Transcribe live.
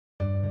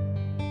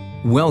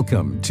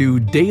Welcome to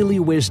Daily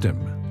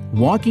Wisdom,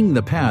 Walking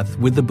the Path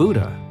with the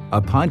Buddha,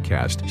 a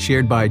podcast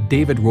shared by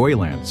David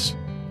Roylance.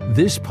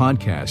 This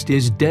podcast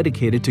is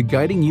dedicated to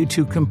guiding you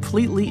to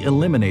completely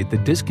eliminate the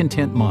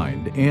discontent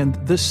mind and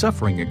the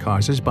suffering it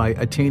causes by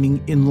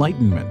attaining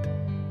enlightenment.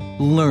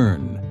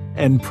 Learn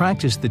and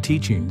practice the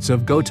teachings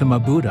of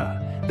Gautama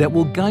Buddha that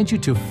will guide you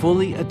to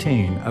fully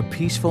attain a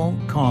peaceful,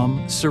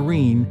 calm,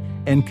 serene,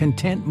 and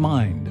content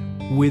mind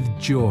with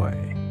joy.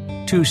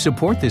 To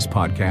support this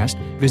podcast,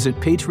 visit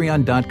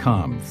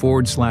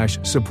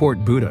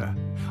patreon.com/support Buddha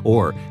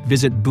or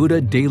visit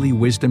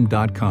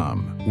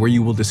buddhadailywisdom.com, where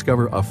you will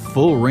discover a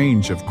full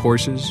range of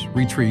courses,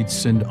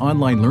 retreats, and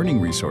online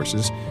learning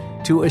resources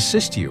to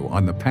assist you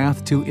on the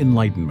path to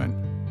enlightenment.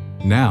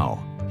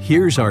 Now,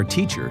 here's our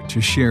teacher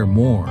to share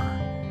more.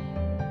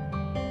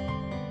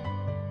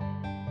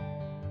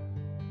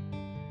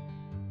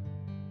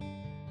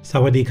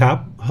 Sawadee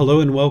Kap.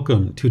 Hello and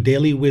welcome to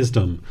Daily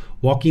Wisdom,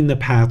 Walking the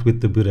Path with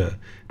the Buddha.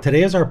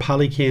 Today is our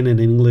Pali Canon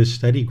English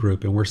study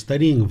group, and we're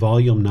studying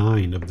Volume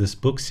 9 of this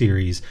book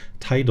series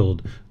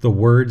titled The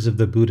Words of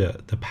the Buddha,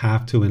 The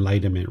Path to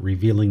Enlightenment,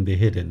 Revealing the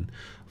Hidden.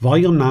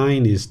 Volume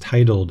 9 is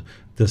titled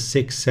The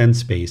Six Sense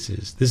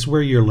Spaces. This is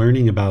where you're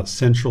learning about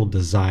central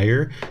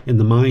desire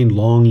and the mind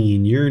longing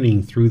and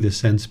yearning through the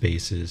sense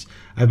spaces.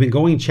 I've been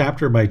going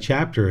chapter by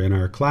chapter in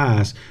our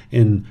class,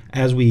 and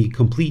as we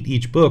complete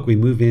each book, we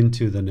move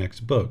into the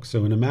next book.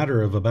 So in a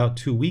matter of about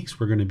 2 weeks,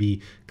 we're going to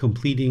be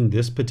completing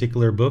this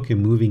particular book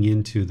and moving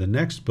into the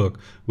next book,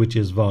 which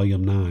is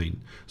Volume 9.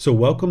 So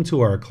welcome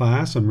to our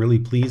class. I'm really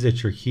pleased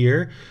that you're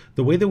here.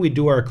 The way that we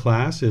do our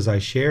class is I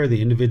share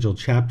the individual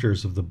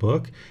chapters of the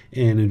book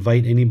and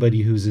invite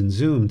anybody who's in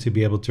Zoom to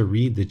be able to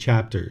read the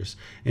chapters.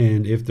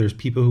 And if there's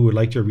people who would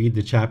like to read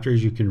the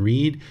chapters, you can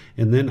read,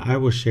 and then I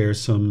will share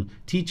some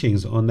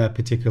teachings on that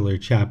particular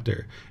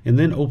chapter, and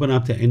then open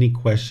up to any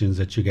questions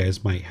that you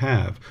guys might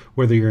have.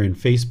 Whether you're in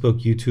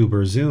Facebook, YouTube,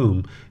 or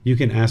Zoom, you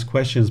can ask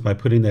questions by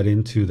putting that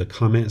into the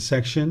comment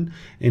section.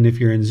 And if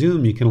you're in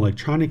Zoom, you can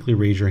electronically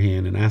raise your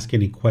hand and ask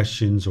any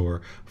questions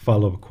or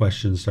follow-up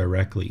questions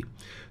directly.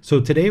 So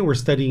today we're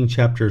studying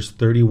chapters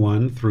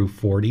 31 through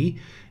 40.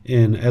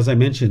 And as I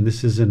mentioned,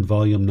 this is in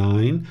Volume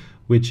 9,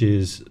 which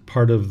is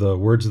part of the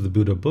Words of the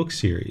Buddha book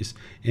series.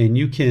 And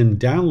you can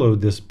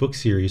download this book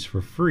series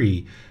for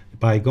free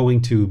by going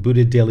to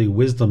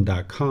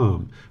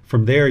buddhadailywisdom.com.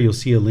 From there, you'll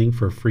see a link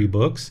for free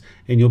books,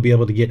 and you'll be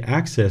able to get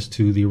access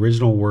to the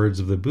original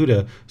words of the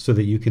Buddha so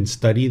that you can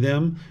study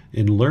them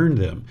and learn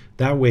them.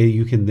 That way,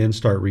 you can then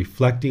start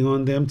reflecting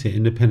on them to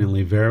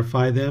independently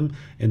verify them,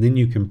 and then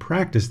you can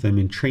practice them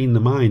and train the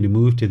mind to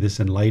move to this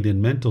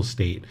enlightened mental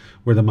state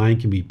where the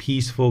mind can be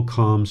peaceful,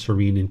 calm,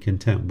 serene, and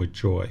content with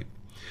joy.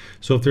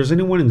 So if there's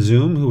anyone in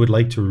Zoom who would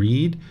like to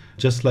read,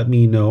 just let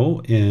me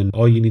know, and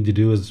all you need to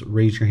do is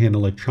raise your hand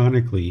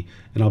electronically,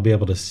 and I'll be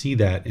able to see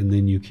that, and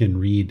then you can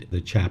read the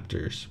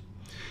chapters.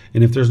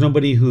 And if there's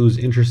nobody who's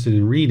interested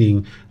in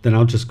reading, then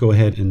I'll just go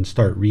ahead and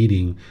start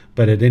reading.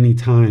 But at any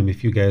time,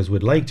 if you guys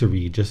would like to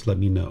read, just let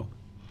me know.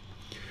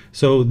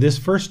 So this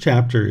first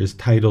chapter is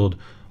titled,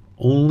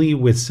 Only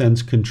with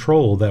Sense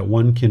Control That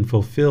One Can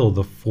Fulfill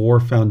the Four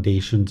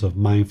Foundations of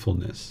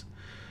Mindfulness.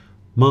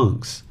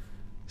 Monks,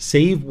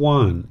 save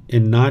one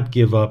and not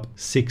give up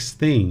 6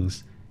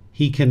 things,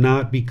 he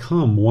cannot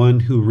become one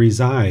who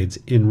resides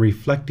in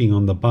reflecting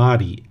on the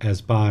body as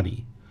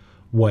body.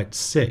 What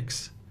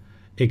 6?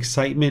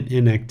 Excitement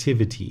in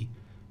activity,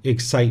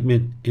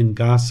 excitement in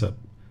gossip,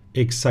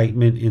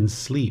 excitement in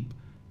sleep,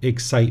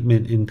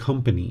 excitement in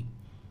company,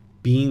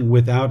 being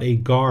without a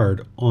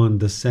guard on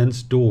the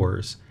sense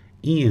doors,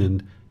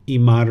 and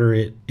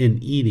immoderate in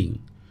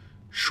eating.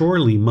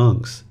 Surely,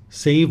 monks,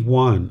 save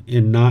one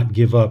and not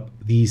give up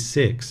these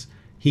 6.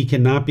 He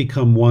cannot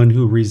become one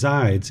who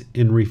resides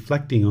in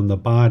reflecting on the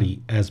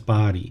body as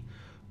body,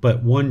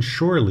 but one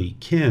surely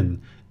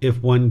can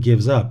if one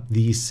gives up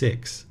these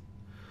 6.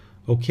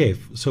 Okay,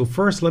 so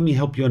first let me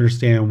help you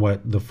understand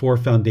what the 4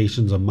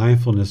 foundations of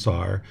mindfulness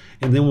are,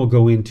 and then we'll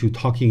go into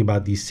talking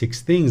about these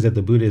 6 things that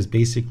the Buddha is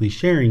basically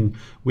sharing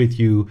with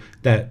you,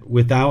 that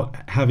without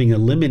having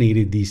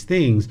eliminated these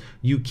things,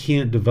 you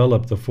can't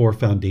develop the 4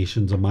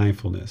 foundations of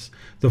mindfulness.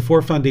 The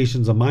 4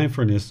 foundations of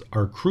mindfulness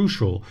are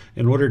crucial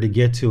in order to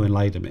get to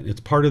enlightenment. It's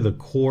part of the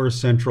core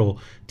central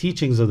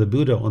teachings of the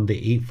Buddha on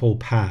the Eightfold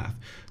Path.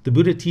 The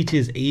Buddha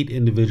teaches 8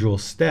 individual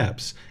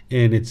steps,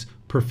 and it's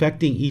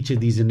perfecting each of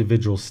these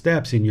individual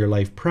steps in your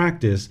life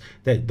practice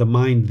that the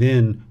mind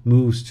then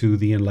moves to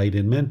the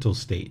enlightened mental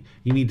state.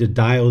 You need to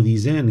dial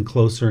these in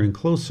closer and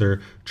closer,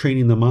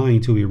 training the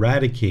mind to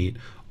eradicate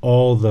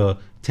all the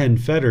 10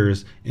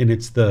 fetters, and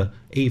it's the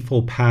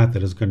Eightfold Path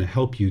that is going to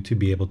help you to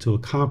be able to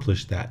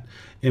accomplish that.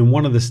 And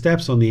one of the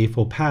steps on the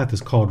Eightfold Path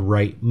is called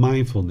right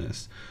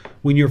mindfulness.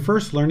 When you're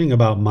first learning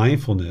about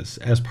mindfulness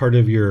as part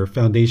of your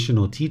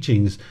foundational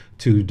teachings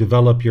to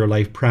develop your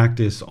life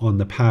practice on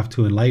the path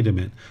to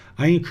enlightenment,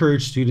 I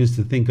encourage students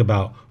to think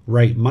about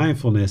right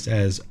mindfulness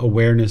as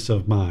awareness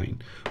of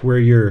mind, where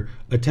you're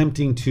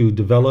attempting to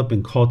develop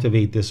and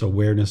cultivate this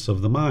awareness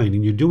of the mind.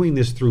 And you're doing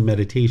this through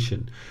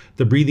meditation.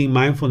 The breathing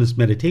mindfulness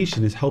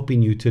meditation is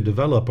helping you to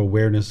develop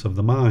awareness of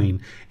the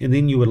mind. And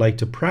then you would like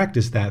to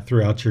practice that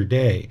throughout your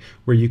day,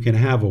 where you can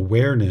have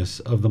awareness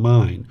of the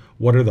mind.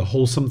 What are the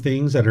wholesome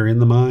things that are in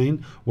the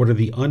mind? What are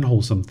the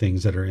unwholesome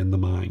things that are in the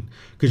mind?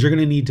 Because you're going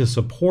to need to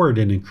support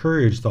and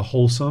encourage the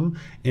wholesome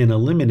and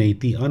eliminate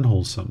the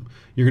unwholesome.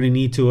 You're going to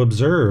need to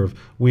observe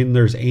when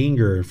there's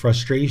anger,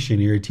 frustration,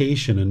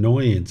 irritation,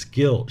 annoyance,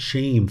 guilt,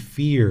 shame,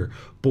 fear,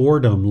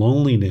 boredom,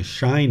 loneliness,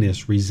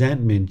 shyness,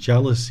 resentment,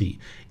 jealousy,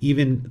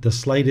 even the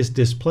slightest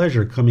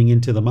displeasure coming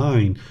into the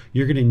mind.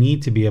 You're going to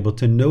need to be able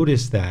to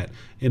notice that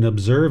and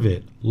observe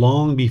it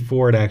long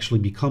before it actually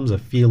becomes a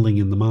feeling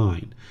in the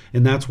mind.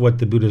 And that's what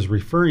the Buddha is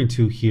referring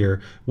to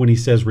here when he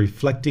says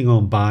reflecting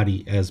on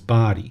body as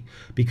body,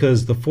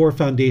 because the 4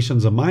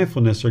 foundations of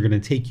mindfulness are going to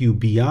take you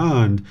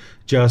beyond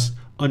just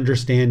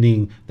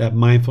understanding that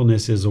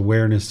mindfulness is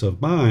awareness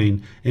of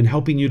mind and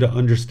helping you to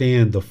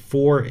understand the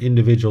 4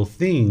 individual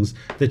things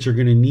that you're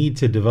going to need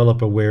to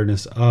develop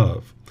awareness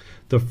of.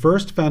 The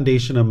first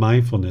foundation of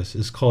mindfulness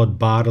is called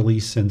bodily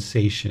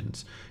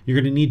sensations. You're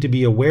going to need to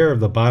be aware of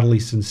the bodily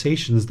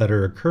sensations that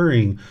are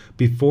occurring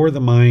before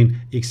the mind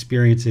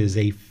experiences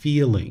a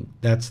feeling.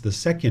 That's the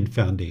second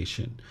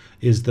foundation,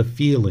 is the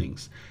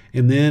feelings.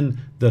 And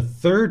then the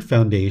third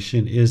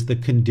foundation is the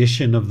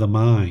condition of the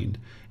mind.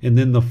 And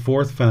then the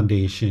fourth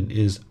foundation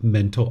is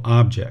mental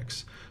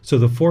objects. So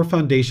the 4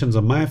 foundations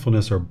of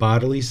mindfulness are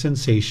bodily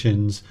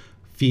sensations,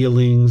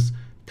 feelings,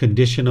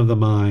 condition of the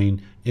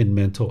mind, and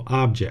mental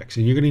objects.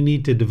 And you're going to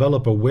need to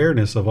develop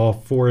awareness of all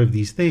 4 of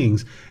these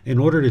things in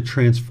order to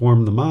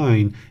transform the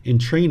mind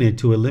and train it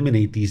to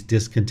eliminate these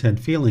discontent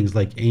feelings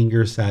like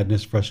anger,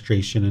 sadness,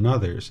 frustration, and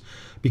others.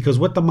 Because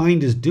what the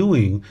mind is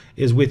doing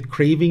is, with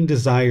craving,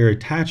 desire,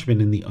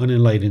 attachment in the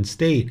unenlightened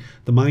state,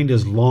 the mind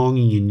is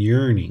longing and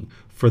yearning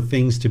for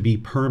things to be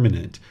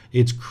permanent.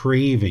 It's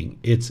craving,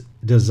 it's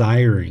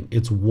desiring,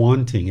 it's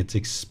wanting, it's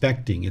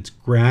expecting, it's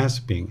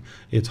grasping,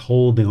 it's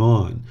holding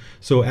on.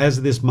 So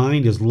as this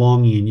mind is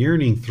longing and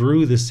yearning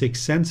through the 6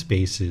 sense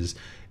bases,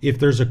 if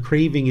there's a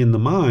craving in the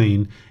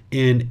mind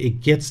and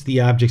it gets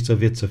the objects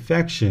of its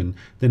affection,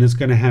 then it's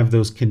going to have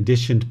those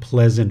conditioned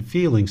pleasant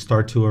feelings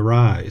start to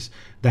arise.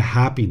 The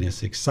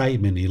happiness,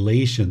 excitement,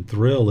 elation,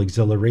 thrill,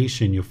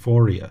 exhilaration,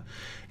 euphoria.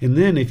 And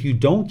then if you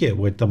don't get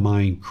what the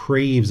mind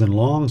craves and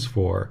longs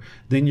for,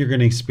 then you're going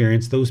to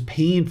experience those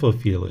painful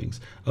feelings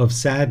of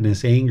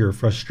sadness, anger,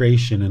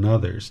 frustration, and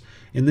others.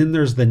 And then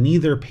there's the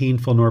neither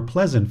painful nor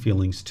pleasant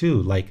feelings too,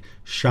 like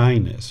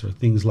shyness or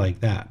things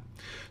like that.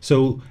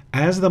 So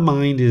as the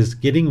mind is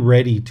getting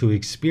ready to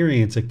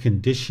experience a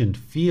conditioned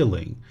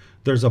feeling,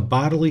 there's a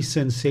bodily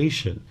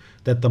sensation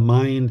that the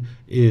mind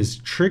is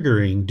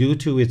triggering due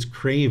to its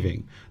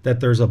craving, that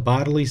there's a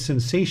bodily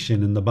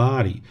sensation in the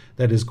body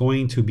that is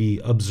going to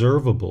be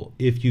observable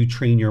if you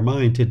train your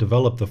mind to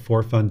develop the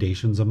 4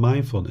 foundations of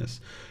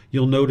mindfulness.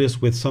 You'll notice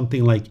with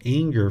something like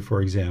anger,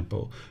 for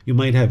example, you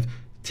might have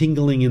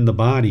tingling in the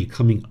body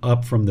coming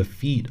up from the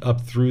feet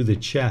up through the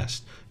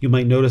chest. You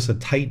might notice a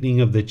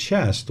tightening of the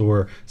chest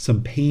or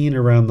some pain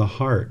around the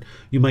heart.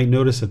 You might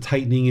notice a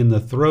tightening in the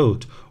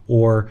throat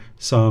or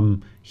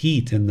some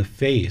heat in the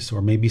face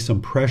or maybe some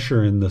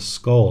pressure in the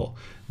skull.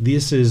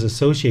 This is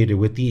associated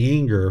with the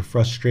anger or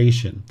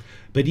frustration.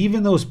 But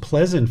even those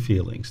pleasant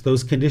feelings,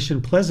 those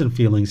conditioned pleasant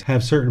feelings,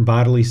 have certain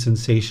bodily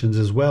sensations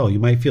as well. You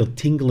might feel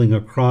tingling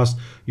across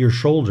your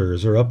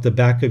shoulders or up the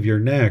back of your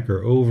neck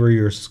or over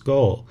your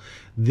skull.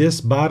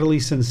 This bodily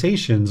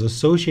sensations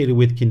associated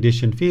with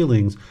conditioned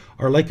feelings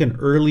are like an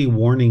early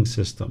warning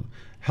system,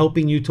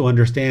 helping you to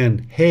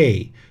understand,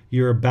 hey,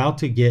 you're about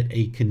to get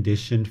a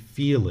conditioned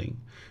feeling.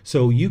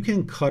 So you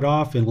can cut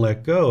off and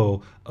let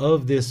go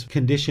of this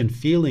conditioned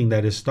feeling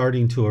that is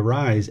starting to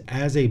arise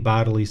as a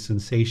bodily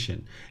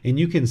sensation. And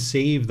you can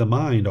save the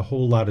mind a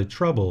whole lot of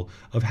trouble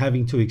of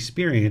having to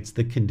experience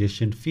the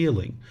conditioned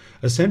feeling.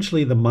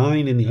 Essentially, the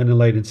mind in the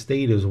unenlightened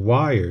state is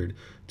wired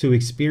to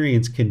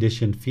experience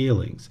conditioned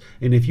feelings.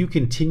 And if you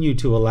continue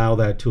to allow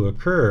that to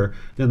occur,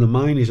 then the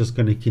mind is just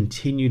going to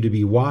continue to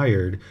be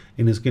wired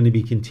and is going to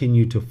be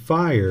continued to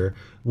fire,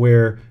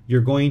 where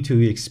you're going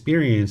to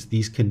experience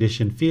these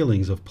conditioned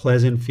feelings of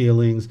pleasant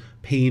feelings,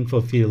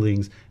 painful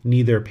feelings,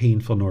 neither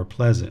painful nor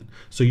pleasant.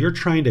 So you're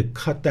trying to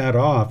cut that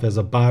off as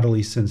a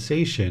bodily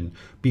sensation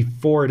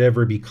before it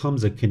ever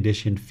becomes a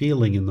conditioned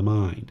feeling in the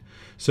mind.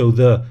 So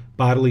the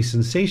bodily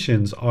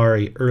sensations are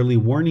an early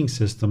warning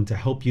system to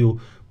help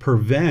you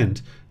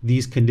prevent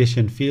these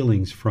conditioned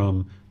feelings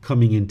from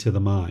coming into the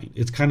mind.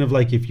 It's kind of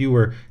like if you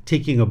were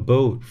taking a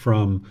boat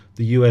from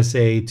the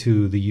USA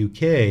to the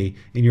UK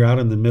and you're out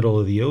in the middle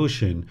of the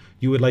ocean,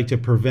 you would like to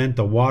prevent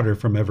the water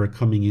from ever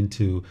coming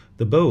into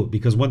the boat,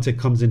 because once it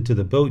comes into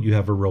the boat, you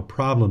have a real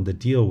problem to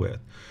deal with.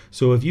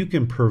 So if you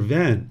can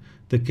prevent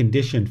the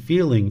conditioned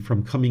feeling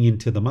from coming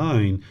into the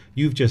mind,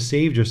 you've just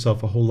saved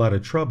yourself a whole lot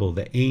of trouble.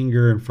 The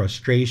anger and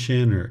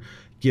frustration or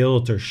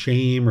guilt or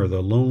shame or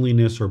the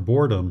loneliness or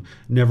boredom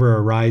never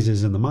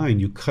arises in the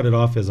mind. You cut it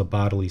off as a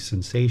bodily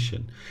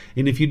sensation.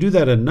 And if you do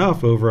that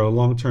enough over a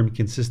long-term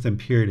consistent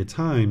period of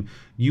time,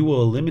 you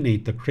will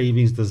eliminate the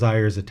cravings,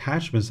 desires,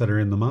 attachments that are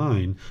in the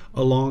mind,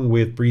 along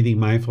with breathing,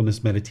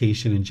 mindfulness,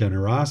 meditation, and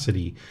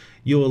generosity.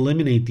 You'll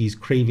eliminate these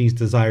cravings,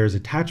 desires,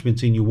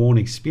 attachments, and you won't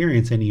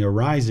experience any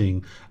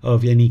arising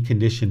of any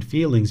conditioned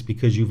feelings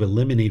because you've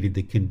eliminated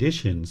the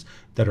conditions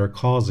that are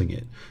causing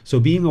it. So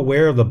being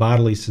aware of the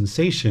bodily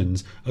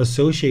sensations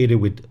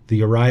associated with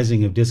the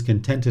arising of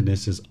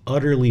discontentedness is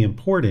utterly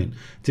important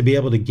to be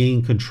able to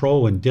gain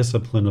control and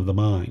discipline of the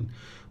mind.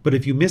 But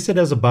if you miss it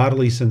as a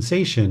bodily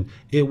sensation,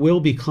 it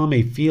will become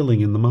a feeling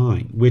in the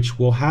mind, which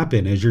will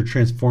happen as you're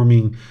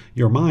transforming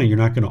your mind. You're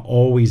not going to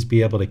always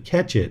be able to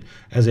catch it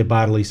as a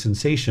bodily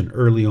sensation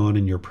early on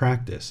in your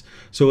practice.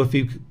 So if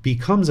it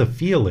becomes a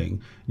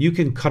feeling, you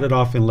can cut it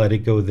off and let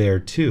it go there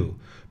too.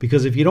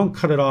 Because if you don't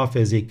cut it off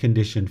as a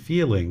conditioned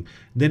feeling,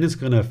 then it's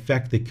going to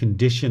affect the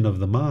condition of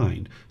the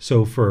mind.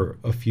 So for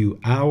a few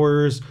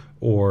hours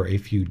or a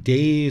few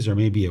days or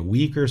maybe a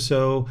week or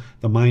so,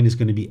 the mind is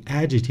going to be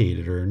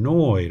agitated or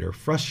annoyed or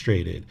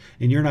frustrated.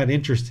 And you're not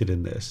interested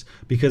in this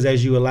because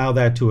as you allow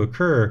that to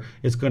occur,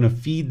 it's going to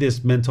feed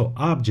this mental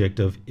object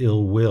of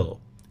ill will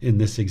in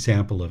this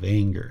example of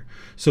anger.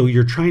 So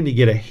you're trying to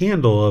get a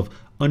handle of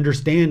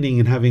understanding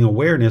and having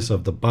awareness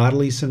of the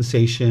bodily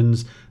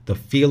sensations, the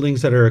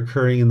feelings that are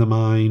occurring in the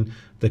mind,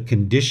 the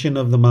condition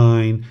of the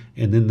mind,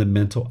 and then the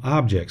mental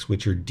objects,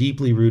 which are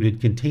deeply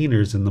rooted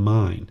containers in the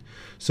mind.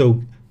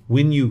 So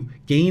when you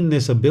gain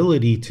this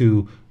ability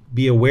to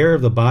be aware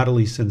of the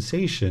bodily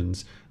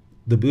sensations,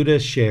 the Buddha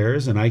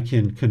shares, and I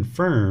can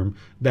confirm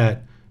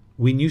that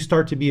when you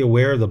start to be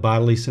aware of the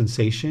bodily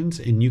sensations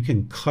and you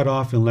can cut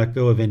off and let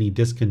go of any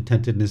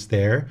discontentedness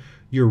there,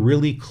 you're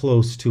really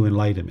close to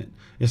enlightenment.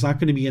 It's not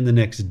going to be in the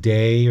next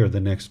day or the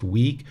next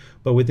week,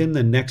 but within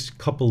the next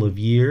couple of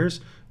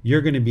years,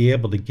 you're going to be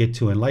able to get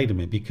to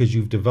enlightenment because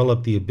you've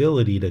developed the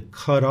ability to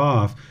cut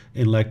off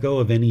and let go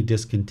of any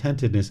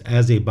discontentedness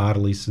as a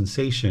bodily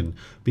sensation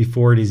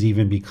before it has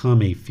even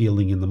become a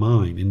feeling in the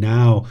mind. And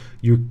now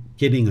you're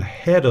getting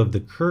ahead of the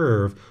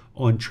curve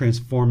on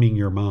transforming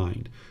your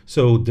mind.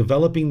 So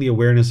developing the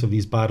awareness of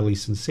these bodily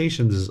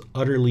sensations is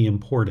utterly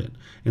important.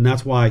 And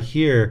that's why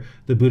here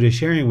the Buddha is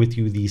sharing with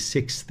you these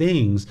 6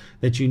 things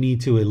that you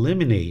need to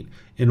eliminate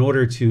in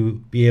order to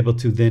be able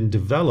to then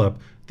develop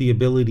the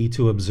ability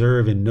to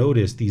observe and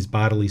notice these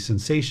bodily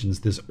sensations,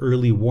 this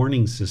early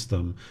warning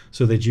system,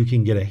 so that you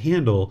can get a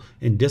handle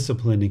and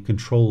discipline and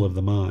control of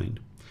the mind.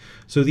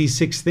 So these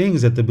 6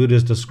 things that the Buddha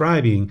is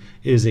describing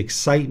is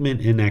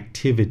excitement and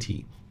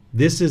activity.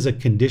 This is a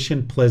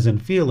conditioned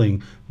pleasant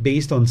feeling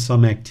based on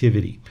some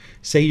activity.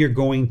 Say you're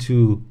going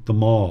to the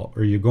mall,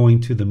 or you're going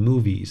to the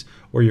movies,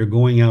 or you're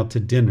going out to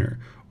dinner,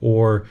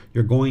 or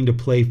you're going to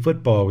play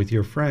football with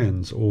your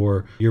friends,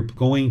 or you're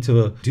going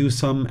to do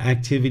some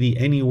activity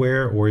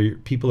anywhere, or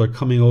people are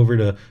coming over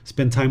to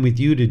spend time with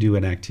you to do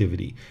an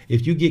activity.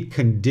 If you get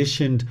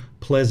conditioned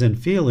pleasant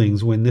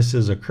feelings when this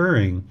is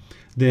occurring,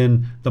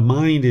 then the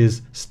mind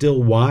is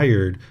still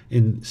wired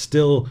and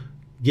still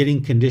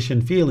getting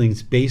conditioned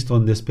feelings based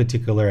on this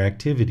particular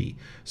activity.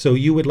 So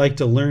you would like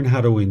to learn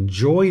how to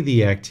enjoy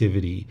the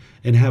activity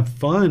and have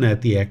fun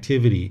at the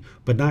activity,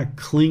 but not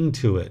cling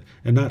to it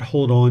and not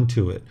hold on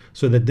to it,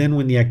 so that then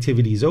when the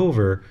activity is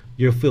over,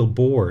 you'll feel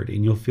bored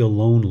and you'll feel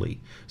lonely.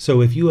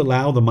 So if you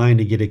allow the mind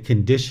to get a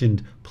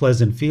conditioned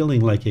pleasant feeling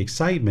like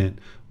excitement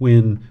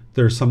when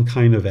there's some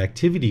kind of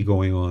activity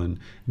going on,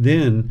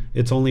 then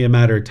it's only a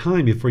matter of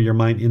time before your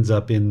mind ends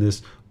up in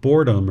this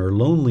boredom or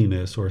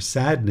loneliness or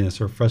sadness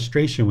or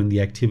frustration when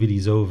the activity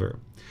is over.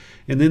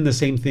 And then the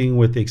same thing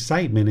with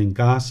excitement and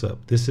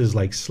gossip. This is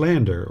like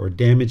slander or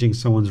damaging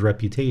someone's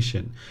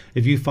reputation.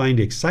 If you find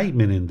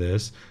excitement in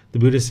this, the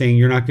Buddha is saying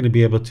you're not going to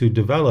be able to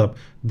develop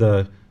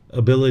the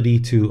ability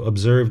to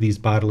observe these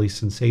bodily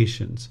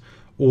sensations.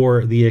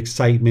 Or the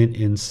excitement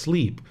in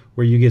sleep,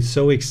 where you get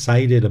so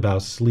excited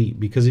about sleep.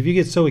 Because if you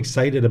get so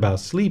excited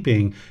about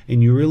sleeping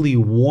and you really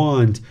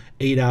want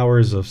 8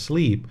 hours of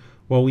sleep,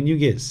 well, when you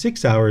get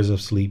 6 hours of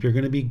sleep, you're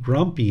going to be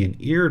grumpy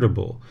and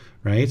irritable,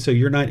 right? So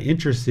you're not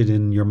interested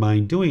in your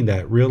mind doing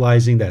that,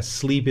 realizing that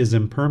sleep is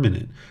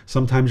impermanent.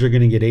 Sometimes you're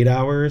going to get 8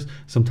 hours,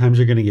 sometimes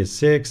you're going to get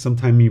 6,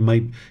 sometimes you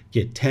might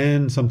get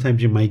 10,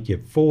 sometimes you might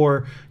get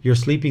 4. Your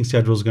sleeping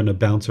schedule is going to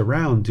bounce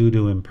around due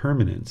to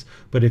impermanence.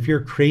 But if you're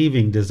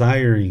craving,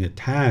 desiring,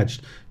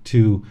 attached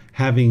to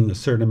having a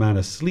certain amount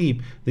of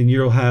sleep, then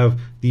you'll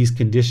have these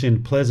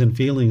conditioned pleasant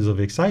feelings of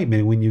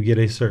excitement when you get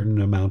a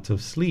certain amount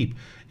of sleep.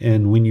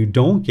 And when you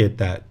don't get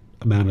that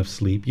amount of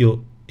sleep,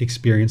 you'll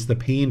experience the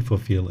painful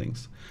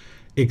feelings.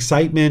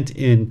 Excitement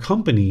in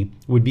company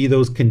would be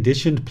those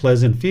conditioned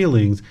pleasant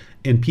feelings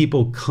and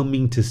people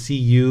coming to see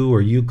you or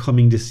you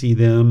coming to see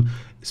them,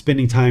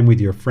 spending time with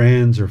your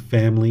friends or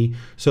family.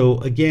 So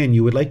again,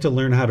 you would like to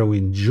learn how to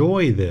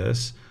enjoy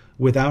this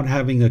without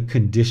having a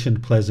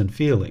conditioned pleasant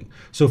feeling.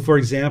 So for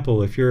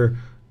example, if your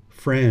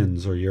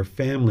friends or your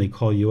family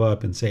call you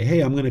up and say, hey,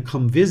 I'm going to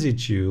come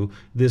visit you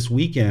this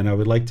weekend. I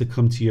would like to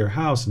come to your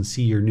house and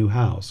see your new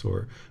house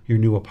or your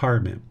new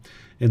apartment.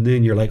 And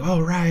then you're like,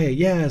 all right,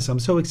 yes, I'm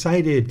so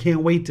excited.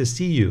 Can't wait to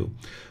see you.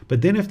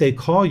 But then if they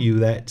call you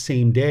that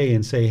same day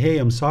and say, hey,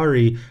 I'm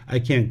sorry, I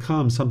can't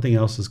come, something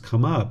else has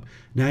come up,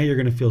 now you're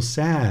going to feel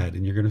sad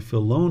and you're going to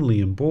feel lonely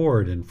and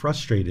bored and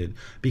frustrated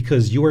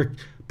because your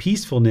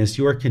peacefulness,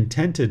 your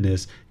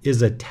contentedness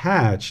is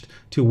attached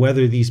to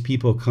whether these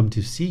people come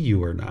to see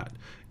you or not.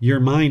 Your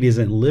mind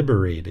isn't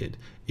liberated.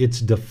 It's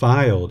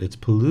defiled. It's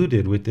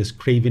polluted with this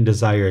craving,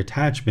 desire,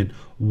 attachment,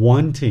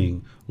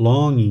 wanting,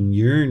 longing,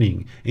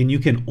 yearning. And you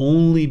can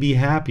only be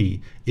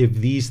happy if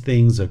these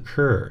things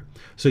occur.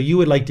 So you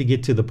would like to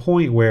get to the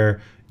point where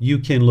you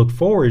can look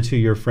forward to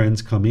your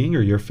friends coming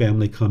or your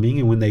family coming.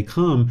 And when they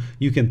come,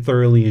 you can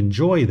thoroughly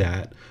enjoy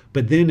that.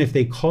 But then if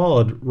they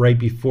called right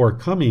before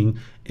coming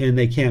and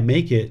they can't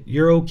make it,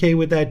 you're okay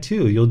with that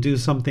too. You'll do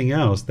something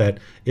else. That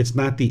it's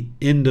not the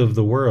end of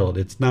the world.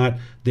 It's not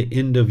the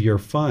end of your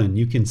fun.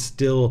 You can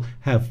still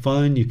have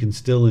fun. You can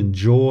still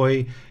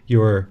enjoy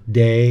your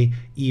day,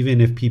 even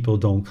if people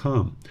don't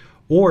come.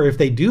 Or if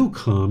they do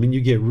come and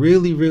you get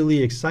really,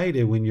 really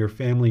excited when your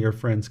family or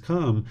friends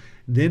come,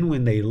 then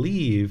when they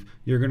leave,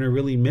 you're going to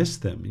really miss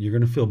them. You're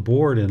going to feel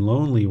bored and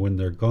lonely when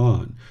they're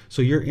gone.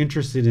 So you're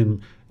interested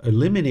in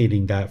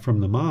eliminating that from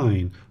the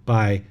mind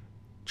by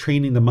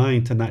training the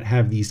mind to not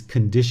have these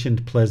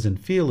conditioned pleasant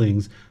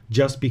feelings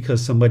just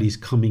because somebody's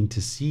coming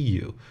to see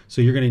you.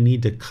 So you're going to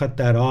need to cut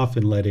that off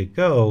and let it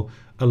go,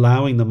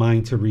 allowing the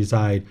mind to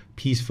reside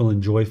peaceful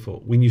and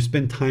joyful. When you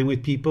spend time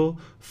with people,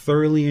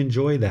 thoroughly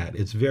enjoy that.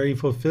 It's very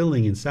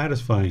fulfilling and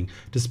satisfying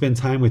to spend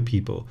time with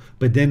people.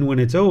 But then when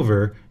it's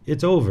over,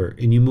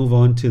 and you move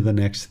on to the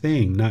next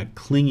thing, not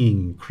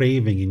clinging,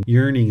 craving, and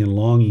yearning and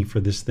longing for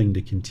this thing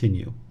to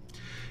continue.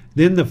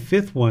 Then the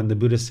fifth one, the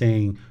Buddha is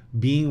saying,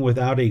 being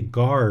without a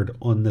guard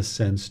on the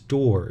sense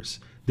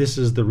doors. This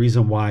is the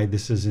reason why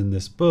this is in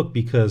this book,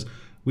 because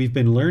we've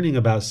been learning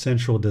about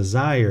sensual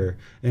desire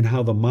and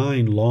how the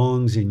mind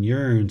longs and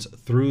yearns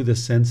through the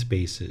sense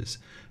bases.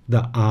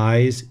 The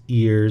eyes,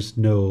 ears,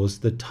 nose,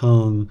 the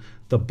tongue,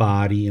 the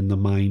body, and the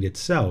mind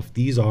itself.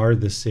 These are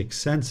the 6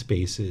 sense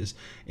bases.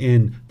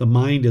 And the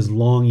mind is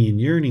longing and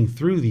yearning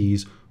through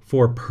these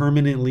for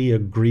permanently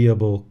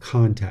agreeable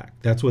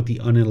contact. That's what the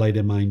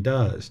unenlightened mind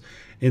does.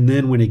 And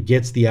then when it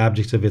gets the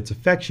objects of its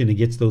affection, it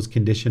gets those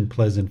conditioned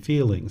pleasant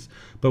feelings.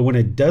 But when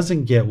it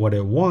doesn't get what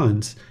it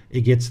wants,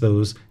 it gets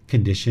those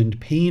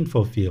conditioned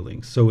painful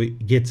feelings. So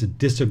it gets a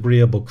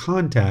disagreeable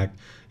contact,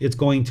 it's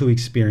going to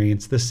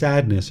experience the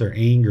sadness or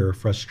anger or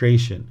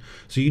frustration.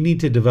 So you need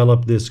to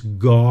develop this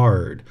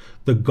guard.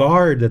 The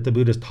guard that the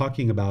Buddha is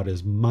talking about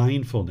is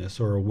mindfulness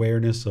or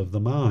awareness of the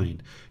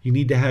mind. You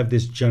need to have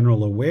this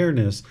general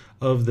awareness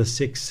of the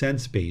 6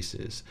 sense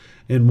bases.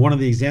 And one of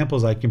the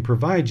examples I can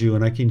provide you,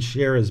 and I can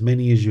share as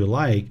many as you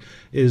like,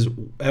 is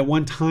at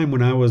one time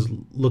when I was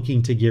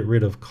looking to get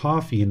rid of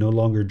coffee and no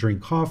longer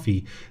drink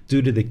coffee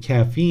due to the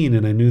caffeine,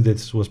 and I knew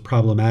this was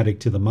problematic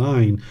to the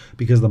mind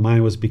because the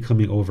mind was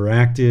becoming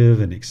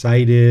overactive and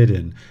excited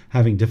and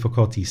having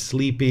difficulty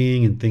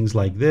sleeping and things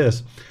like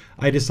this,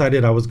 I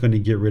decided I was going to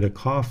get rid of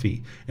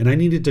coffee. And I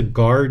needed to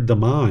guard the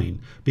mind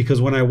because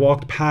when I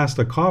walked past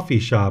a coffee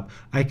shop,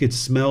 I could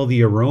smell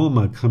the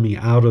aroma coming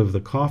out of the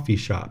coffee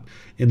shop.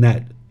 And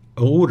that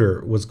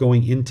odor was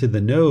going into the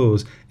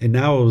nose, and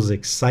now it was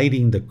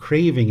exciting the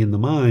craving in the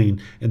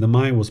mind, and the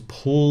mind was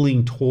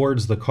pulling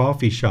towards the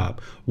coffee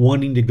shop,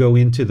 wanting to go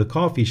into the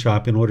coffee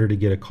shop in order to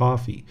get a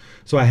coffee.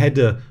 So I had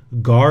to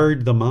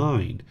guard the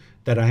mind,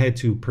 that I had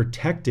to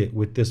protect it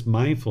with this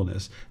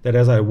mindfulness, that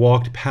as I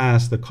walked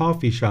past the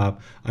coffee shop,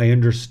 I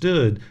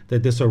understood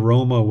that this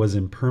aroma was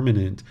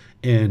impermanent,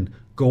 and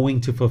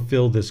going to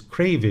fulfill this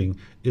craving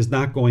is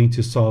not going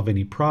to solve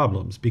any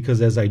problems,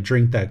 because as I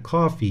drink that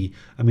coffee,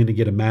 I'm going to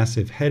get a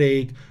massive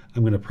headache.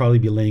 I'm going to probably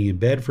be laying in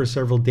bed for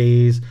several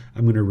days.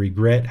 I'm going to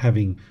regret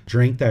having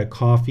drank that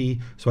coffee.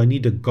 So I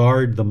need to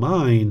guard the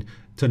mind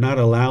to not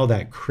allow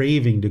that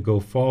craving to go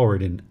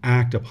forward and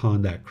act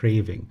upon that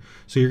craving.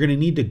 So you're going to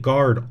need to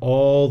guard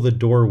all the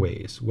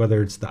doorways,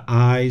 whether it's the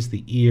eyes,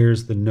 the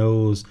ears, the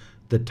nose,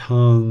 the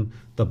tongue,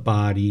 the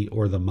body,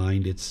 or the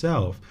mind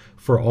itself,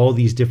 for all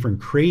these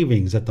different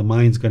cravings that the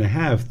mind's going to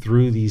have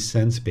through these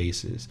sense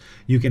bases.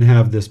 You can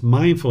have this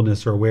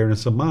mindfulness or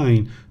awareness of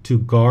mind to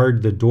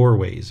guard the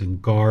doorways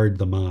and guard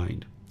the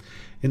mind.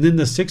 And then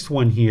the 6th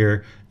one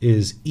here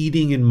is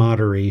eating in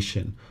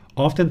moderation.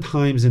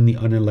 Oftentimes in the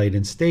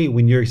unenlightened state,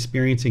 when you're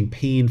experiencing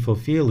painful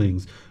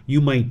feelings, you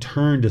might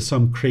turn to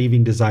some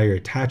craving, desire,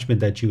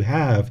 attachment that you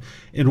have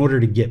in order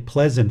to get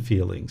pleasant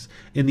feelings.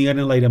 And the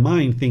unenlightened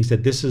mind thinks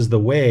that this is the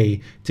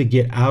way to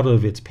get out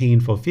of its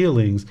painful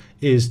feelings,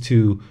 is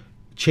to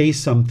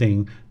chase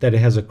something that it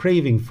has a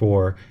craving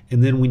for,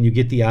 and then when you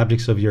get the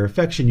objects of your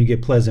affection, you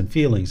get pleasant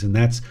feelings. And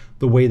that's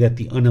the way that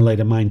the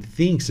unenlightened mind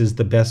thinks is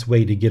the best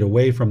way to get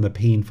away from the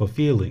painful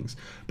feelings.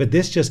 But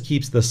this just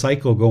keeps the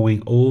cycle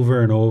going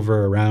over and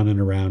over, around and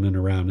around and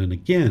around and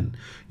again.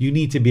 You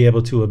need to be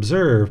able to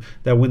observe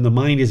that when the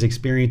mind is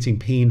experiencing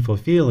painful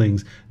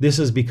feelings, this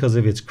is because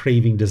of its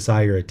craving,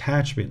 desire,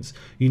 attachments.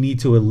 You need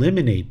to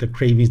eliminate the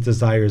cravings,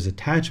 desires,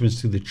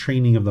 attachments through the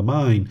training of the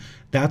mind.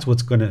 That's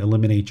what's going to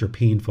eliminate your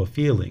painful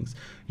feelings.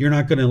 You're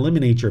not going to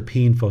eliminate your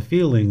painful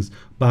feelings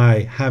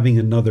by having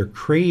another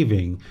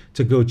craving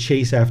to go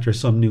chase after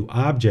some new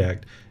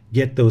object,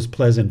 get those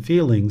pleasant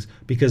feelings,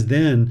 because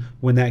then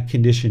when that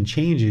condition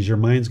changes, your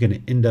mind's going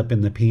to end up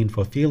in the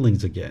painful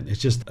feelings again.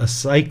 It's just a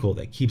cycle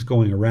that keeps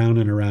going around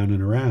and around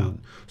and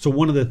around. So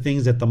one of the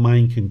things that the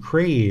mind can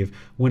crave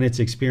when it's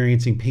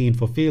experiencing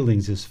painful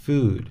feelings is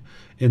food.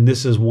 And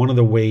this is one of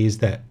the ways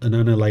that an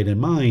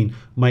unenlightened mind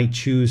might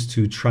choose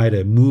to try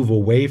to move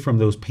away from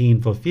those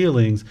painful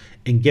feelings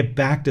and get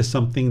back to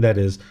something that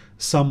is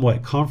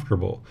somewhat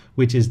comfortable,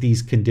 which is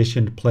these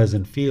conditioned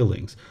pleasant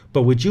feelings.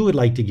 But what you would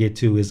like to get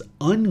to is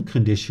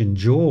unconditioned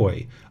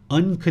joy,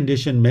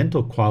 unconditioned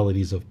mental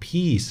qualities of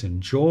peace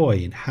and joy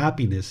and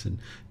happiness and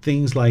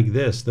things like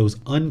this. Those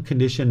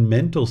unconditioned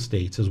mental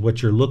states is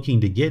what you're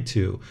looking to get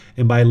to.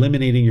 And by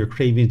eliminating your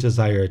cravings,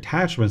 desire,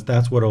 attachments,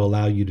 that's what will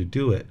allow you to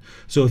do it.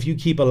 So if you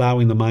keep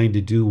allowing the mind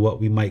to do what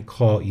we might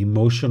call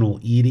emotional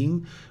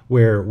eating,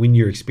 where when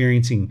you're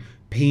experiencing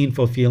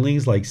painful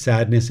feelings like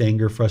sadness,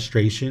 anger,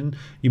 frustration,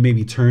 you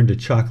maybe turn to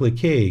chocolate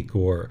cake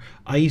or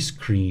ice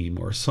cream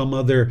or some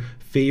other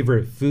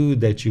favorite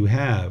food that you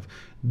have.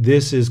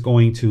 This is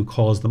going to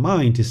cause the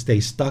mind to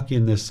stay stuck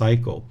in this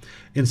cycle.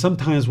 And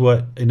sometimes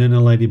what an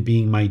unenlightened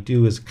being might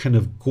do is kind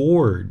of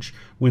gorge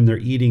when they're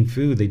eating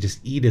food. They just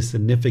eat a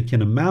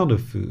significant amount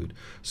of food.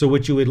 So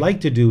what you would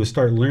like to do is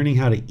start learning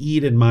how to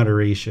eat in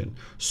moderation,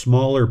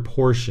 smaller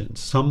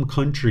portions. Some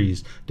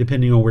countries,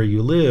 depending on where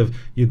you live,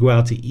 you go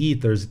out to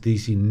eat, there's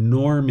these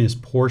enormous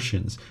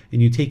portions,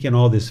 and you take in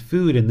all this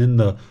food, and then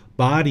the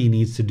body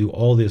needs to do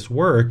all this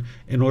work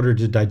in order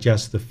to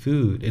digest the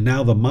food. And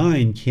now the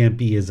mind can't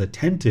be as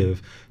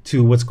attentive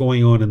to what's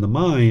going on in the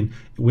mind.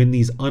 When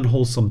these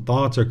unwholesome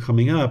thoughts are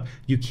coming up,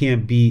 you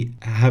can't be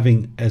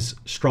having as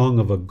strong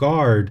of a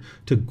guard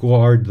to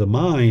guard the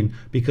mind,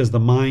 because the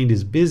mind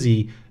is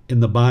busy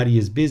and the body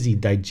is busy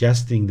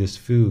digesting this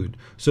food.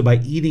 So by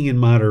eating in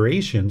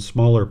moderation,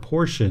 smaller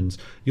portions,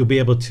 you'll be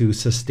able to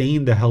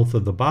sustain the health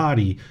of the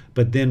body,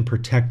 but then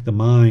protect the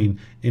mind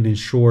and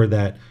ensure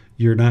that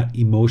you're not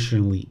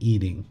emotionally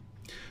eating.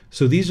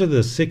 So these are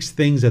the 6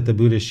 things that the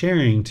Buddha is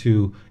sharing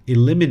to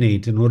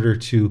eliminate in order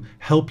to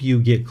help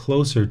you get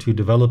closer to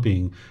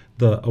developing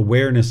the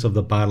awareness of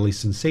the bodily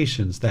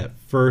sensations, that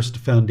first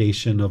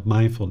foundation of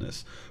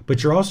mindfulness.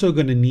 But you're also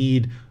going to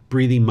need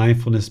breathing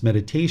mindfulness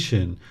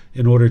meditation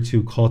in order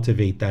to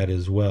cultivate that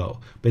as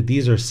well. But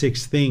these are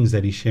 6 things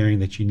that he's sharing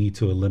that you need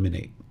to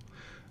eliminate.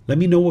 Let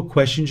me know what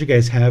questions you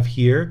guys have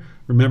here.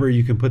 Remember,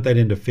 you can put that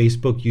into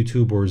Facebook,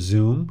 YouTube, or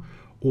Zoom.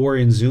 Or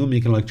in Zoom,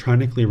 you can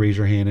electronically raise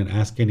your hand and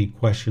ask any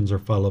questions or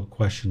follow-up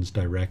questions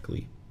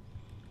directly.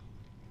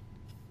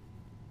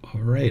 All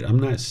right, I'm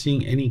not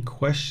seeing any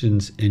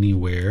questions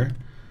anywhere.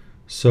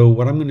 So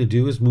what I'm going to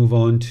do is move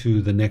on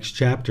to the next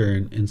chapter.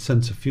 And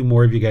since a few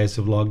more of you guys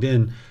have logged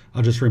in,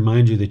 I'll just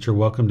remind you that you're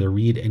welcome to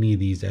read any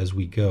of these as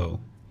we go.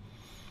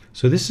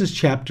 So this is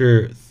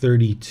chapter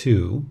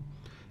 32.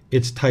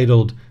 It's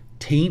titled,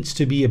 Taints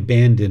to be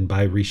Abandoned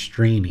by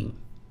Restraining.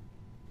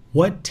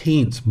 What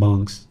taints,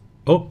 monks?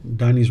 Oh,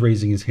 Donnie's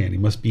raising his hand. He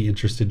must be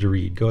interested to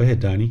read. Go ahead,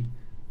 Donnie.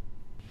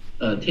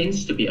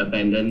 Taints to be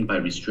abandoned by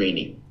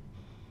restraining.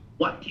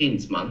 What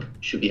taints, monk,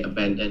 should be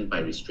abandoned by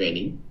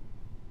restraining?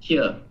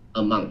 Here,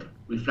 a monk,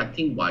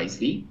 reflecting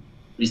wisely,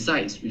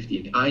 recites with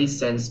the eye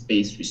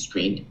sense-based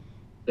restraint,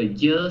 the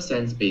ear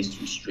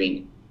sense-based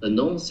restraint, the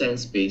nose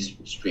sense-based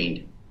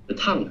restraint, the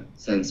tongue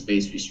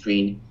sense-based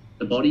restraint,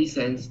 the body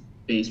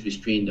sense-based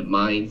restraint, the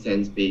mind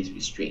sense-based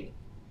restraint.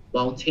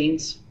 While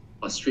taints,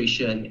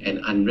 frustration, and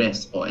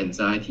unrest or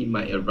anxiety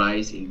might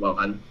arise in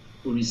one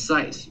who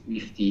resides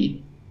with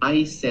the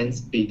eye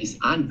sense-based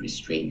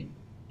unrestrained,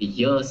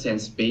 the ear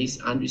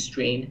sense-based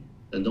unrestrained,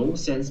 the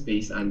nose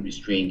sense-based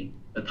unrestrained,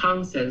 the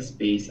tongue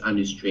sense-based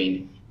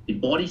unrestrained, the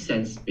body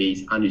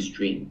sense-based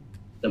unrestrained,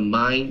 the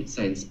mind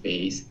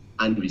sense-based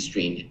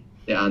unrestrained.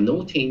 There are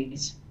no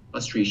taints,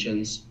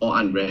 frustrations, or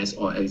unrest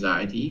or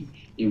anxiety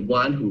in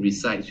one who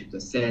resides with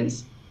the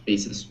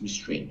sense-based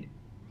restraint.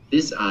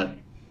 These are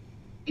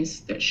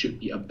things that should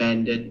be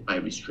abandoned by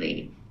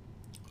restraining.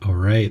 All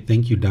right.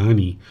 Thank you,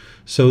 Donnie.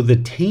 So the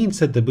taints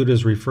that the Buddha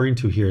is referring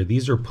to here,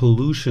 these are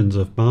pollutions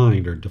of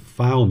mind or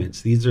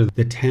defilements. These are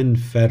the 10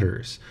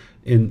 fetters.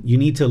 And you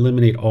need to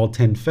eliminate all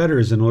 10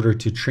 fetters in order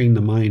to train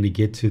the mind to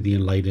get to the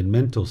enlightened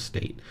mental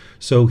state.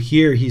 So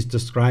here he's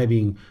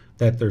describing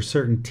that there are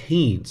certain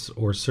taints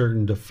or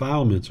certain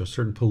defilements or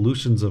certain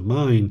pollutions of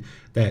mind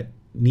that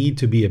need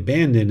to be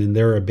abandoned, and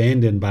they're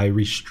abandoned by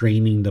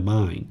restraining the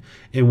mind.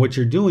 And what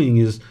you're doing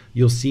is,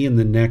 you'll see in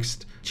the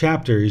next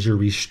chapter, is you're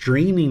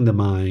restraining the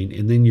mind,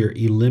 and then you're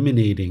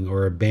eliminating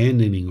or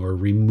abandoning or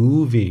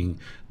removing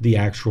the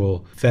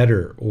actual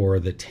fetter or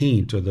the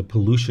taint or the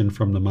pollution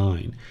from the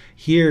mind.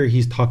 Here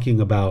he's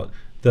talking about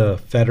the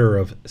fetter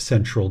of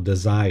central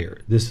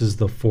desire. This is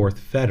the fourth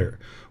fetter.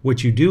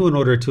 What you do in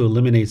order to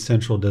eliminate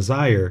central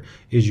desire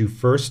is you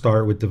first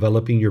start with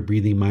developing your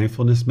breathing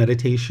mindfulness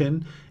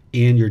meditation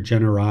and your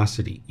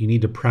generosity. You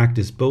need to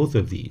practice both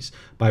of these.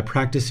 By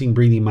practicing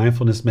breathing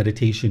mindfulness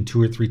meditation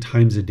 2 or 3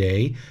 times a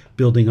day,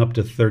 building up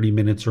to 30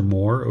 minutes or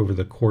more over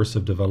the course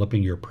of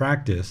developing your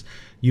practice,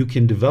 you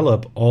can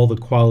develop all the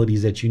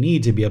qualities that you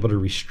need to be able to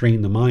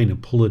restrain the mind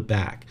and pull it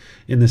back.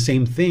 And the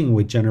same thing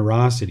with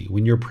generosity.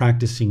 When you're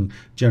practicing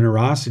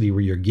generosity,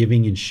 where you're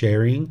giving and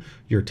sharing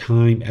your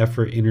time,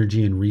 effort,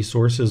 energy, and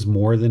resources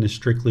more than is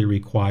strictly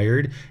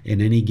required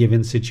in any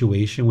given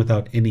situation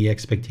without any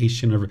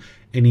expectation of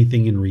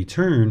anything in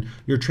return,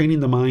 you're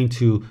training the mind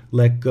to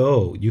let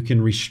go. You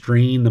can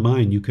restrain the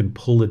mind. You can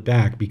pull it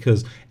back,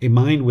 because a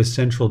mind with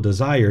central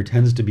desire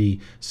tends to be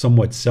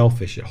somewhat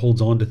selfish. It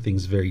holds on to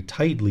things very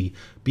tightly,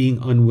 being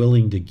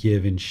unwilling to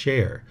give and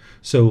share.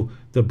 So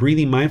the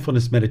breathing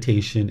mindfulness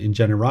meditation and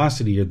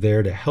generosity are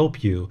there to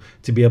help you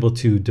to be able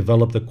to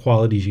develop the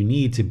qualities you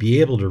need to be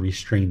able to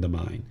restrain the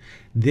mind.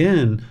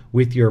 Then,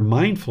 with your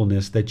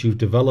mindfulness that you've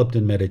developed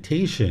in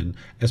meditation,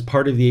 as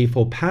part of the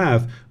Eightfold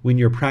Path, when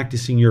you're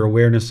practicing your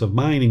awareness of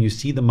mind and you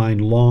see the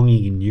mind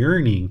longing and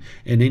yearning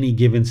in any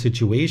given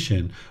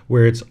situation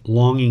where it's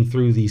longing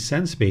through these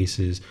sense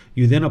bases,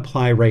 you then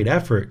apply right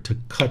effort to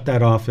cut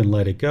that off and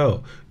let it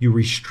go. You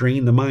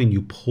restrain the mind,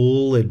 you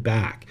pull it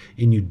back,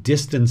 and you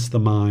distance the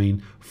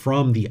mind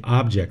from the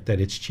object that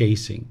it's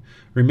chasing.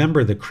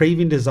 Remember, the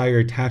craving, desire,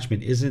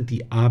 attachment isn't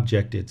the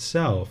object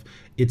itself.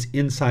 It's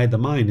inside the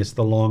mind. It's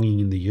the longing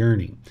and the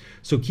yearning.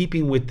 So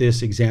keeping with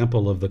this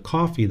example of the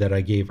coffee that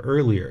I gave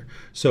earlier.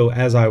 So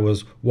as I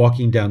was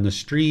walking down the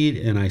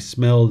street and I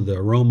smelled the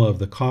aroma of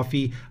the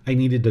coffee, I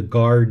needed to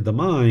guard the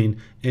mind.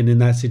 And in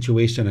that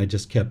situation, I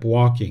just kept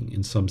walking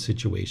in some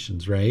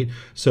situations, right?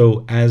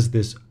 So as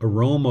this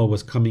aroma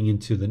was coming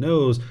into the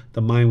nose,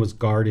 the mind was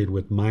guarded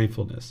with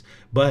mindfulness.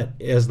 But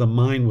as the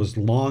mind was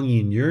longing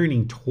and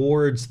yearning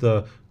towards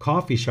the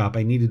coffee shop,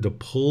 I needed to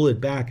pull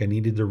it back. I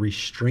needed to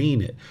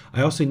restrain it.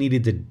 I also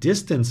needed to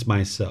distance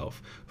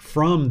myself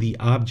from the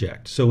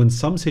object. So in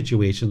some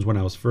situations, when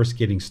I was first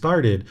getting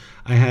started,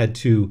 I had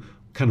to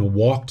kind of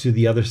walk to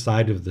the other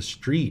side of the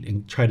street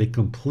and try to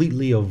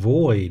completely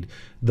avoid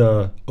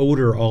the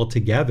odor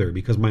altogether,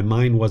 because my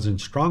mind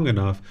wasn't strong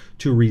enough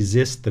to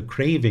resist the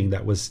craving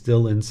that was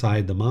still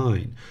inside the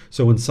mind.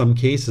 So in some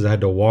cases, I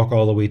had to walk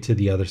all the way to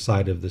the other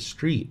side of the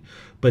street.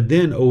 But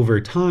then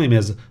over time,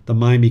 as the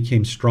mind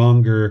became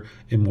stronger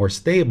and more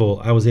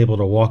stable, I was able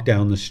to walk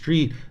down the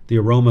street. The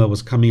aroma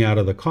was coming out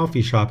of the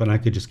coffee shop and I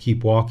could just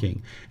keep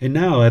walking. And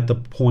now at the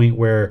point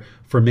where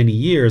for many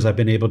years, I've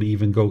been able to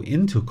even go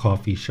into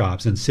coffee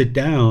shops and sit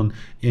down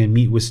and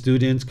meet with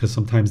students, because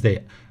sometimes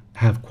they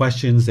have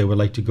questions. They would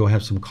like to go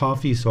have some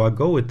coffee. So I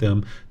go with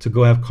them to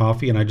go have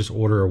coffee, and I just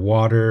order a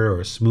water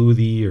or a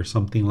smoothie or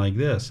something like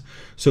this.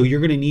 So you're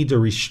going to need to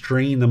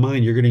restrain the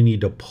mind. You're going to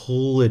need to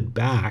pull it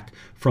back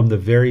from the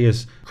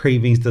various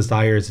cravings,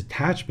 desires,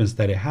 attachments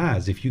that it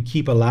has. If you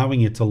keep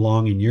allowing it to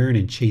long and yearn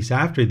and chase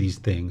after these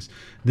things,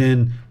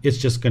 then it's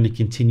just going to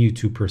continue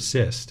to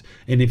persist.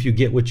 And if you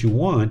get what you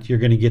want, you're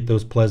going to get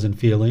those pleasant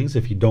feelings.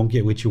 If you don't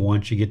get what you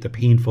want, you get the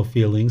painful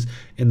feelings,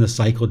 and the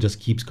cycle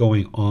just keeps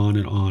going on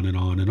and on and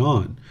on and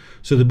on.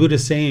 So the Buddha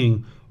is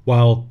saying,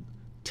 while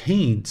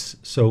taints,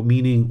 so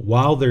meaning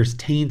while there's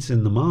taints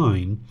in the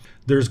mind,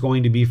 there's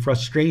going to be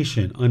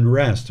frustration,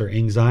 unrest, or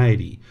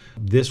anxiety.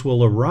 This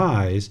will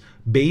arise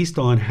based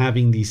on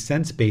having these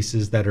sense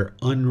bases that are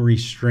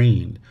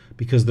unrestrained,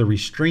 because the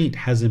restraint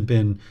hasn't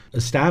been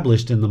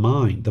established in the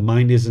mind. The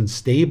mind isn't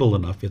stable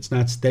enough. It's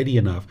not steady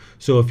enough.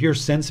 So if your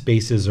sense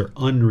bases are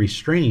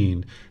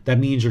unrestrained, that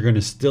means you're going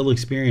to still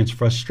experience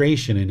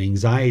frustration and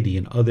anxiety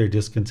and other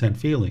discontent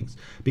feelings.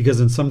 Because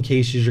in some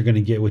cases, you're going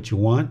to get what you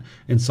want.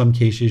 In some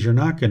cases, you're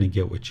not going to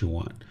get what you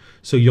want.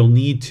 So you'll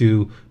need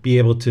to be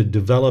able to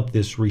develop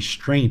this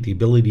restraint, the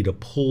ability to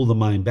pull the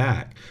mind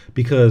back.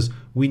 Because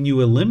when you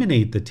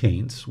eliminate the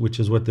taints, which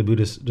is what the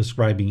Buddha is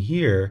describing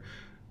here,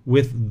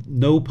 with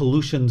no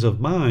pollutions of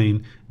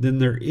mind, then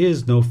there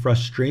is no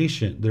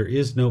frustration, there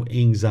is no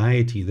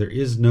anxiety, there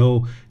is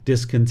no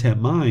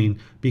discontent mind,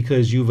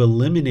 because you've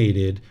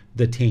eliminated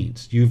the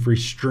taints. You've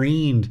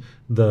restrained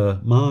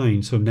the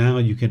mind, so now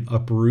you can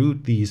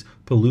uproot these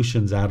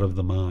pollutions out of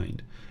the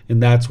mind.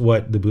 And that's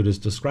what the Buddha is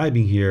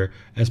describing here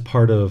as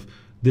part of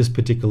this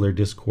particular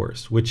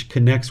discourse, which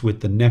connects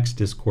with the next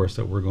discourse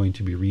that we're going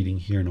to be reading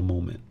here in a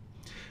moment.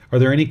 Are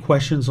there any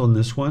questions on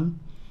this one?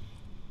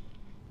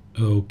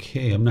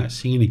 Okay, I'm not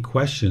seeing any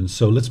questions.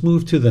 So let's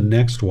move to the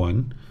next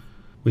one,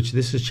 which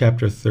this is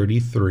chapter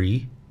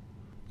 33.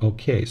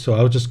 Okay, so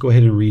I'll just go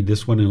ahead and read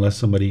this one unless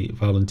somebody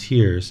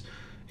volunteers.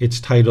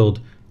 It's titled,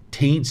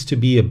 Taints to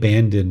be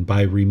Abandoned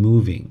by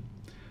Removing.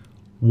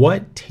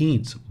 What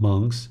taints,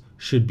 monks,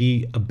 should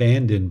be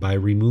abandoned by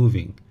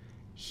removing?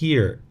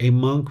 Here, a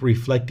monk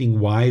reflecting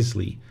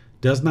wisely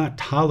does not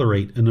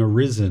tolerate an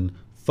arisen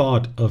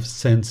thought of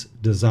sense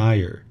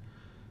desire.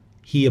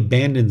 He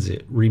abandons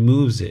it,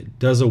 removes it,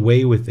 does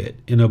away with it,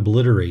 and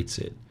obliterates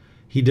it.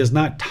 He does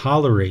not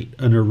tolerate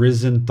an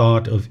arisen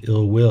thought of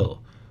ill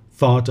will,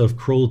 thought of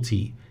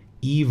cruelty,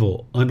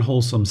 evil,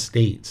 unwholesome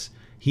states.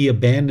 He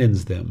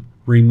abandons them,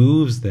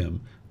 removes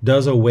them,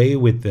 does away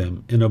with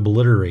them, and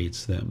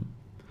obliterates them.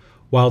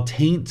 While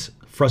taints,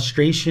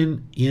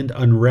 frustration, and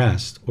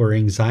unrest or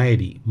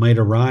anxiety might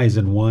arise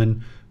in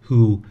one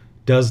who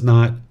does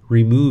not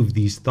remove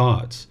these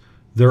thoughts,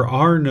 there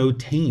are no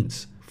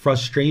taints,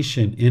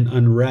 frustration, and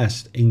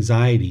unrest,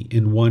 anxiety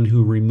in one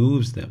who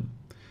removes them.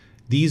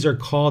 These are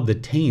called the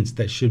taints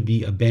that should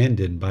be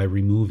abandoned by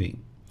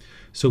removing.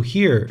 So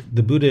here,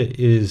 the Buddha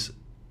is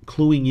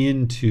cluing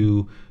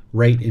into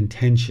right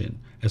intention.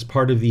 As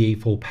part of the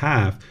Eightfold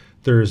Path,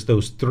 there's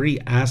those three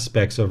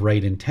aspects of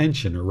right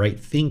intention or right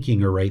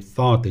thinking or right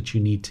thought that you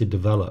need to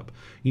develop.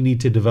 You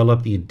need to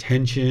develop the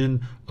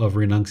intention of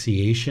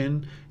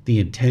renunciation, the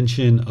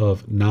intention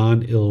of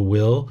non-ill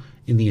will,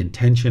 and the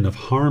intention of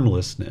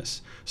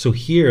harmlessness. So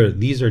here,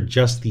 these are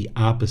just the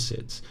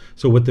opposites.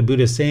 So what the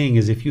Buddha is saying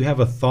is if you have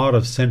a thought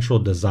of sensual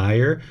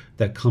desire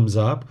that comes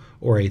up,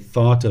 or a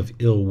thought of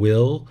ill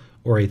will,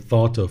 or a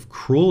thought of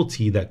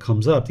cruelty that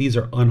comes up, these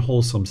are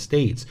unwholesome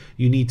states.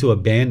 You need to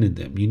abandon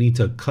them. You need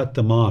to cut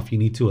them off. You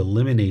need to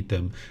eliminate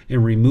them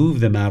and remove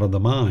them out of the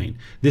mind.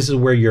 This is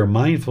where your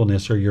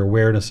mindfulness or your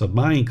awareness of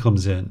mind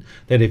comes in.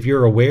 That if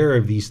you're aware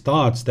of these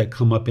thoughts that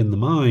come up in the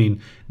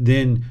mind,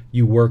 then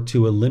you work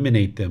to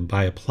eliminate them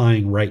by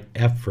applying right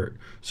effort.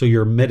 So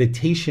your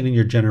meditation and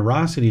your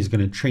generosity is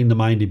going to train the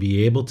mind to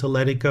be able to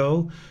let it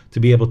go, to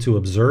be able to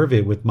observe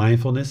it with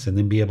mindfulness and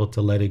then be able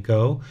to let it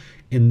go.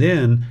 And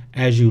then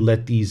as you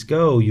let these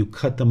go, you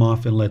cut them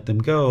off and let them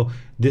go.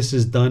 This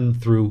is done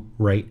through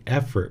right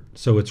effort.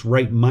 So it's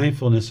right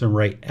mindfulness and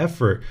right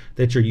effort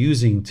that you're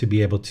using to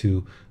be able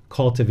to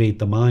cultivate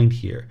the mind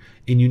here.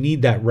 And you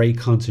need that right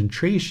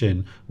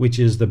concentration, which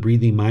is the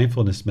breathing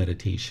mindfulness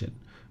meditation.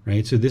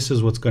 Right? So this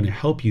is what's going to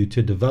help you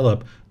to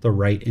develop the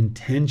right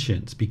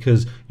intentions,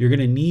 because you're going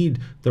to need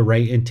the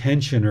right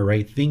intention or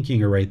right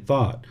thinking or right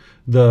thought.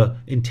 The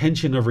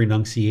intention of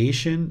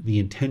renunciation, the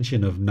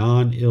intention of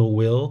non-ill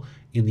will,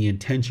 and the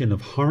intention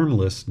of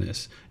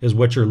harmlessness is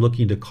what you're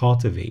looking to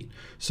cultivate.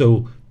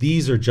 So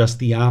these are just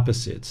the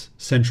opposites: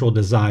 sensual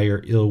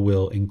desire, ill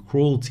will, and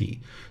cruelty.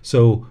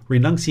 So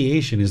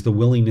renunciation is the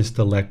willingness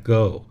to let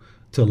go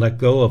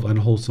of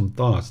unwholesome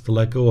thoughts, to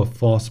let go of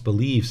false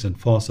beliefs and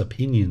false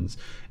opinions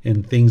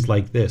and things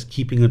like this,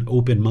 keeping an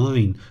open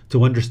mind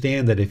to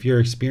understand that if you're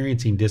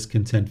experiencing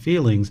discontent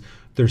feelings,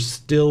 there's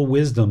still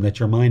wisdom that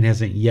your mind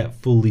hasn't yet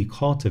fully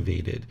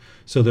cultivated.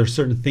 So there's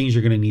certain things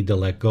you're going to need to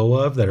let go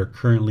of that are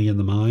currently in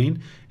the mind,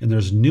 and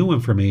there's new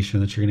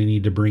information that you're going to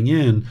need to bring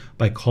in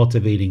by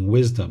cultivating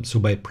wisdom. So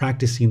by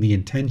practicing the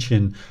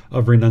intention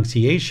of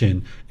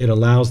renunciation, it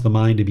allows the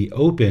mind to be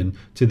open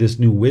to this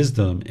new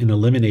wisdom and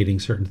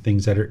eliminating certain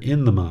things that are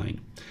in the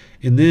mind.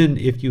 And then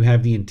if you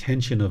have the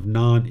intention of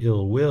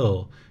non-ill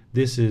will,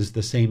 this is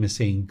the same as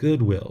saying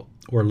goodwill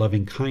or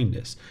loving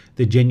kindness,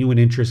 the genuine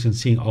interest in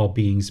seeing all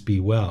beings be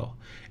well.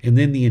 And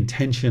then the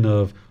intention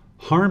of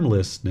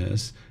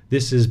harmlessness,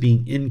 this is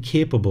being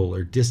incapable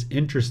or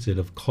disinterested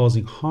of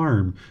causing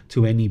harm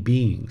to any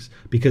beings,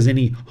 because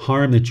any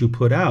harm that you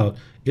put out,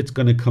 it's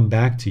going to come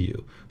back to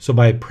you. So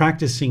by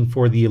practicing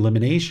for the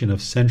elimination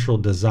of sensual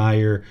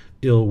desire,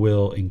 ill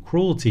will, and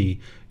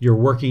cruelty, you're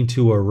working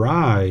to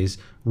arise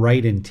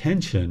right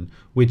intention,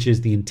 which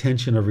is the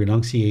intention of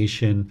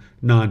renunciation,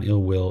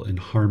 non-ill will, and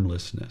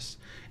harmlessness.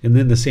 And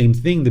then the same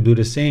thing, the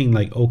Buddha is saying,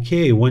 like,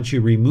 okay, once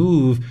you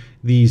remove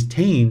these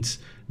taints,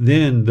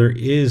 then there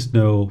is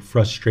no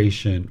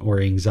frustration or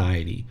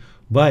anxiety.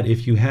 But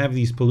if you have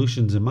these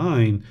pollutions in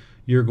mind,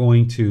 you're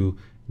going to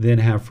then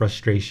have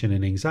frustration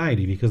and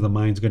anxiety, because the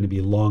mind's going to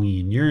be longing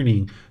and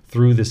yearning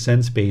through the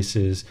sense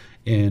bases,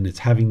 and it's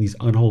having these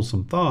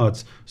unwholesome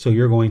thoughts. So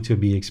you're going to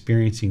be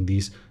experiencing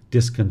these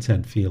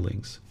discontent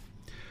feelings.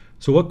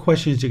 So what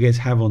questions do you guys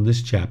have on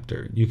this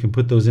chapter? You can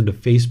put those into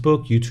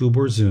Facebook, YouTube,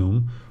 or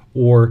Zoom,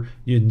 or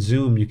in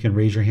Zoom, you can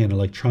raise your hand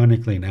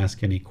electronically and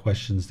ask any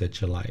questions that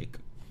you like.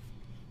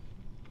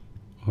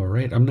 All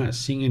right, I'm not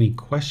seeing any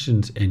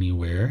questions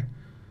anywhere.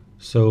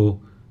 So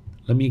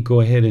let me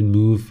go ahead and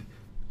move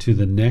to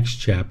the next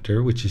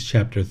chapter, which is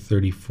chapter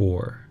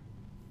 34.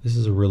 This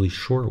is a really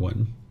short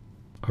one.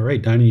 All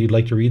right, Donnie, you'd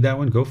like to read that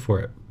one? Go for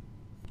it.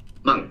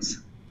 Monks.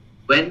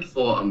 When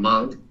for a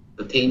monk,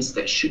 the taints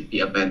that should be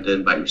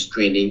abandoned by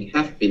restraining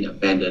have been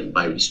abandoned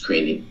by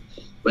restraining.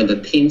 When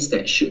the taints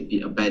that should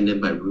be abandoned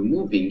by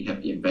removing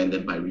have been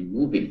abandoned by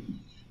removing,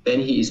 then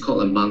he is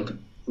called a monk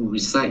who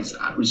resides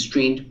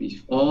restrained with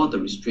all the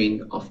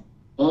restraint of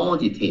all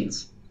the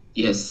taints.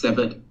 He has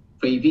severed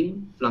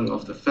craving, flung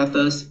off the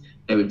fetters,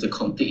 and with the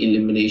complete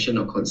elimination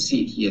of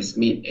conceit, he has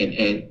made an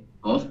end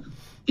of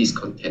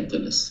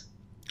discontentedness.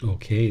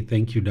 Okay,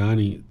 thank you,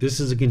 Donnie. This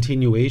is a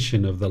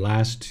continuation of the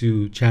last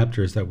two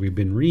chapters that we've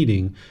been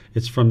reading.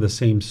 It's from the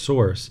same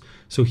source.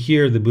 So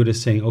here the Buddha is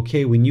saying,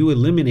 okay, when you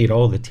eliminate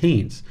all the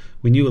taints,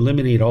 when you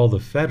eliminate all the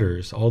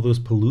fetters, all those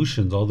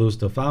pollutions, all those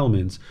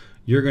defilements,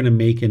 you're going to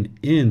make an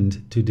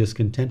end to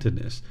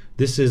discontentedness.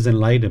 This is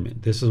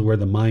enlightenment. This is where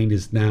the mind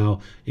is now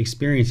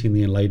experiencing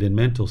the enlightened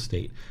mental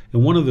state.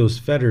 And one of those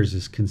fetters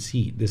is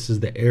conceit. This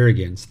is the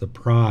arrogance, the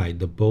pride,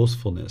 the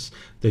boastfulness,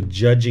 the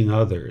judging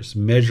others,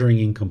 measuring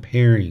and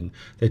comparing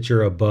that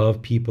you're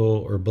above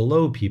people or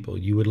below people.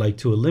 You would like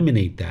to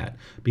eliminate that,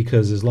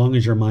 because as long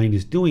as your mind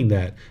is doing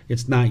that,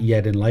 it's not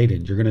yet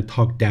enlightened. You're going to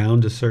talk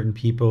down to certain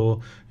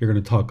people. You're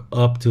going to talk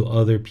up to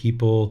other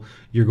people.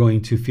 You're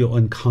going to feel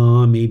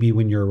uncalm maybe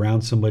when you're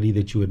around somebody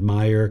that you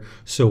admire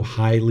so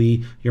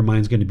highly. Your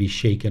mind's going to be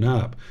shaken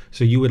up.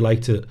 So you would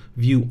like to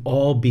view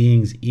all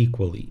beings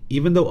equally.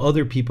 Even though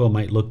other people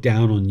might look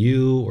down on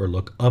you or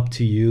look up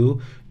to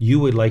you, you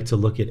would like to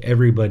look at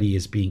everybody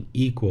as being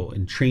equal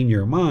and train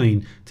your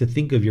mind to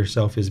think of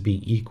yourself as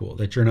being equal,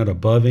 that you're not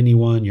above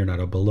anyone, you're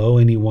not below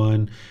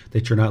anyone,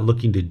 that you're not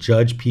looking to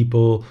judge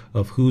people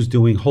of who's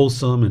doing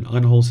wholesome and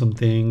unwholesome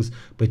things,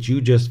 but you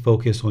just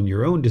focus on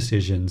your own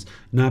decisions,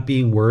 not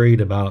being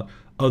worried about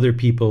other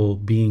people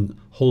being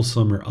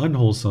wholesome or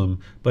unwholesome,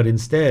 but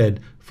instead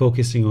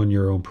focusing on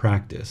your own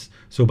practice.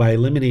 So by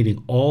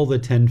eliminating all the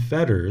 10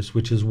 fetters,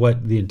 which is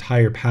what the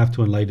entire path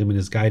to enlightenment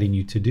is guiding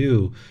you to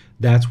do,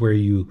 that's where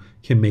you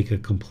can make a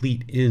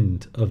complete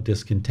end of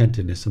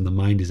discontentedness and the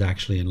mind is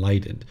actually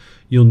enlightened.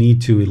 You'll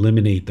need to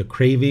eliminate the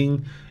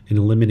craving and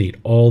eliminate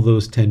all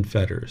those 10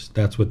 fetters.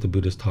 That's what the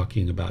Buddha is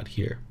talking about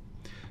here.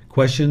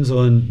 Questions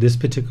on this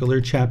particular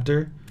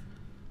chapter?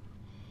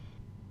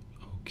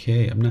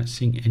 Okay, I'm not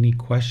seeing any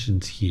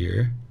questions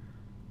here.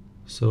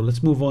 So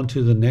let's move on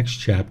to the next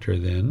chapter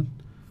then.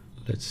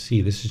 Let's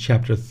see, this is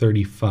chapter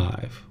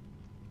 35.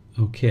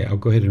 Okay, I'll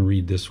go ahead and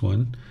read this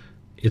one.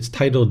 It's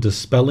titled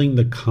Dispelling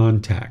the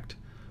Contact.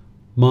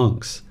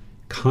 Monks,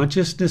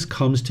 consciousness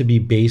comes to be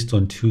based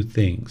on two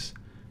things.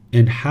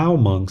 And how,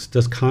 monks,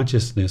 does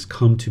consciousness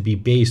come to be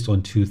based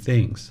on two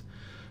things?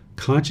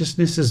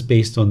 Consciousness is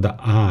based on the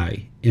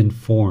I in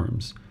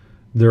forms.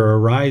 There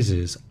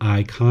arises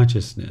I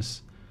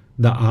consciousness.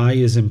 The I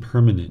is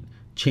impermanent,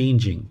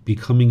 changing,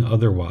 becoming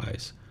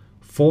otherwise.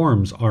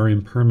 Forms are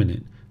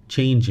impermanent,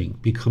 changing,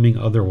 becoming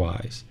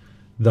otherwise.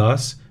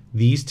 Thus,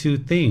 these two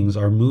things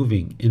are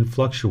moving and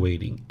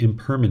fluctuating,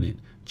 impermanent,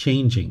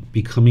 changing,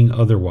 becoming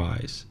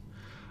otherwise.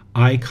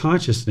 I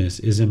consciousness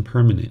is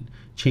impermanent,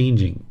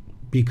 changing,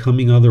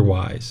 becoming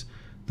otherwise.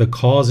 The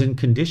cause and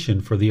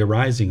condition for the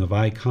arising of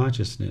I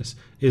consciousness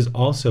is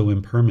also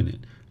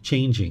impermanent,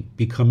 changing,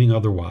 becoming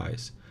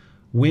otherwise.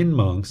 When,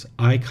 monks,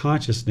 I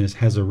consciousness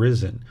has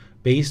arisen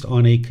based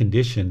on a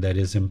condition that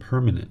is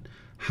impermanent,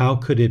 how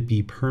could it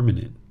be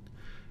permanent?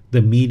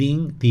 The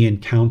meeting, the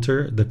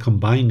encounter, the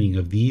combining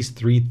of these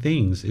three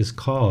things is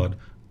called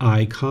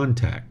eye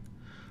contact.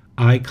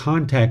 Eye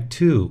contact,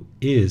 too,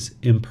 is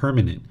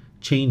impermanent,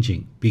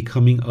 changing,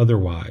 becoming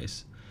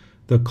otherwise.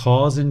 The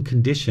cause and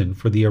condition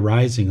for the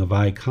arising of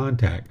eye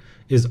contact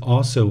is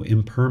also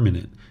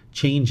impermanent,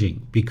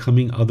 changing,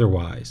 becoming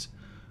otherwise.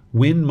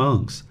 When,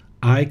 monks,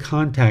 eye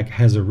contact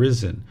has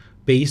arisen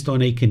based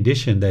on a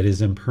condition that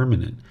is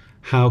impermanent,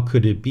 how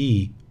could it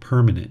be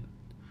permanent?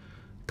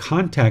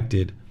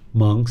 Contacted,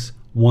 monks,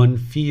 one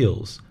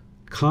feels.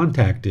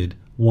 Contacted,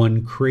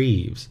 one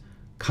craves.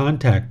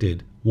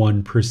 Contacted,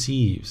 one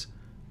perceives.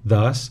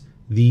 Thus,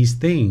 these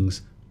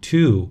things,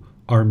 too,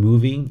 are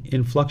moving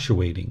and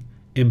fluctuating,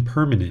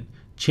 impermanent,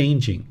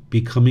 changing,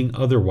 becoming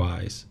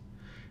otherwise.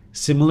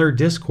 Similar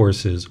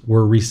discourses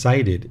were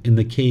recited in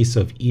the case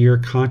of ear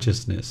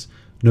consciousness,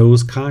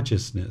 nose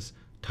consciousness,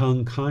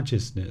 tongue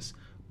consciousness,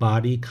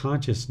 body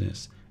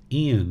consciousness,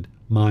 and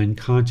mind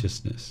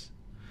consciousness.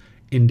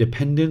 In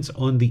dependence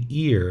on the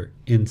ear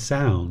in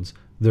sounds,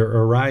 there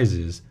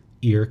arises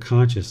ear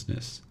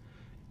consciousness.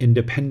 In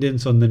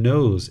dependence on the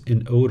nose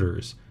in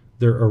odors,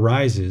 there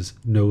arises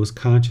nose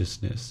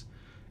consciousness.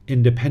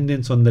 In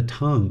dependence on the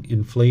tongue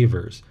in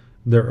flavors,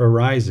 there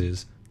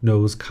arises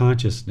nose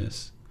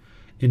consciousness.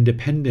 In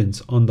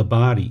dependence on the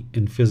body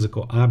in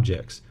physical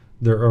objects,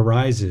 there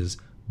arises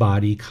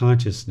body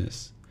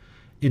consciousness.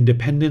 In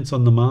dependence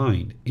on the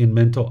mind in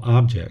mental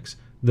objects,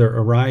 there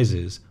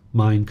arises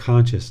mind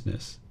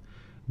consciousness.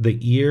 The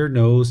ear,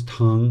 nose,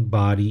 tongue,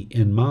 body,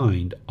 and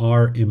mind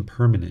are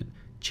impermanent,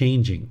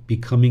 changing,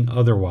 becoming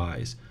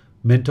otherwise.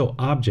 Mental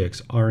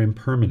objects are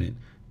impermanent,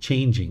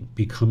 changing,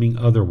 becoming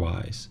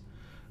otherwise.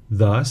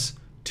 Thus,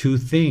 two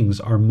things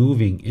are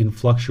moving and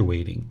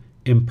fluctuating,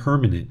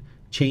 impermanent,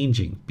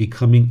 changing,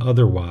 becoming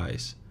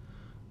otherwise.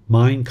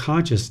 Mind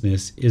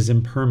consciousness is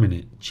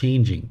impermanent,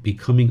 changing,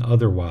 becoming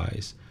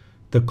otherwise.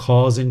 The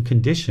cause and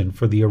condition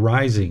for the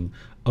arising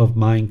of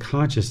mind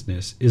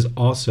consciousness is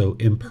also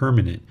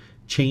impermanent,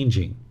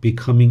 changing,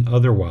 becoming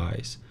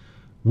otherwise.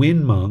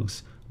 When,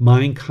 monks,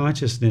 mind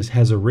consciousness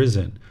has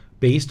arisen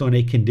based on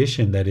a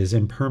condition that is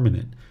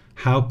impermanent,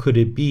 how could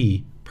it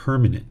be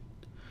permanent?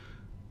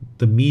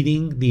 The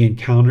meeting, the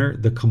encounter,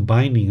 the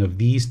combining of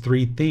these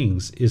three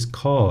things is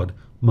called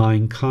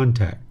mind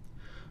contact.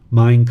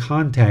 Mind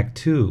contact,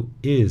 too,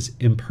 is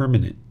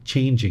impermanent,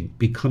 changing,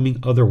 becoming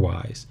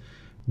otherwise.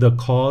 The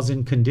cause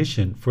and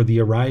condition for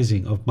the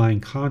arising of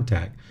mind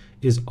contact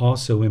is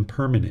also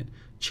impermanent,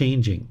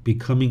 changing,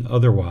 becoming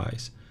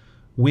otherwise.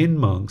 When,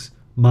 monks,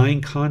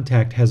 mind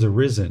contact has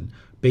arisen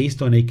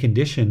based on a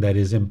condition that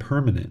is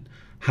impermanent,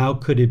 how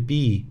could it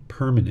be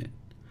permanent?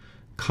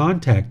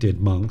 Contacted,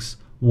 monks,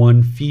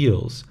 one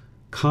feels.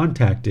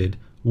 Contacted,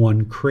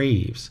 one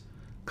craves.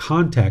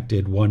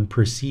 Contacted, one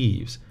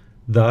perceives.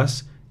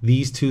 Thus,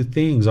 these two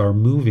things are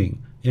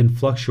moving and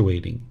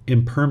fluctuating,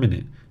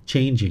 impermanent,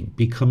 changing,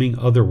 becoming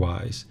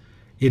otherwise.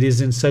 It is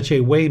in such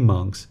a way,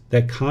 monks,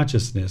 that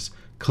consciousness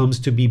comes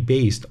to be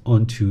based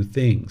on two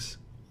things.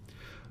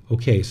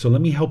 Okay, so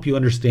let me help you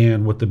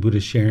understand what the Buddha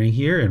is sharing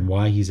here and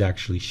why he's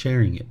actually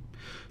sharing it.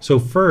 So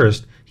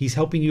first, he's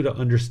helping you to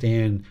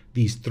understand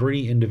these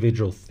three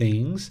individual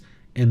things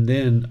and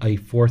then a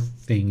fourth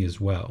thing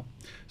as well.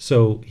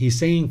 So he's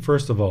saying,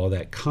 first of all,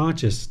 that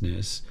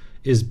consciousness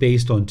is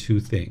based on two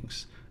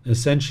things.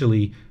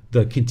 Essentially,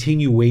 the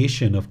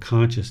continuation of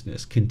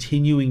consciousness,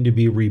 continuing to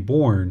be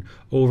reborn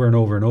over and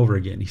over and over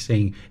again. He's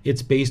saying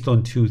it's based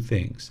on two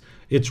things.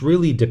 It's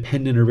really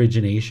dependent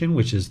origination,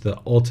 which is the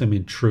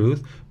ultimate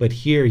truth, but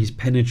here he's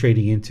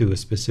penetrating into a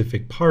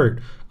specific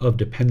part of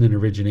dependent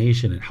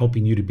origination and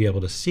helping you to be able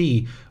to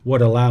see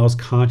what allows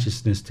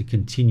consciousness to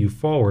continue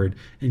forward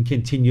and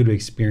continue to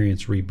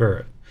experience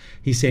rebirth.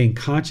 He's saying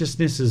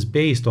consciousness is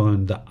based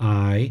on the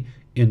I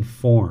in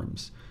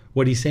forms.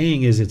 What he's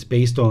saying is it's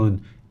based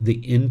on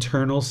the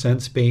internal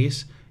sense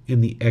base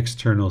and the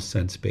external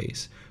sense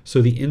base.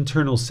 So the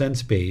internal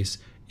sense base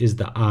is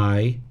the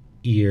eye,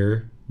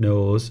 ear,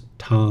 nose,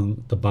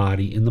 tongue, the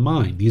body, and the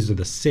mind. These are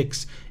the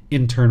 6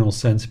 internal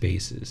sense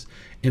bases.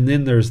 And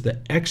then there's the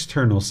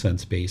external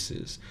sense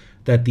bases,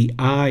 that the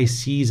eye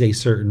sees a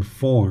certain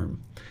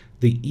form,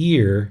 the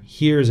ear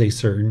hears a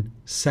certain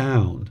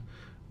sound,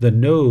 the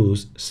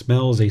nose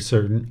smells a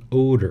certain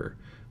odor,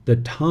 the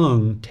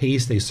tongue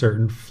tastes a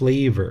certain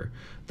flavor,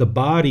 the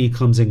body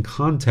comes in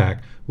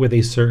contact with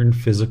a certain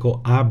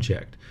physical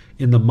object,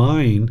 and the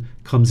mind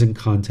comes in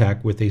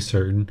contact with a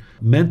certain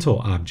mental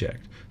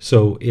object.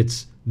 So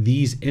it's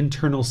these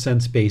internal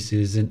sense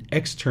bases and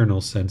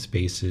external sense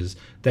bases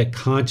that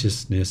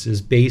consciousness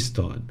is based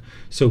on.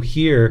 So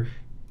here,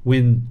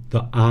 when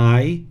the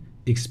I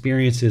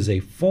experiences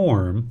a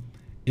form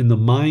and the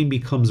mind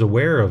becomes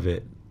aware of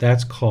it,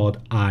 that's called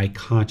I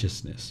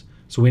consciousness.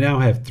 So we now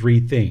have 3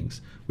 things.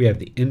 We have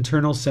the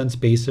internal sense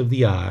base of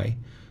the I,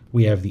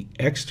 we have the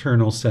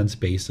external sense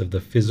base of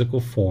the physical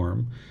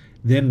form.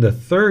 Then the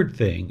third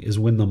thing is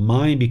when the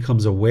mind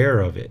becomes aware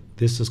of it.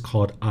 This is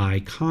called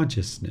I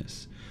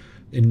consciousness.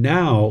 And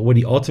now what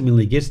he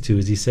ultimately gets to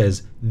is he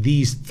says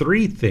these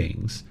 3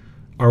 things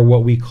are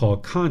what we call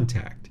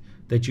contact,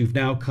 that you've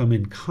now come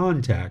in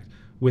contact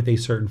with a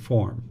certain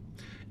form.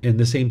 And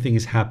the same thing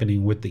is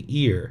happening with the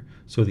ear.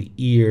 So the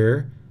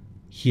ear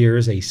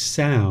hears a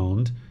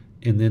sound,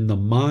 and then the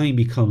mind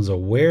becomes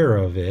aware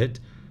of it,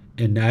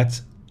 and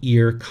that's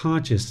ear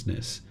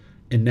consciousness.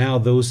 And now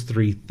those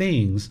 3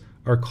 things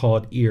are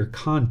called ear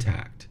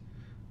contact,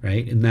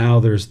 right? And now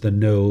there's the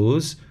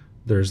nose,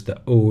 there's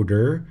the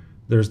odor,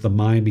 there's the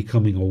mind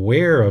becoming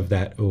aware of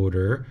that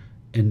odor,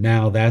 and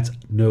now that's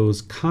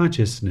nose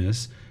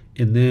consciousness,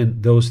 and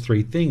then those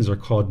 3 things are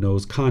called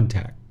nose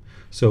contact.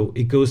 So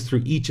it goes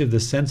through each of the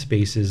sense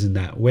bases in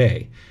that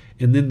way.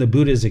 And then the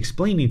Buddha is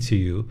explaining to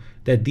you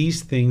that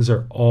these things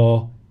are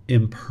all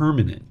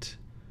impermanent,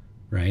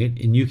 right?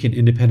 And you can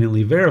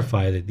independently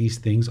verify that these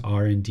things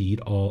are indeed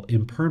all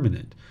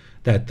impermanent,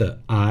 that the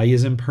I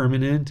is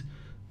impermanent,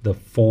 the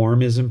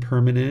form is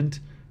impermanent,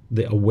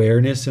 the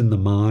awareness in the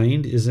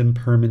mind is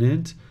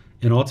impermanent,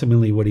 and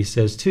ultimately what he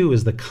says too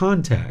is the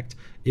contact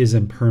is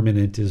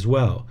impermanent as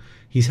well.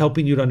 He's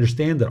helping you to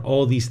understand that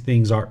all these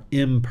things are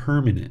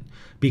impermanent,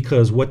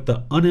 because what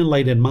the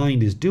unenlightened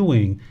mind is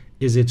doing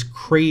is it's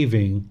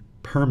craving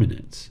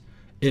permanence.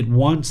 It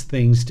wants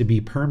things to be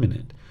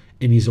permanent.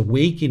 And he's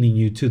awakening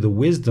you to the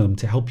wisdom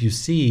to help you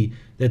see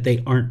that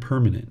they aren't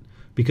permanent.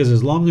 Because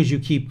as long as you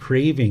keep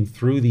craving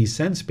through these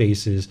sense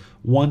bases,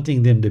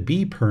 wanting them to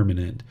be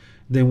permanent,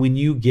 then when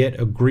you get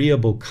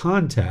agreeable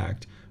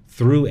contact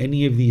through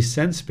any of these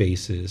sense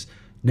bases,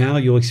 now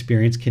you'll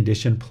experience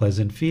conditioned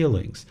pleasant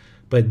feelings.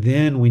 But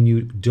then when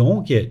you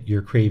don't get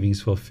your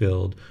cravings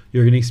fulfilled,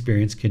 you're going to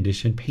experience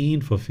conditioned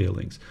painful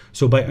feelings.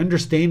 So by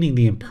understanding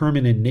the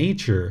impermanent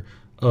nature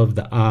of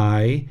the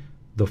I,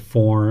 the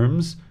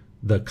forms,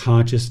 the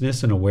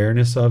consciousness and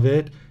awareness of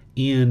it,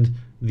 and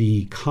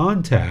the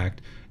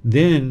contact,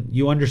 then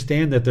you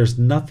understand that there's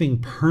nothing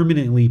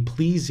permanently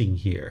pleasing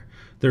here.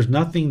 There's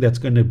nothing that's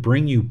going to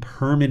bring you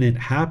permanent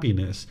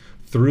happiness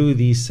through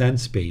these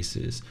sense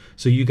spaces.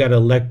 So you got to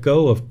let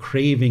go of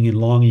craving and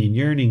longing and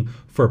yearning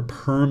for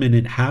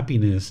permanent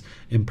happiness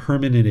and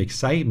permanent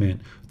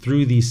excitement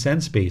through these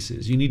sense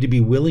spaces. You need to be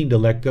willing to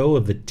let go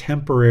of the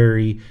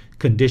temporary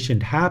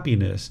conditioned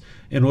happiness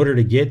in order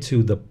to get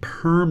to the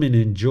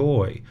permanent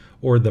joy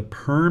or the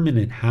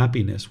permanent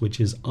happiness, which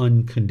is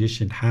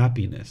unconditioned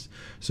happiness.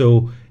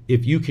 So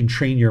if you can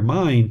train your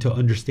mind to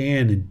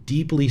understand and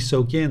deeply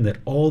soak in that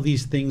all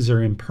these things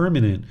are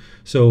impermanent,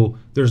 so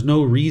there's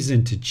no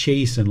reason to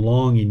chase and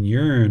long and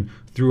yearn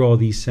through all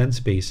these sense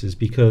spaces,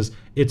 because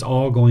it's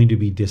all going to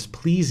be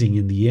displeasing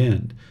in the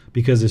end.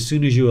 Because as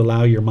soon as you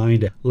allow your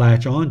mind to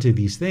latch on to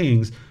these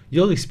things,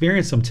 you'll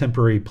experience some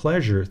temporary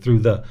pleasure through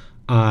the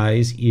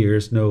eyes,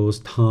 ears, nose,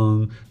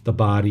 tongue, the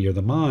body, or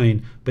the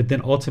mind, but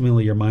then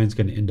ultimately your mind's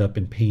going to end up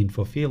in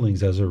painful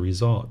feelings as a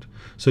result.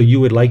 So you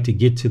would like to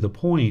get to the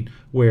point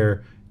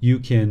where you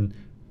can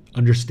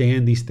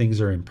understand these things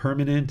are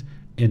impermanent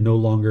and no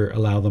longer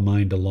allow the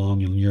mind to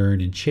long and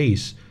yearn and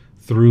chase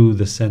through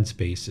the sense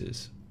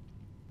bases.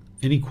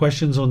 Any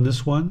questions on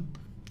this one?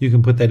 You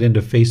can put that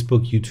into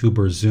Facebook, YouTube,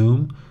 or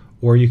Zoom,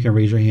 or you can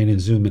raise your hand in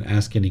Zoom and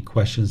ask any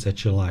questions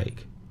that you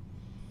like.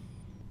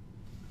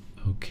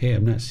 Okay,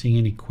 I'm not seeing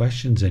any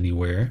questions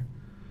anywhere.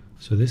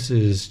 So this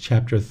is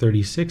chapter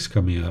 36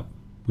 coming up.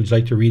 Would you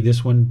like to read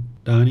this one,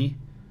 Donnie?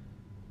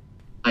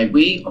 By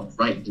way of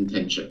right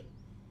intention.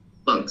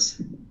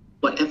 Monks,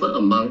 whatever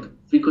a monk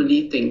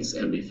frequently thinks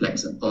and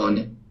reflects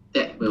upon,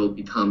 that will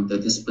become the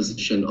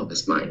disposition of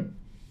his mind.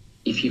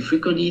 If he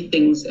frequently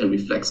thinks and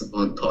reflects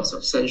upon thoughts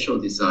of sensual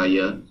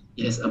desire,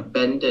 he has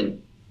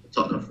abandoned the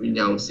thought of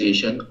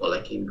renunciation or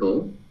letting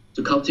go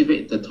to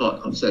cultivate the thought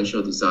of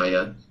sensual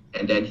desire,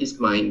 and then his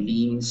mind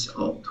leans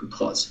out to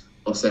thoughts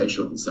of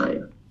sensual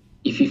desire.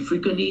 If he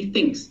frequently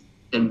thinks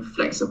and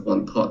reflects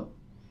upon thought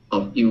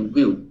of ill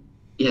will,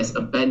 he has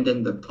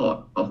abandoned the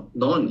thought of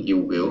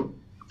non-ill will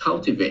to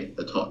cultivate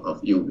the thought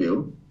of ill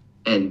will,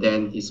 and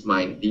then his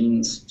mind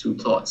leans to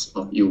thoughts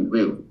of ill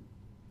will.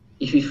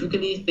 If he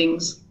frequently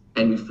thinks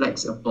and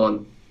reflects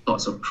upon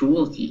thoughts of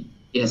cruelty,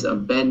 he has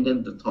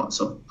abandoned the thoughts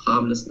of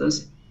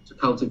harmlessness to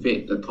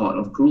cultivate the thought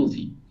of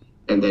cruelty,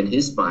 and then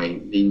his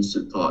mind leans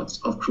to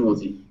thoughts of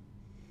cruelty.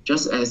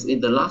 Just as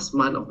in the last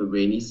month of the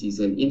rainy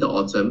season in the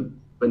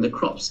autumn, when the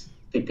crops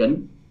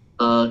thicken,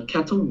 a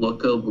cattle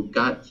worker would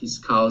guard his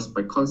cows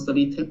by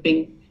constantly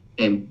tapping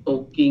and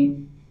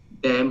poking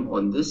them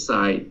on this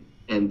side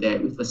and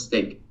that with a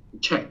stick to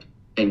check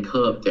and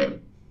curb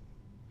them.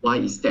 Why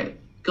is that?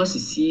 Because he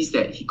sees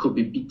that he could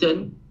be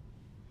beaten,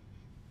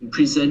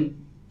 imprisoned,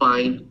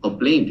 fined, or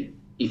blamed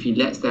if he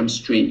lets them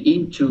stray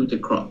into the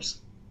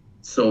crops.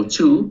 So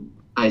too,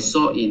 I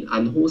saw in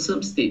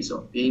unwholesome states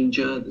of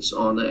danger,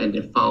 dishonor, and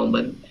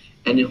defilement,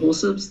 and in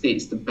wholesome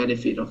states the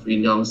benefit of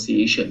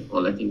renunciation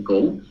or letting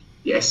go,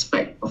 the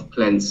aspect of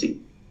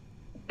cleansing.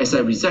 As I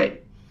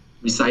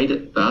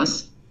resided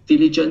thus,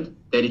 diligent,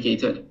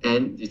 dedicated,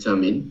 and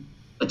determined,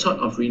 a thought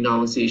of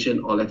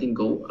renunciation or letting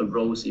go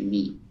arose in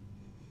me.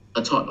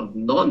 A thought of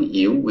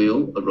non-ill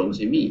will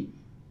arose in me.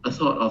 A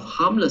thought of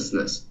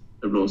harmlessness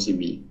arose in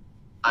me.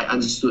 I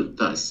understood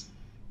thus.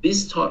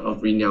 This thought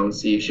of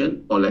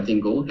renunciation or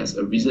letting go has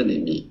arisen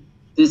in me.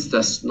 This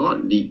does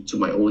not lead to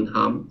my own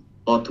harm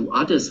or to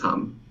others'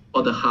 harm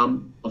or the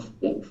harm of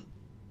both.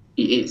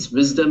 It aids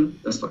wisdom,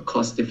 does not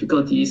cause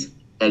difficulties,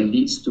 and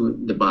leads to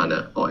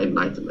nibbana or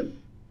enlightenment.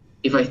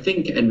 If I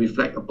think and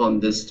reflect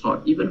upon this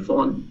thought, even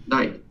for a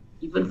night,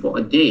 even for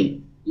a day,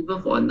 even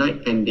for a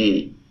night and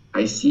day,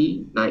 I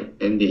see night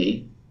and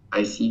day,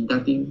 I see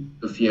nothing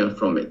to fear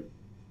from it.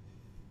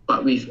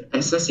 But with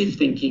excessive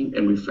thinking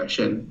and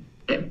reflection,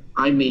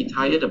 I may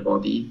tire the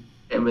body,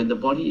 and when the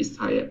body is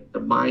tired, the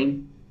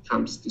mind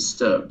becomes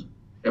disturbed.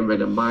 And when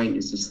the mind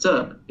is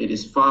disturbed, it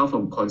is far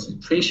from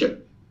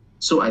concentration.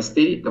 So I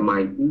steadied the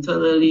mind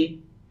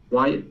internally,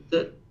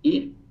 quieted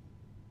it,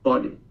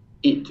 brought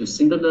it to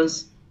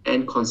singleness,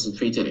 and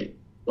concentrated it.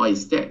 Why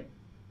is that?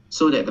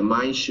 So that the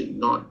mind should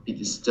not be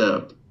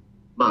disturbed.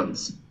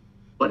 Monks,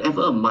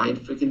 whatever a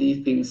mind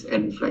frequently thinks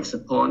and reflects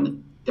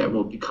upon, that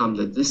will become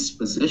the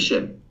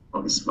disposition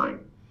of his mind.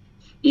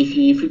 If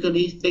he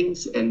frequently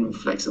thinks and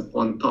reflects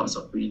upon thoughts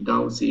of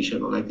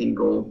renunciation or letting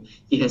go,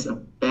 he has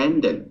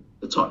abandoned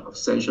the thought of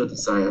sensual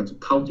desire to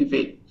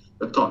cultivate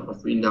the thought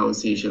of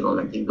renunciation or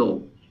letting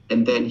go,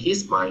 and then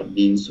his mind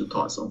leans to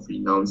thoughts of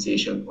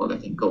renunciation or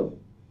letting go.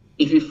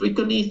 If he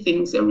frequently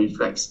thinks and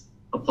reflects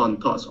upon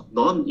thoughts of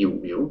non-ill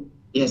will,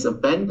 he has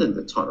abandoned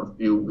the thought of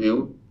ill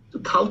will to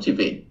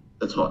cultivate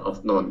the thought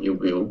of non-ill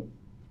will,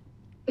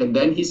 and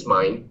then his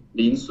mind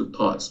leans to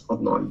thoughts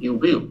of non-ill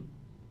will.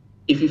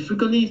 If he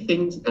frequently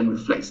thinks and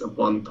reflects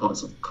upon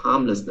thoughts of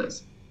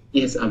harmlessness,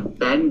 he has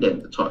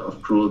abandoned the thought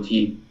of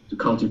cruelty to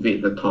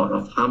cultivate the thought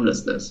of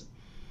harmlessness,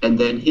 and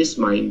then his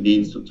mind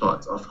leans to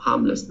thoughts of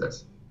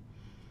harmlessness.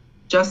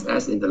 Just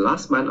as in the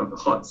last month of the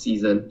hot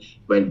season,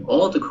 when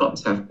all the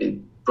crops have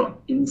been brought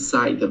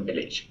inside the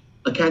village,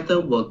 a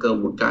cattle worker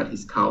would guard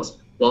his cows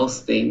while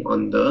staying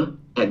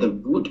at the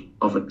root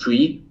of a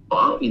tree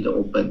or out in the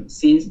open,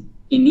 since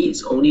he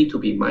needs only to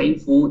be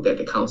mindful that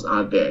the cows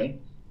are there.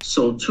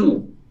 So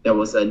too, there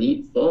was a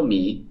need for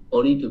me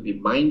only to be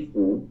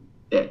mindful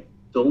that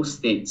those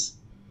states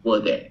were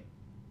there.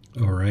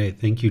 All right.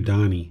 Thank you,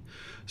 Donnie.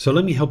 So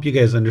let me help you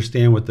guys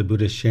understand what the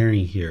Buddha is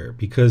sharing here,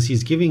 because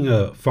he's giving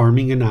a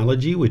farming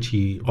analogy, which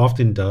he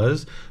often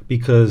does,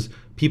 because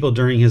people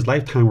during his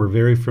lifetime were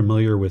very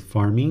familiar with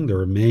farming. There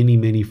were many,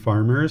 many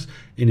farmers.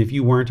 And if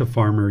you weren't a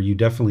farmer, you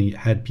definitely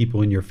had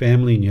people in your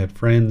family and you had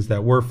friends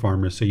that were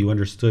farmers, so you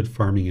understood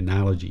farming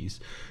analogies.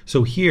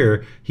 So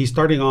here, he's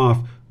starting off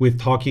with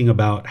talking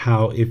about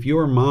how if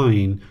your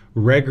mind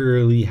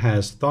regularly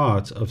has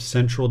thoughts of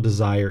sensual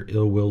desire,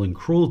 ill will, and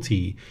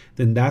cruelty,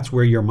 then that's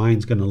where your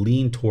mind's going to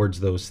lean towards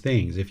those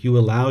things. If you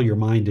allow your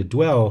mind to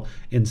dwell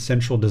in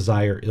sensual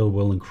desire, ill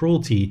will, and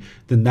cruelty,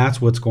 then that's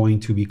what's going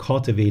to be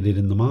cultivated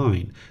in the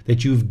mind.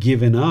 That you've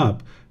given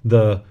up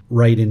the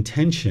right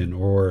intention,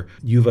 or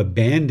you've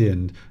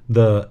abandoned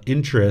the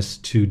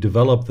interest to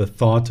develop the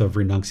thought of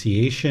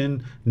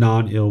renunciation,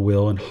 non-ill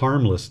will, and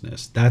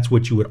harmlessness. That's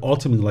what you would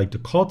ultimately like to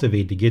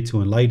cultivate to get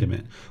to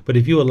enlightenment. But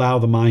if you allow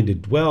the mind to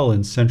dwell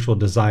in sensual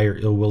desire,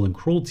 ill will, and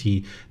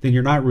cruelty, then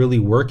you're not really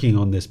working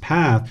on this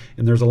path,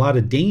 and there's a lot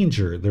of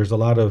danger, there's a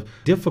lot of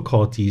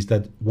difficulties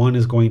that one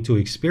is going to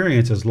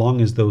experience as long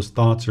as those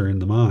thoughts are in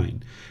the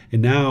mind.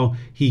 And now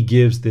he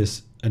gives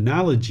this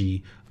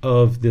analogy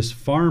of this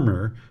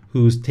farmer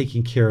who's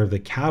taking care of the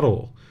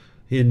cattle.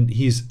 And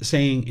he's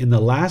saying in the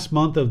last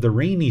month of the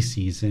rainy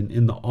season,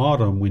 in the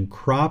autumn, when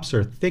crops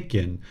are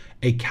thickened,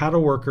 a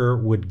cattle worker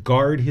would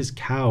guard his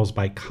cows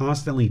by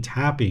constantly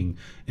tapping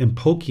and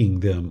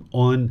poking them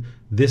on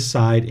this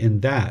side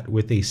and that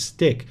with a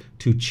stick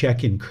to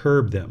check and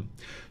curb them.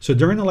 So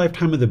during the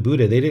lifetime of the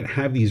Buddha, they didn't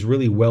have these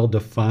really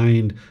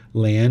well-defined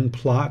land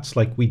plots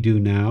like we do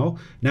now.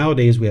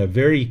 Nowadays, we have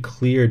very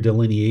clear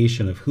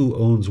delineation of who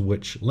owns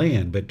which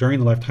land. But during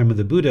the lifetime of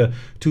the Buddha,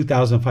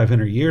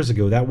 2,500 years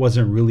ago, that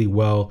wasn't really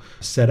well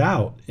set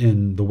out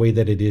in the way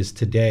that it is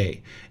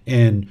today.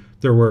 And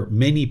there were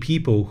many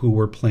people who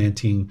were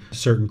planting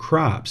certain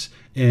crops.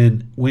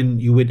 And when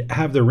you would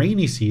have the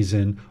rainy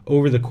season,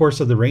 over the course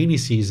of the rainy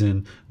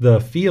season, the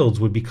fields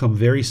would become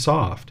very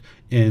soft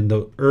and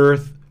the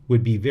earth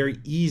would be very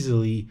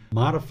easily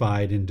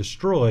modified and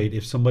destroyed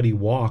if somebody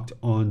walked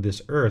on this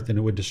earth, and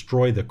it would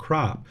destroy the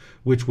crop,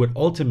 which would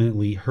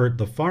ultimately hurt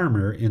the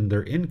farmer in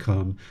their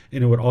income,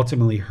 and it would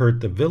ultimately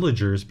hurt the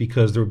villagers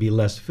because there would be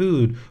less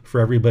food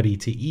for everybody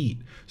to eat.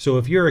 So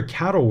if you're a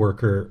cattle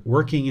worker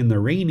working in the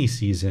rainy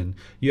season,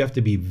 you have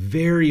to be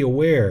very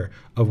aware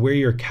of where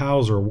your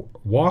cows are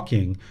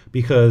walking,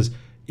 because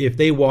if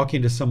they walk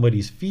into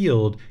somebody's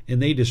field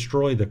and they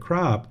destroy the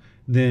crop,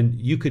 then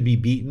you could be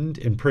beaten,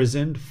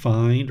 imprisoned,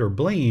 fined, or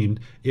blamed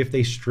if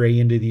they stray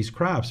into these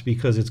crops,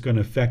 because it's going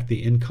to affect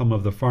the income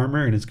of the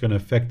farmer and it's going to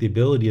affect the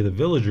ability of the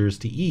villagers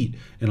to eat.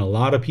 And a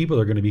lot of people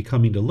are going to be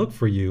coming to look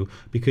for you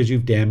because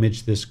you've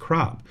damaged this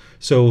crop.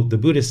 So the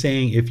Buddha is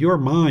saying, if your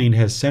mind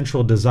has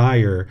sensual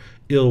desire,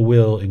 ill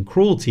will, and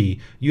cruelty,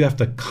 you have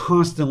to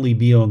constantly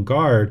be on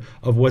guard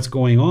of what's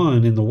going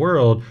on in the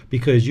world,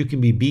 because you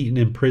can be beaten,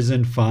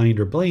 imprisoned, fined,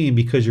 or blamed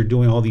because you're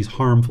doing all these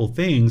harmful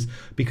things,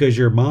 because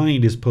your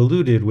mind is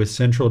polluted with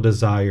sensual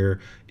desire,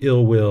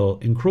 ill will,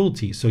 and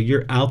cruelty. So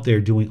you're out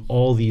there doing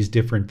all these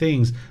different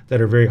things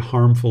that are very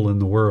harmful in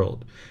the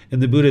world.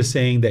 And the Buddha is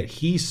saying that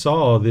he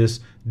saw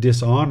this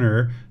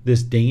dishonor,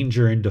 this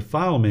danger and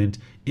defilement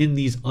in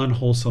these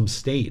unwholesome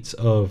states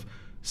of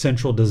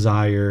sensual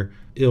desire,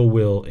 ill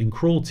will, and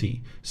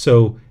cruelty.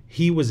 So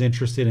he was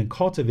interested in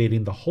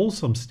cultivating the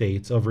wholesome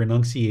states of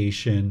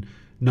renunciation,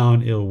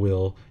 non-ill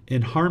will,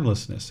 and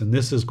harmlessness. And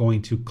this is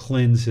going to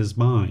cleanse his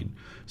mind.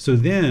 So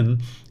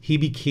then he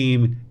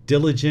became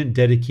diligent,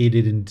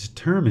 dedicated, and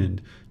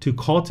determined to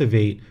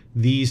cultivate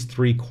these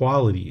three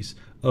qualities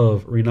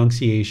of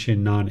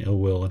renunciation, non-ill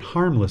will, and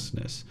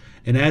harmlessness.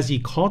 And as he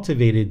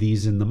cultivated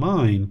these in the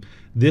mind,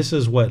 this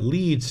is what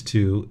leads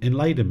to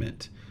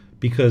enlightenment.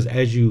 Because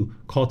as you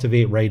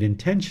cultivate right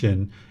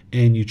intention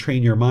and you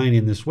train your mind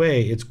in this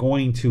way, it's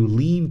going to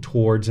lean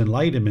towards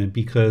enlightenment,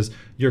 because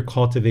you're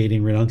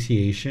cultivating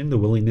renunciation, the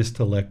willingness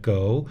to let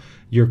go.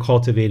 You're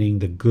cultivating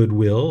the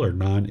goodwill or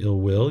non-ill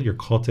will. You're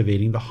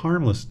cultivating the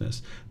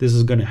harmlessness. This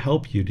is going to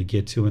help you to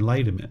get to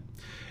enlightenment.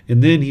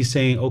 And then he's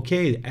saying,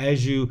 okay,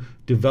 as you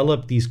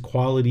develop these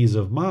qualities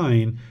of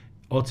mind,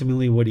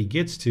 ultimately what he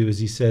gets to is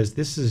he says,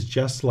 this is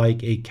just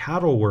like a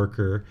cattle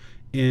worker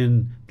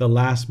in the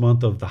last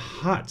month of the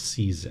hot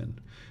season.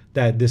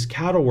 That this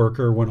cattle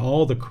worker, when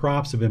all the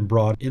crops have been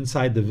brought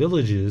inside the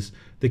villages,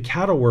 the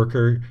cattle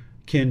worker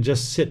can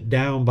just sit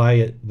down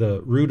by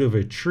the root of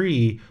a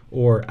tree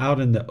or out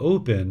in the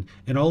open,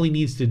 and all he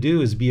needs to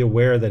do is be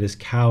aware that his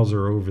cows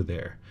are over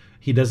there.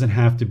 He doesn't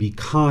have to be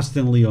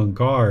constantly on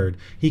guard.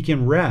 He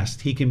can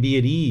rest. He can be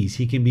at ease.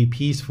 He can be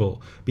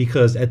peaceful,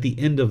 because at the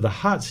end of the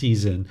hot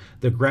season,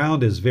 the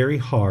ground is very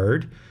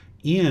hard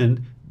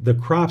and the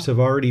crops have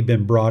already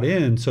been brought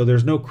in, so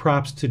there's no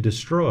crops to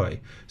destroy.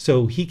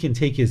 So he can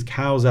take his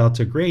cows out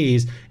to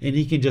graze, and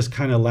he can just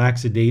kind of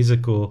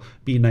lackadaisical,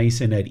 be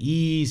nice and at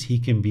ease. He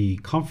can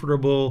be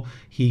comfortable.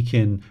 He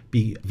can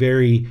be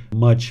very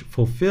much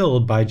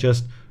fulfilled by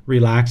just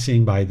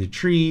relaxing by the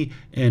tree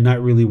and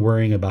not really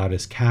worrying about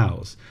his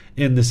cows.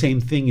 And the same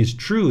thing is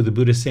true. The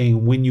Buddha is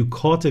saying when you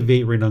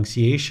cultivate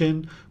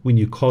renunciation, when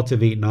you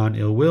cultivate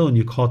non-ill will, and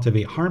you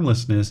cultivate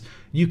harmlessness,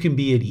 you can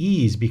be at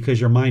ease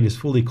because your mind has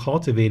fully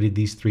cultivated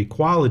these three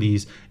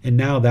qualities. And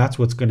now that's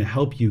what's going to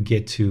help you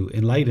get to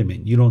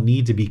enlightenment. You don't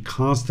need to be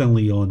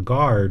constantly on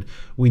guard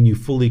when you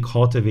fully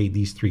cultivate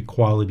these three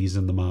qualities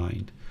in the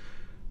mind.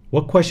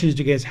 What questions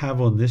do you guys have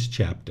on this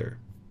chapter?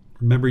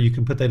 Remember, you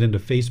can put that into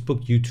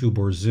Facebook, YouTube,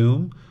 or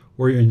Zoom.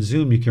 Or in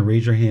Zoom, you can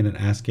raise your hand and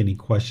ask any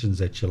questions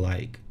that you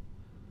like.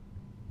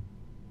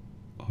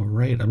 All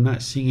right, I'm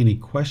not seeing any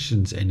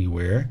questions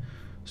anywhere.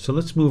 So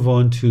let's move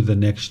on to the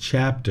next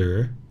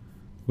chapter,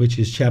 which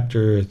is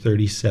chapter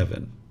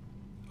 37.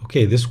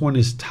 Okay, this one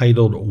is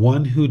titled,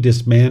 One Who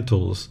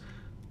Dismantles,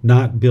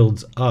 Not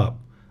Builds Up,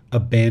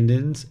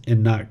 Abandons,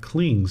 and Not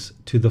Clings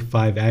to the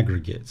Five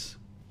Aggregates.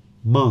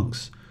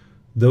 Monks,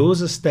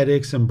 those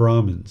ascetics and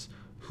Brahmins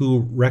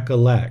who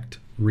recollect,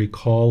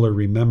 recall, or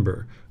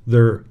remember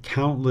their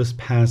countless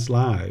past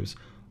lives,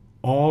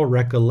 all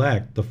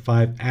recollect the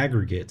five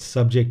aggregates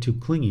subject to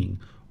clinging,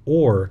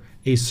 or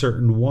a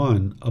certain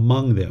one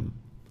among them.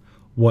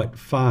 What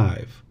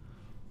five?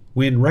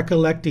 When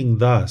recollecting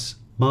thus,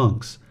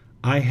 monks,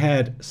 I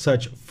had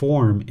such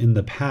form in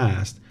the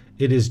past,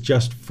 it is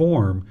just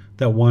form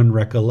that one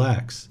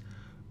recollects.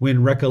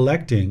 When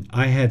recollecting,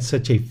 I had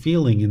such a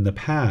feeling in the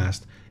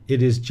past,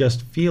 it is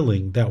just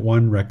feeling that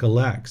one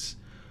recollects.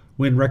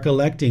 When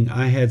recollecting,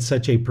 I had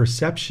such a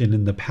perception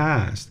in the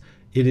past,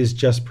 it is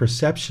just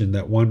perception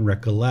that one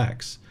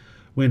recollects.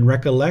 When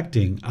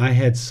recollecting, I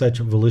had such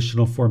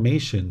volitional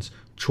formations,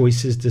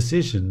 choices,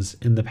 decisions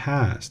in the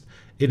past,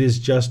 it is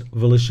just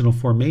volitional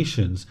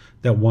formations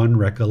that one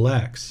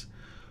recollects.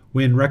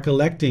 When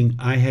recollecting,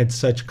 I had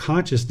such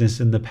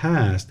consciousness in the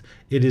past,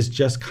 it is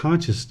just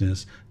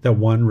consciousness that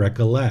one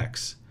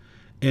recollects.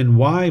 And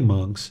why,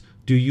 monks,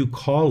 do you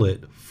call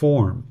it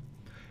form?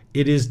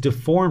 It is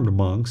deformed,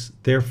 monks,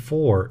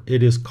 therefore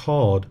it is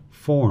called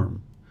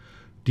form.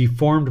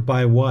 Deformed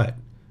by what?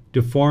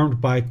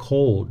 Deformed by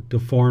cold,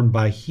 deformed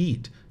by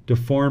heat,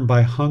 deformed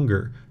by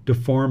hunger,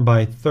 deformed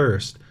by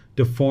thirst,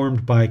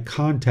 deformed by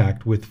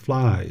contact with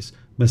flies,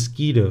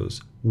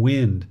 mosquitoes,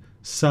 wind,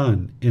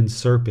 sun, and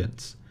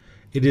serpents.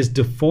 It is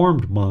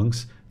deformed,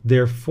 monks,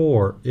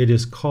 therefore it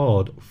is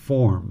called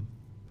form.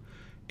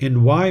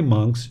 And why,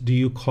 monks, do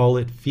you call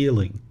it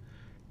feeling?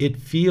 It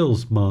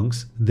feels,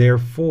 monks,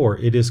 therefore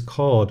it is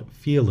called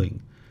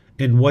feeling.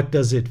 And what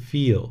does it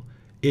feel?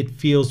 It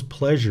feels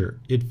pleasure,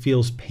 it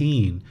feels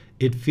pain,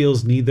 it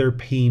feels neither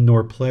pain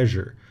nor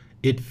pleasure.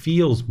 It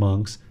feels,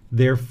 monks,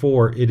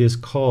 therefore it is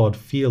called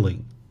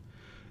feeling.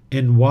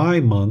 And why,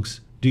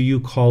 monks, do you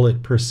call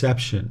it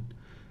perception?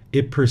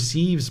 It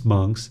perceives,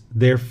 monks,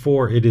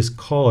 therefore it is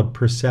called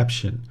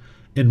perception.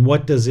 And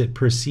what does it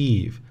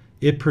perceive?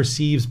 It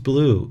perceives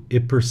blue,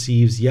 it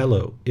perceives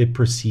yellow, it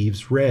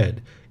perceives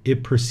red,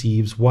 it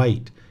perceives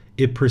white.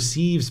 It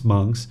perceives,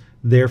 monks,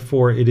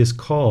 therefore it is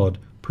called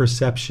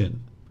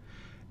perception.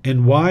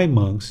 And why,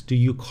 monks, do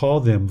you call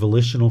them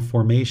volitional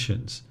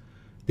formations?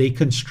 They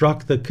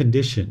construct the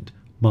conditioned,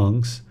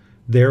 monks,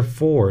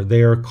 therefore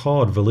they are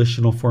called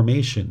volitional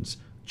formations,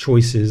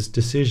 choices,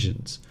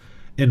 decisions.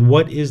 And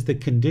what is the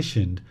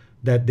conditioned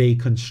that they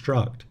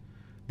construct?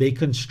 They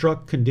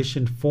construct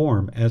conditioned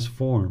form as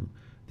form.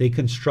 They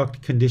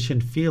construct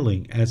conditioned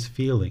feeling as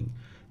feeling.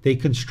 They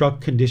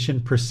construct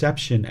conditioned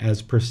perception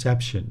as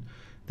perception.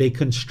 They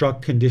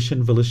construct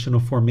conditioned volitional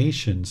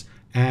formations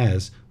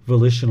as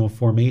volitional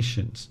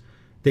formations.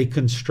 They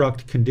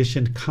construct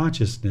conditioned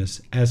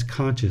consciousness as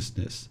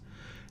consciousness.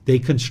 They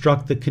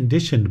construct the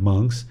conditioned,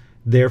 monks,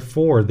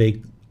 therefore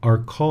they are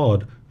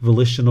called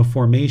volitional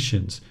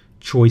formations,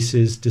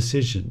 choices,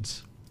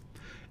 decisions.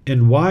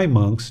 And why,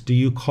 monks, do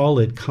you call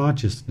it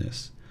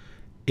consciousness?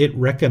 It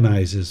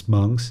recognizes,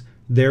 monks,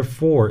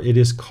 therefore it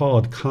is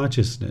called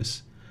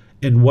consciousness.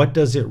 And what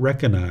does it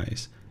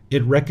recognize?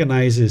 It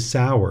recognizes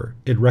sour,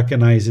 it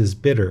recognizes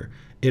bitter,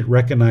 it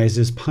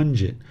recognizes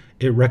pungent,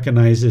 it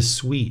recognizes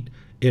sweet,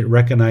 it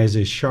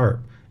recognizes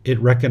sharp, it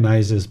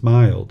recognizes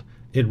mild,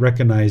 it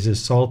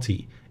recognizes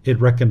salty, it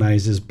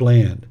recognizes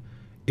bland.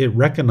 It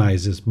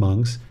recognizes,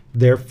 monks,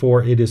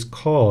 therefore it is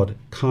called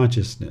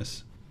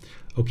consciousness.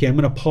 Okay, I'm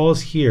going to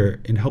pause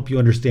here and help you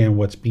understand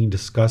what's being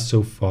discussed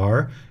so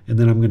far, and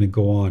then I'm going to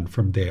go on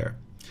from there.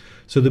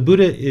 So the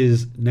Buddha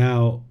is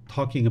now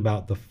talking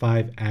about the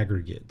five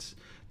aggregates.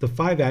 The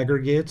five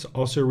aggregates,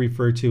 also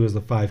referred to as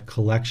the five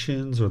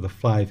collections or the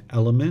five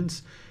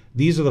elements,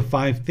 these are the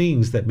five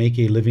things that make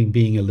a living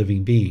being a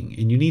living being.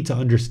 And you need to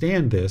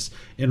understand this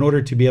in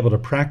order to be able to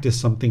practice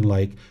something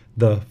like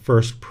the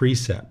first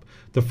precept.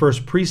 The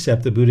first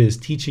precept, the Buddha is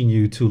teaching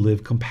you to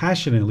live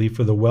compassionately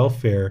for the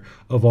welfare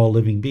of all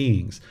living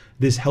beings.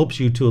 This helps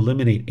you to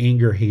eliminate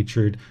anger,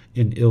 hatred,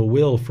 and ill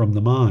will from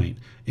the mind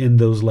in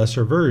those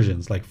lesser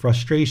versions like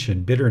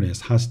frustration,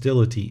 bitterness,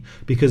 hostility.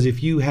 Because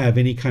if you have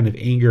any kind of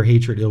anger,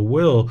 hatred, ill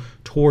will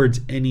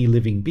towards any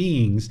living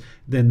beings,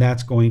 then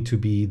that's going to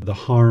be the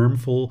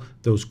harmful,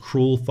 those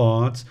cruel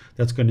thoughts.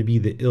 That's going to be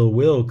the ill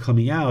will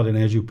coming out. And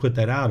as you put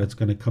that out, it's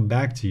going to come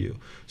back to you.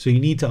 So you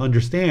need to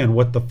understand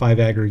what the 5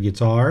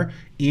 aggregates are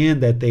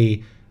and that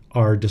they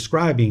are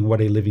describing what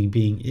a living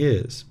being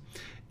is.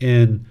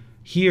 And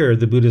here,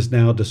 the Buddha is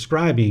now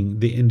describing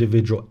the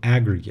individual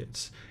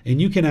aggregates.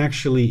 And you can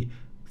actually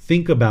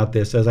think about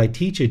this as I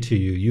teach it to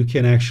you. You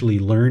can actually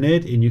learn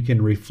it and you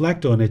can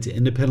reflect on it to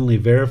independently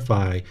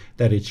verify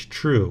that it's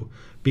true.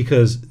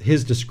 Because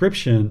his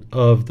description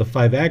of the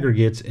 5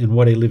 aggregates and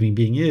what a living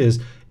being is,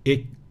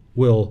 it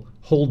will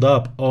hold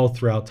up all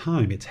throughout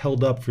time. It's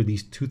held up for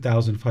these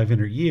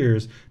 2,500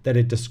 years, that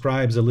it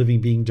describes a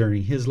living being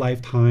during his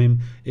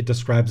lifetime. It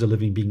describes a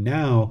living being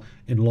now,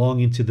 and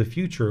long into the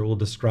future it will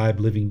describe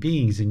living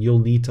beings. And you'll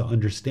need to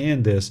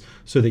understand this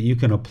so that you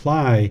can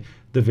apply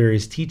the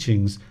various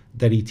teachings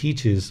that he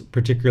teaches,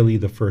 particularly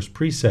the first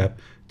precept,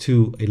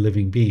 to a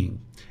living being.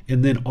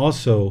 And then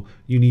also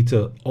you need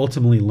to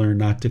ultimately learn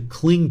not to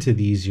cling to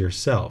these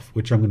yourself,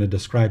 which I'm going to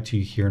describe to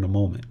you here in a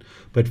moment.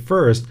 But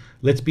first,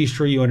 let's be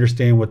sure you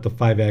understand what the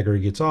 5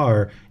 aggregates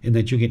are and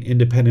that you can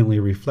independently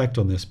reflect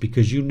on this,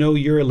 because you know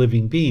you're a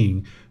living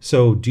being.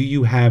 So do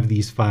you have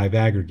these 5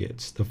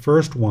 aggregates? The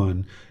first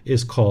one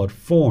is called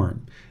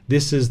form.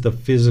 This is the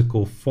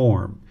physical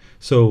form.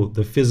 So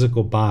the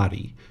physical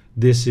body,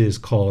 this is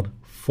called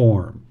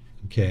form.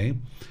 Okay.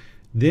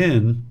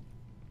 Then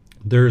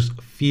there's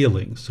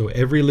feelings. So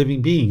every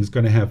living being is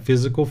going to have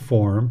physical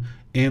form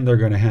and they're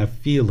going to have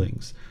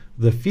feelings.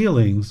 The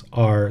feelings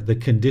are the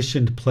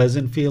conditioned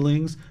pleasant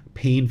feelings,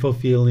 painful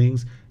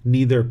feelings,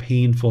 neither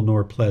painful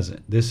nor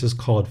pleasant. This is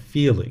called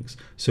feelings.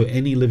 So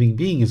any living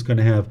being is going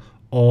to have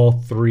all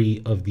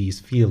 3 of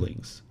these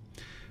feelings.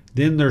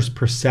 Then there's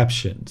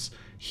perceptions.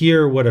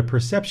 Here, what a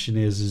perception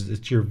is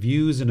it's your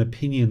views and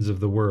opinions of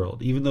the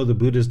world. Even though the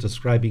Buddha is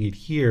describing it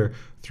here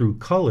through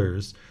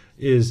colors,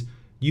 is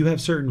you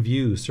have certain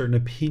views, certain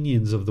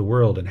opinions of the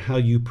world and how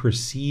you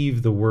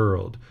perceive the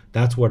world.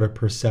 That's what a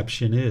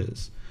perception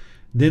is.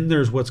 Then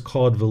there's what's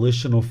called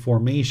volitional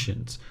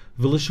formations.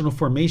 Volitional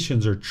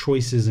formations are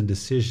choices and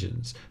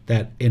decisions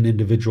that an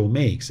individual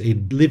makes. A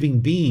living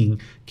being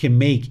can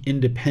make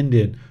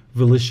independent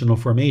volitional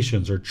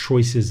formations or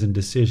choices and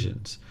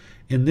decisions.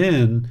 And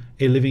then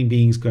a living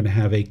being is going to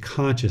have a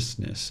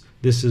consciousness.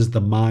 This is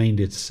the mind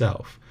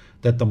itself.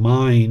 That the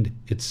mind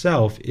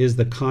itself is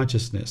the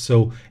consciousness.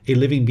 So a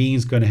living being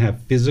is going to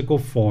have physical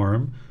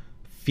form,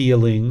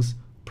 feelings,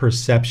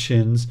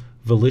 perceptions,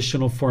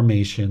 volitional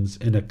formations,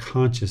 and a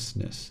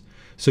consciousness.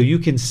 So you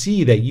can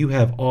see that you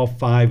have all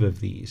 5 of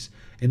these.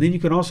 And then you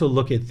can also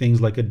look at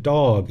things like a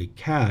dog, a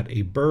cat,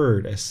 a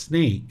bird, a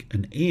snake,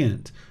 an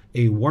ant,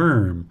 a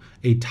worm,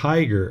 a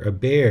tiger, a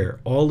bear.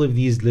 All of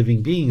these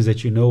living beings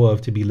that you know of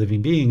to be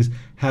living beings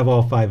have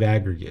all 5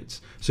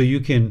 aggregates. So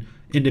you can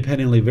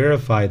independently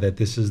verify that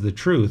this is the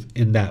truth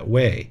in that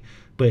way.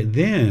 But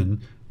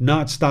then,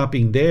 not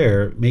stopping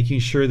there, making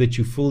sure that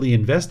you fully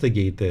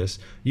investigate this,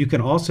 you can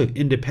also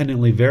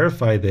independently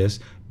verify this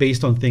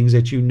based on things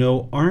that you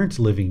know aren't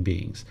living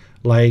beings,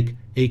 like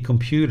a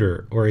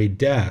computer or a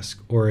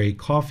desk or a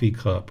coffee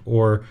cup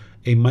or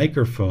a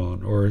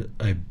microphone or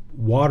a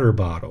water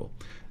bottle.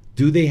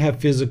 Do they have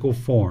physical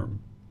form?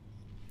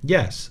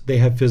 Yes, they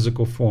have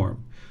physical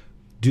form.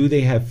 Do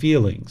they have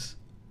feelings?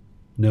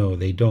 No,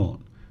 they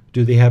don't.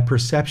 Do they have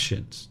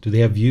perceptions? Do they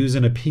have views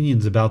and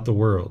opinions about the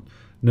world?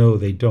 No,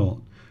 they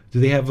don't.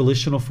 Do they have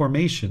volitional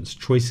formations,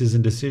 choices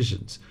and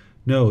decisions?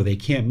 No, they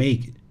can't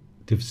make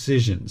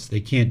decisions. They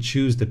can't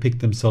choose to pick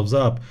themselves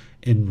up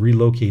and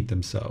relocate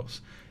themselves.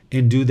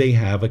 And do they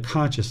have a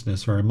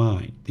consciousness or a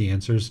mind? The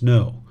answer is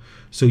no.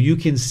 So you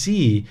can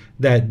see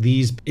that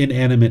these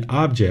inanimate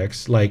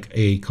objects, like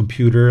a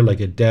computer,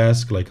 like a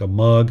desk, like a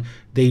mug,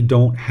 they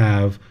don't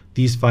have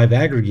these 5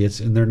 aggregates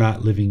and they're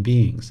not living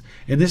beings.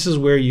 And this is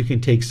where you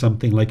can take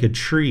something like a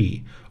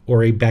tree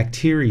or a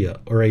bacteria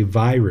or a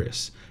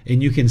virus,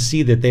 and you can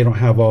see that they don't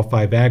have all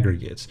 5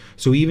 aggregates.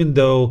 So even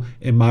though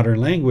in modern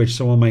language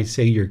someone might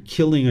say you're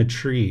killing a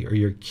tree or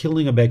you're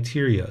killing a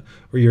bacteria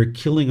or you're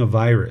killing a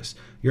virus,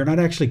 you're not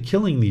actually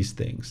killing these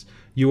things.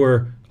 You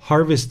are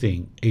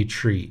harvesting a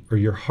tree, or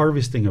you're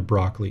harvesting a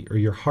broccoli, or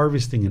you're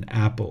harvesting an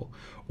apple,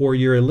 or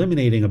you're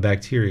eliminating a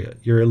bacteria,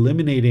 you're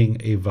eliminating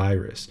a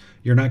virus.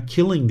 You're not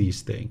killing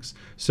these things.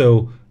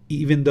 So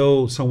even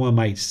though someone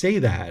might say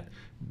that,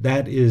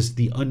 that is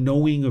the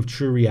unknowing of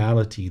true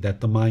reality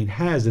that the mind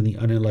has in the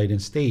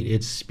unenlightened state.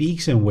 It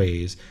speaks in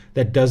ways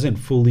that doesn't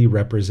fully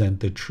represent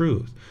the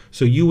truth.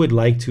 So you would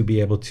like to be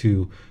able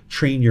to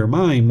train your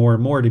mind more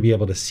and more to be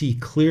able to see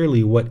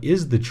clearly what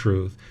is the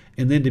truth,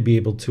 and then to be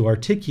able to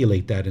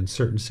articulate that in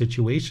certain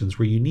situations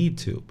where you need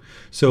to.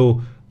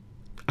 So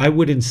I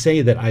wouldn't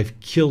say that I've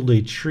killed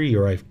a tree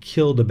or I've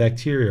killed a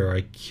bacteria or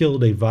I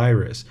killed a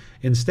virus.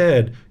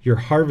 Instead, you're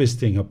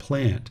harvesting a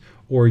plant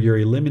or you're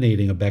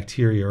eliminating a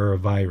bacteria or a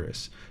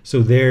virus.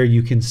 So there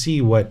you can see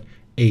what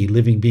a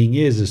living being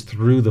is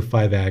through the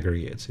 5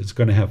 aggregates. It's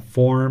going to have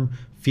form,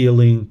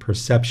 feeling,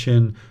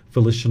 perception,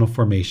 volitional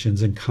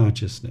formations, and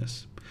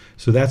consciousness.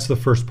 So that's the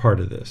first part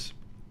of this.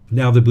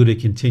 Now the Buddha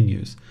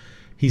continues.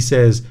 He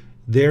says,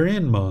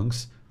 therein,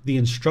 monks, the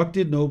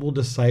instructed noble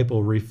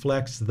disciple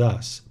reflects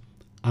thus,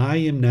 I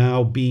am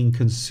now being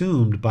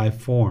consumed by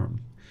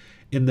form.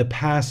 In the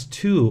past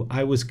too,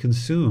 I was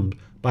consumed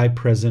by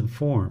present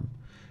form.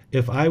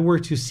 If I were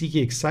to seek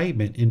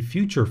excitement in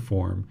future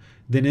form,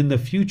 then in the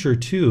future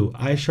too,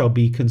 I shall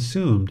be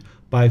consumed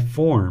by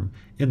form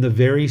in the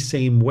very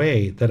same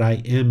way that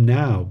I am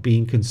now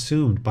being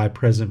consumed by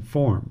present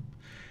form.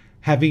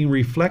 Having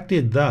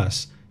reflected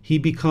thus, he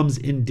becomes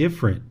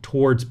indifferent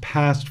towards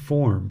past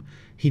form.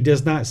 He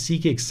does not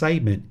seek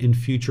excitement in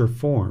future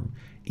form,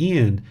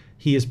 and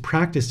he is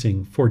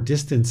practicing for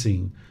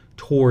distancing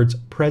towards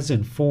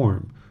present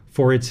form,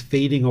 for its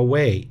fading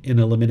away in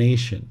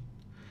elimination.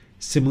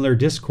 Similar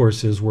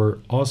discourses were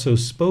also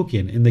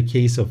spoken in the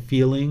case of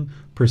feeling,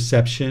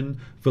 perception,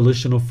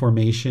 volitional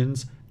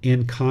formations,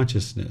 and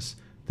consciousness.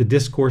 The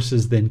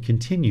discourses then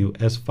continue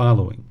as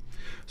following.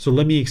 So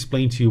let me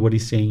explain to you what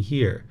he's saying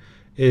here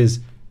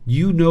is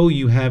you know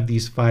you have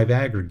these 5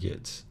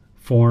 aggregates: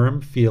 form,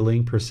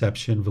 feeling,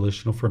 perception,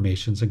 volitional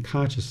formations, and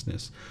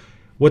consciousness.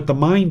 What the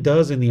mind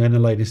does in the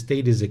unenlightened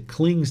state is it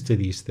clings to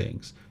these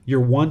things. You're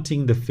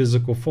wanting the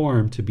physical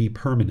form to be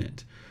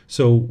permanent.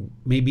 So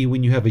maybe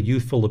when you have a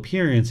youthful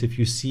appearance, if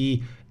you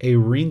see a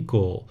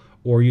wrinkle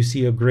or you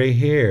see a gray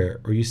hair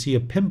or you see a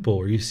pimple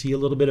or you see a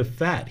little bit of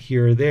fat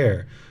here or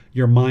there,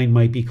 your mind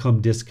might become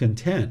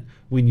discontent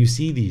when you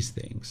see these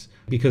things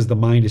because the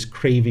mind is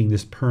craving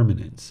this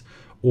permanence.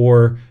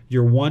 Or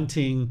you're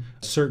wanting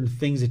certain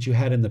things that you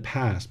had in the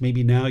past.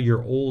 Maybe now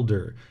you're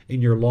older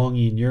and you're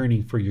longing and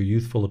yearning for your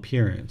youthful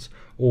appearance.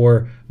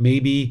 Or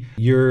maybe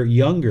you're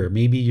younger.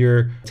 Maybe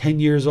you're 10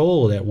 years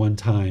old at one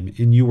time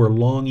and you were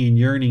longing and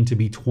yearning to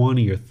be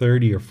 20 or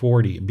 30 or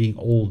 40 and being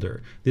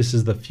older. This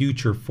is the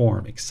future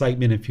form,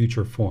 excitement in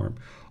future form.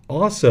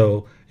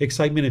 Also,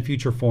 excitement in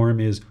future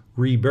form is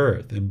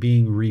rebirth and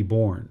being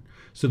reborn.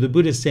 So the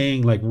Buddha is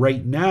saying, like,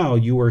 right now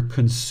you are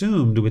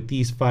consumed with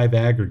these 5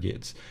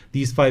 aggregates.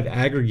 These 5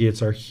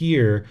 aggregates are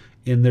here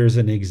and there's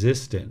an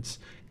existence.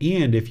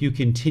 And if you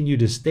continue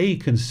to stay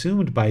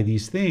consumed by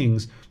these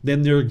things,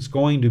 then there's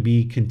going to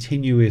be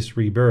continuous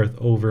rebirth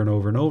over and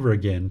over and over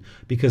again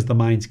because the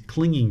mind's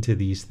clinging to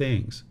these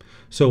things.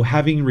 So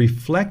having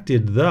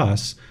reflected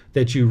thus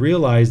that you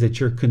realize that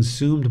you're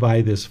consumed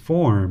by this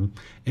form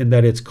and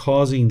that it's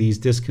causing these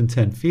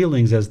discontent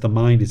feelings as the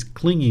mind is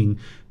clinging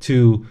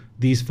to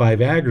these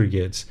 5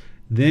 aggregates,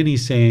 then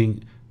he's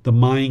saying the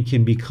mind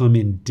can become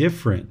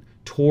indifferent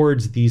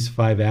towards these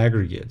 5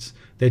 aggregates,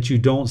 that you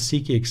don't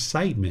seek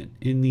excitement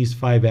in these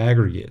 5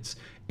 aggregates,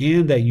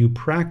 and that you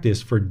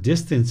practice for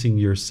distancing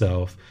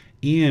yourself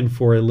and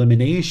for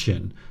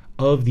elimination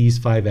of these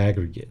 5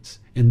 aggregates.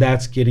 And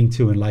that's getting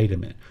to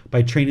enlightenment.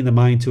 By training the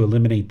mind to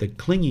eliminate the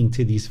clinging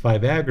to these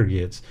 5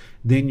 aggregates,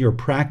 then you're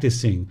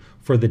practicing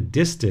for the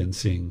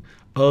distancing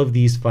of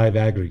these 5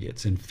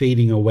 aggregates and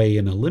fading away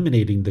and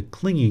eliminating the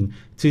clinging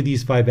to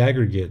these 5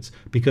 aggregates,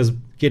 because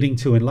getting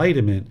to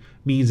enlightenment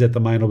means that the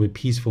mind will be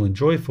peaceful and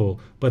joyful,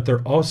 but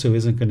there also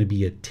isn't going to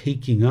be a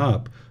taking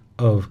up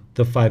of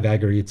the 5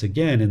 aggregates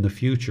again in the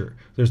future.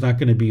 There's not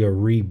going to be a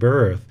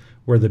rebirth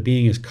where the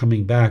being is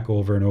coming back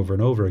over and over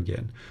and over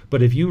again.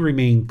 But if you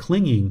remain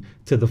clinging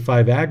to the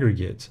 5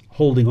 aggregates,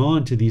 holding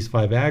on to these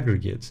 5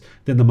 aggregates,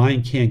 then the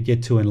mind can't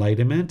get to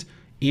enlightenment,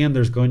 and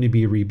there's going to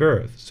be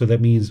rebirth. So that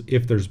means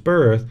if there's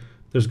birth,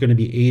 there's going to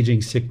be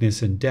aging,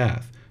 sickness, and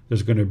death.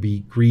 There's going to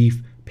be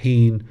grief,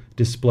 pain,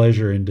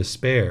 displeasure, and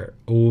despair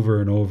over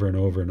and over and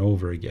over and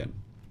over again.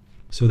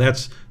 So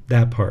that's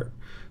that part.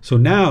 So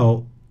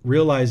now,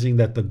 realizing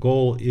that the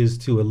goal is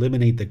to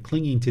eliminate the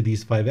clinging to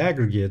these 5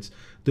 aggregates,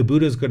 the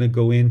Buddha is going to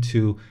go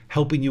into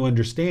helping you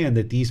understand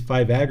that these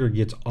 5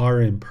 aggregates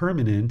are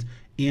impermanent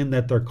and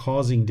that they're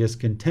causing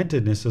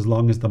discontentedness as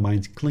long as the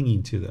mind's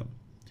clinging to them.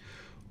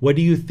 What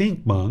do you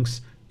think,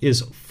 monks?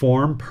 Is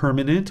form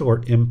permanent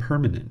or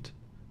impermanent?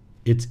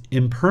 It's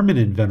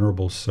impermanent,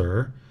 Venerable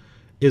Sir.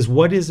 Is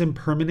what is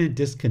impermanent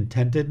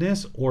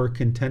discontentedness or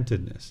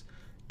contentedness?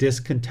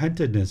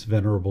 Discontentedness,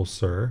 Venerable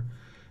Sir.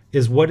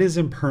 Is what is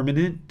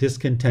impermanent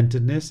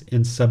discontentedness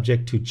and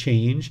subject to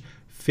change,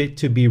 fit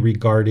to be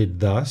regarded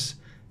thus?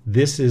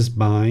 This is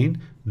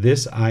mine,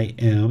 this I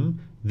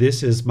am,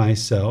 this is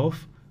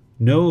myself?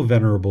 No,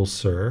 Venerable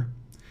Sir.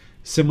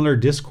 Similar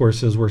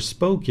discourses were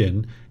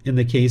spoken in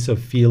the case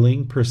of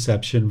feeling,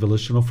 perception,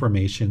 volitional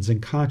formations,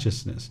 and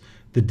consciousness.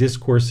 The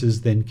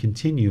discourses then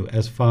continue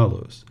as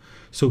follows.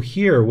 So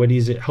here, what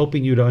he's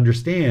helping you to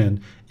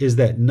understand is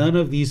that none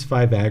of these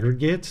 5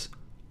 aggregates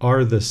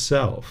are the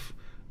self.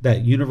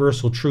 That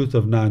universal truth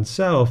of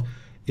non-self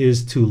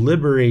is to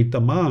liberate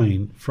the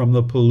mind from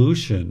the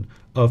pollution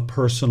of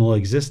personal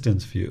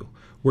existence view,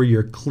 where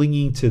you're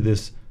clinging to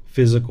this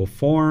physical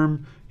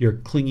form, you're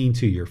clinging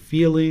to your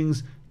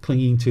feelings,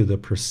 clinging to the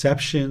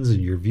perceptions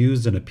and your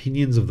views and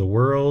opinions of the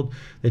world,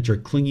 that you're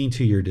clinging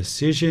to your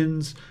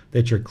decisions,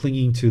 that you're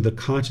clinging to the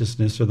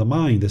consciousness or the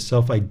mind, the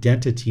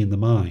self-identity in the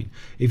mind.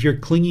 If you're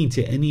clinging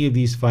to any of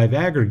these 5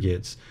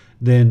 aggregates,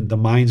 then the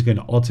mind's going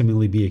to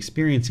ultimately be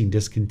experiencing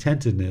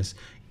discontentedness,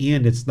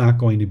 and it's not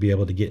going to be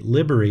able to get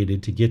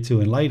liberated to get to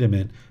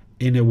enlightenment,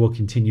 and it will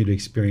continue to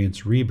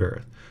experience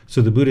rebirth.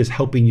 So the Buddha is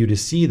helping you to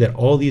see that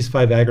all these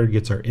 5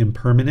 aggregates are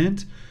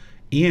impermanent,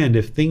 and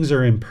if things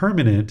are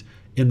impermanent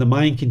and the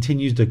mind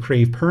continues to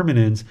crave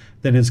permanence,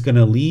 then it's going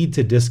to lead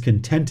to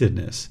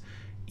discontentedness.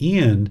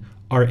 And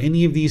are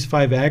any of these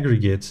 5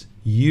 aggregates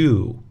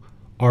you?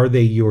 Are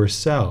they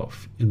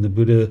yourself? And the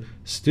Buddha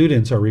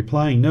students are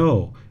replying,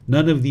 no,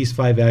 none of these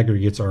 5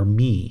 aggregates are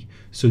me.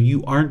 So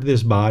you aren't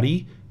this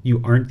body, you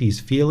aren't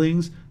these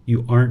feelings,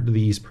 you aren't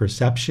these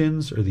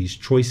perceptions or these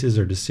choices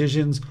or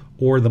decisions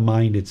or the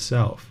mind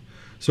itself.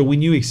 So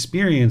when you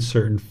experience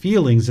certain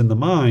feelings in the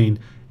mind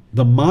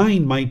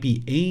might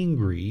be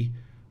angry,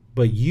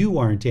 but you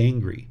aren't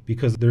angry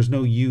because there's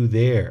no you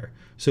there.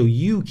 So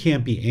you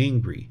can't be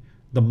angry.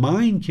 The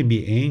mind can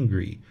be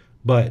angry,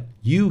 but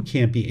you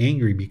can't be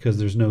angry because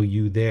there's no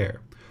you there.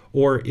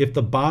 Or if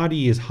the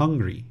body is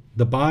hungry,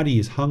 the body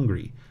is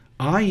hungry.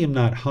 I am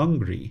not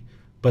hungry,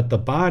 but the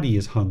body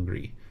is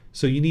hungry.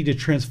 So you need to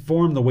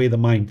transform the way the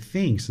mind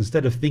thinks.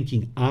 Instead of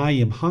thinking I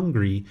am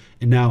hungry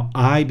and now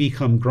I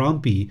become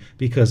grumpy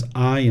because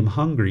I am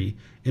hungry,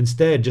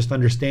 instead just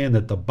understand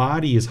that the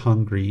body is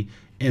hungry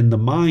and the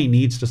mind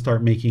needs to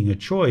start making a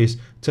choice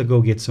to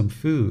go get some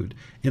food.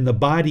 And the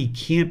body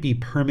can't be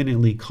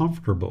permanently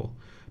comfortable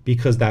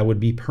because that would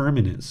be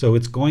permanent. So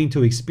it's going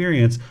to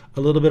experience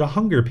a little bit of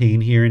hunger pain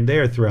here and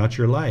there throughout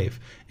your life.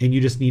 And you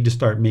just need to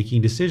start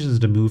making decisions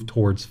to move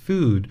towards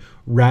food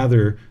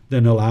rather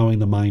than allowing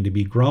the mind to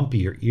be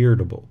grumpy or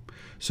irritable.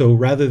 So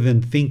rather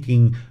than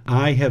thinking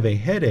I have a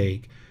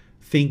headache,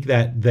 think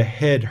that the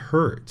head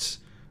hurts,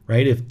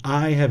 right? If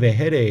I have a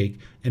headache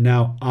and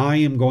now I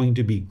am going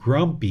to be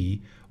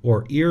grumpy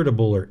or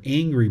irritable or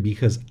angry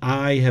because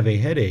I have a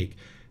headache,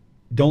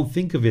 don't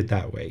think of it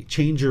that way.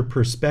 Change your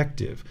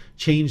perspective.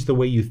 Change the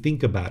way you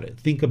think about it.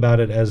 Think about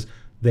it as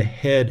the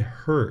head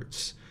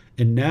hurts.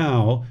 And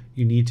now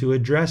you need to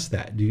address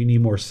that. Do you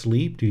need more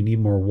sleep? Do you need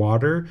more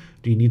water?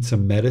 Do you need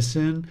some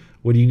medicine?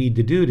 What do you need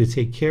to do to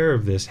take care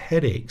of this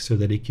headache so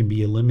that it can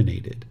be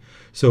eliminated?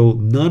 So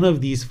none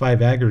of these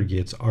 5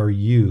 aggregates are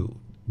you.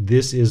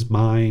 This is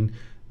mine.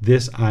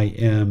 This I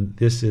am.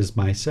 This is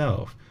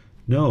myself.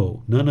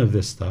 No, none of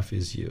this stuff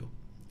is you.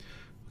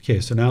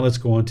 Okay, so now let's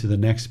go on to the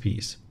next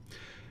piece.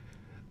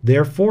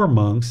 Therefore,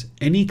 monks,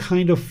 any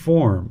kind of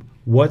form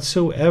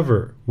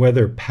whatsoever,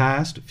 whether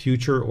past,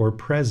 future, or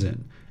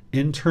present,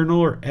 internal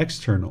or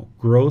external,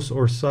 gross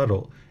or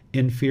subtle,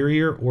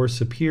 inferior or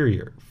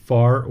superior,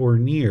 far or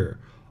near,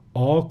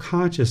 all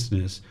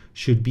consciousness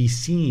should be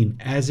seen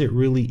as it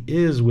really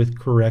is with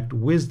correct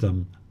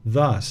wisdom.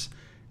 Thus,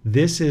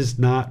 this is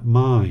not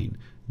mine,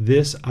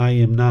 this I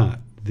am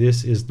not,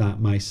 this is not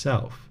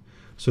myself.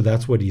 So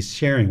that's what he's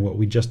sharing, what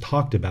we just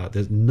talked about.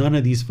 There's none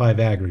of these 5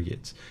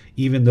 aggregates.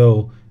 Even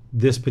though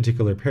this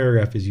particular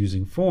paragraph is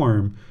using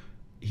form,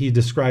 he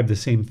described the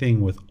same thing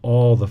with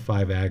all the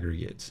 5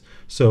 aggregates.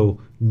 So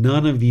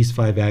none of these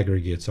 5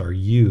 aggregates are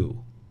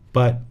you,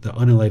 but the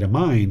unenlightened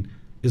mind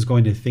is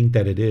going to think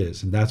that it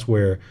is. And that's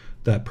where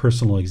that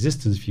personal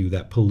existence view,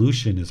 that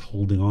pollution, is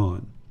holding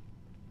on.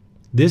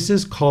 This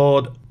is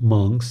called,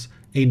 monks,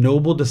 a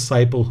noble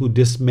disciple who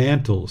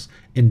dismantles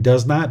and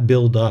does not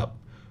build up,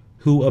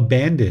 who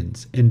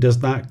abandons and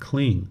does not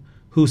cling,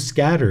 who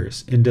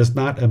scatters and does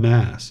not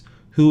amass,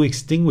 who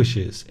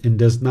extinguishes and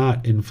does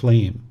not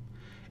inflame.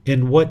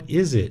 And what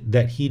is it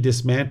that he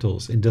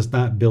dismantles and does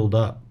not build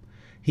up?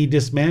 He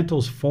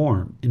dismantles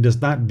form and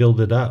does not build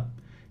it up.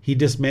 He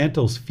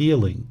dismantles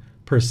feeling,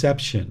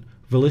 perception,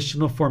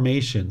 volitional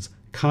formations,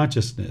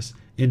 consciousness,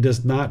 and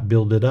does not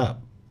build it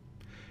up.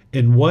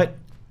 And what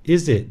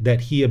is it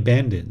that he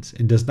abandons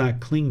and does not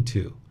cling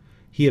to?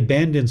 He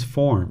abandons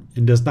form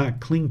and does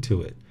not cling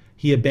to it.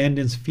 He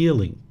abandons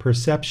feeling,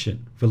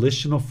 perception,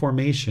 volitional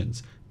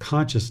formations,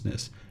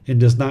 consciousness, and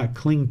does not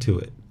cling to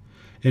it.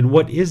 And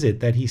what is it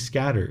that he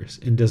scatters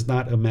and does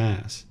not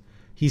amass?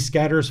 He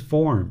scatters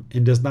form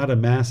and does not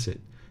amass it.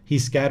 He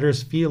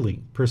scatters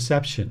feeling,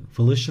 perception,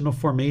 volitional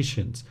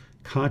formations,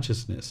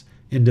 consciousness,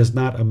 and does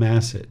not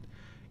amass it.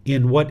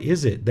 And what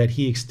is it that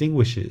he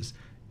extinguishes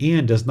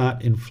and does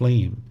not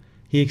inflame?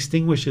 He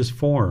extinguishes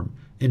form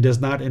and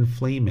does not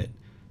inflame it.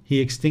 He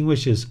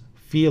extinguishes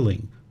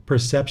feeling,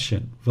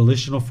 perception,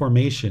 volitional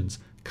formations,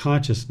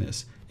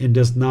 consciousness, and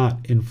does not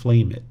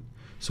inflame it.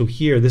 So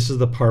here, this is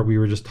the part we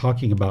were just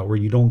talking about, where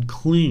you don't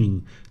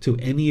cling to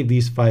any of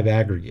these 5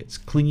 aggregates.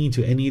 Clinging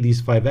to any of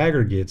these 5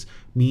 aggregates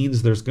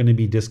means there's going to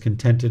be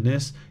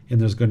discontentedness and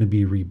there's going to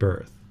be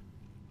rebirth.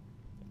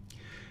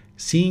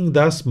 Seeing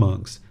thus,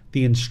 monks,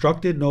 the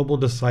instructed noble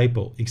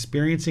disciple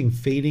experiencing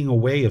fading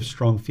away of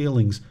strong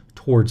feelings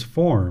towards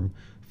form,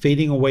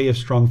 fading away of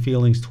strong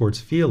feelings towards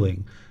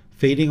feeling,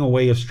 fading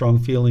away of strong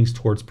feelings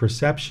towards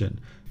perception,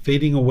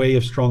 fading away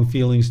of strong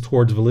feelings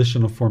towards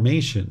volitional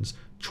formations,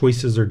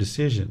 choices or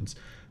decisions,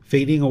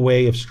 fading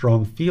away of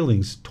strong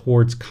feelings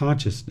towards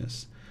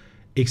consciousness.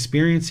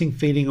 Experiencing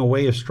fading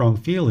away of strong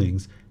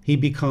feelings, he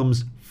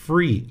becomes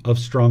free of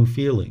strong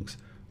feelings.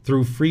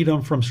 Through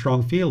freedom from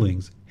strong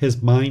feelings,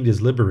 his mind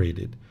is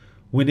liberated.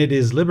 When it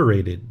is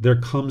liberated, there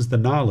comes the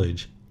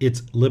knowledge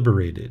it's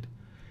liberated.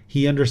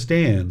 He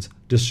understands,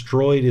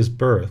 destroyed is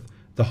birth.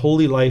 The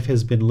holy life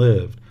has been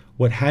lived.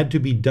 What had to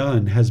be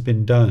done has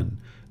been done.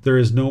 There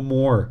is no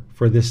more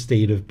for this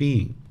state of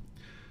being.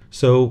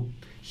 So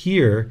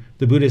here,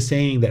 the Buddha is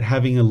saying that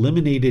having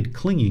eliminated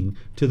clinging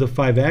to the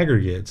five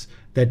aggregates,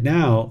 that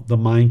now the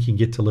mind can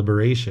get to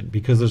liberation,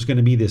 because there's going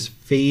to be this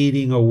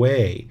fading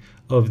away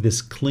of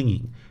this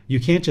clinging. You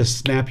can't just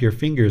snap your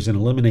fingers and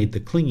eliminate the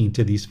clinging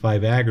to these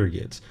five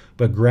aggregates,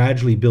 but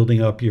gradually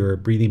building up your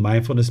breathing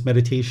mindfulness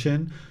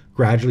meditation,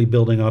 gradually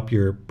building up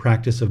your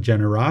practice of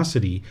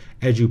generosity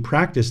as you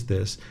practice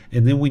this.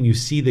 And then when you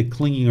see the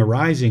clinging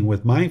arising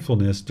with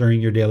mindfulness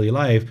during your daily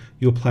life,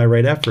 you apply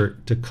right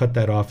effort to cut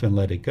that off and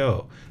let it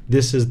go.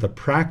 This is the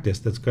practice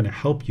that's going to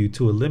help you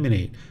to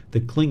eliminate the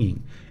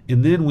clinging.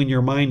 And then when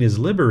your mind is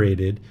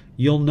liberated,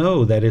 you'll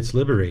know that it's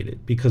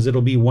liberated, because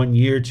it'll be 1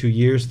 year, 2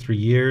 years, 3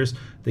 years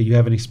that you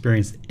haven't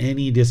experienced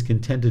any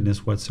discontentedness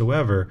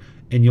whatsoever,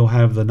 and you'll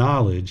have the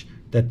knowledge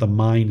that the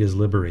mind is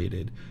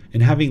liberated.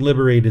 And having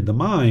liberated the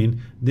mind,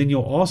 then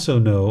you'll also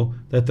know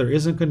that there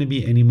isn't going to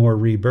be any more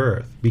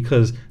rebirth,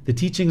 because the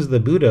teachings of the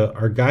Buddha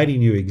are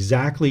guiding you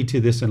exactly to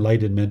this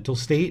enlightened mental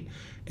state.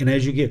 And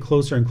as you get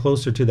closer and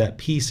closer to that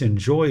peace and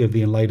joy of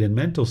the enlightened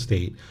mental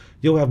state,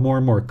 you'll have more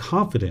and more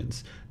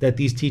confidence that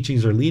these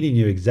teachings are leading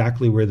you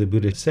exactly where the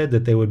Buddha said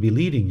that they would be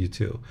leading you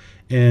to.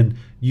 And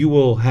you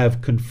will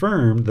have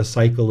confirmed the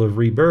cycle of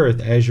rebirth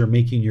as you're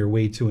making your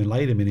way to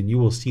enlightenment, and you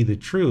will see the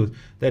truth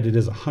that it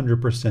is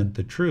 100%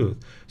 the truth.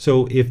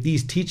 So if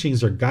these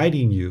teachings are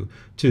guiding you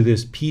to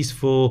this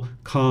peaceful,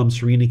 calm,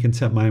 serene, and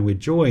content mind with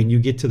joy, and you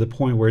get to the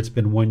point where it's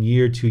been 1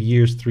 year, 2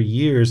 years, 3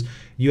 years,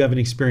 you haven't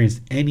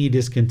experienced any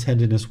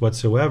discontentedness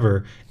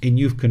whatsoever, and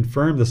you've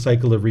confirmed the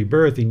cycle of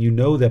rebirth, and you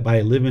know that by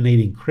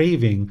eliminating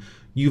craving,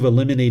 you've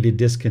eliminated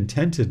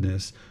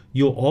discontentedness,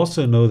 you'll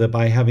also know that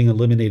by having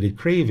eliminated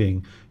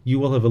craving, you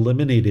will have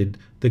eliminated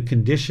the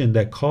condition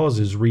that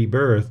causes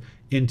rebirth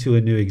into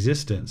a new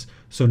existence.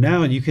 So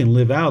now you can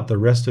live out the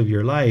rest of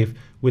your life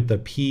with the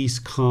peace,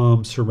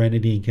 calm,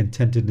 serenity, and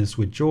contentedness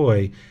with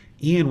joy,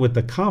 and with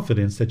the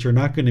confidence that you're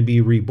not going to be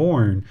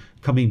reborn,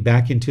 coming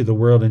back into the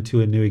world,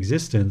 into a new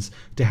existence,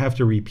 to have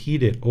to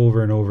repeat it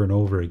over and over and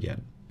over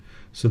again.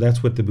 So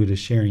that's what the Buddha is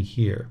sharing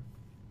here.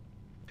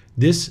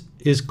 This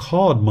is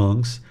called,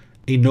 monks,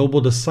 a noble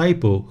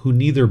disciple who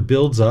neither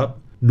builds up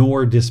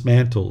nor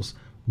dismantles,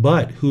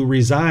 but who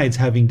resides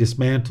having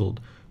dismantled,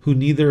 who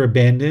neither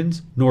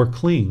abandons nor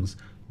clings,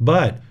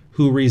 but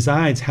who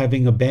resides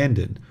having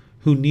abandoned,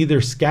 who neither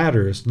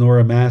scatters nor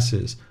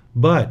amasses,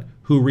 but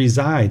who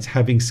resides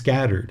having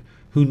scattered,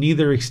 who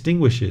neither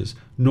extinguishes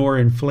nor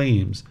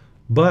inflames,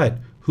 but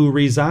who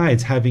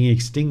resides having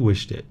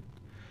extinguished it.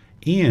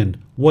 And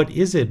what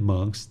is it,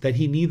 monks, that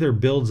he neither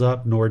builds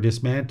up nor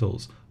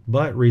dismantles,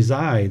 but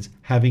resides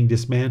having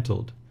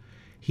dismantled?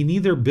 He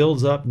neither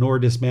builds up nor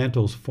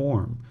dismantles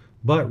form,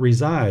 but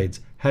resides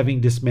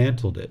having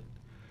dismantled it.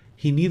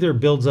 He neither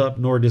builds up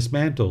nor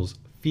dismantles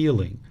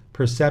feeling,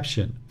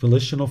 perception,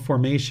 volitional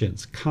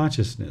formations,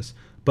 consciousness,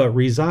 but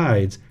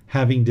resides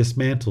having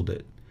dismantled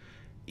it.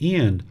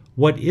 And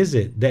what is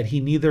it that he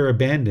neither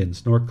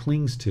abandons nor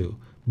clings to,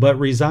 but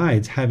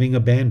resides having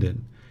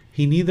abandoned?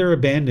 He neither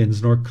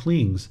abandons nor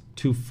clings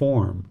to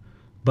form,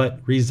 but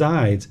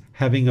resides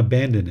having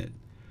abandoned it.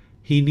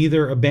 He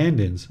neither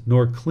abandons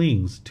nor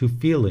clings to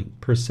feeling,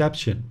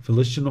 perception,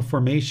 volitional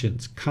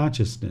formations,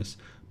 consciousness,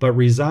 but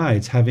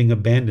resides having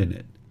abandoned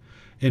it.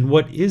 And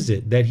what is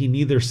it that he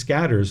neither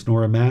scatters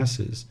nor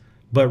amasses,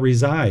 but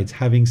resides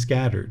having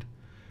scattered?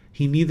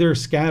 He neither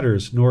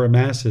scatters nor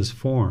amasses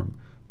form,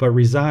 but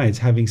resides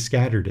having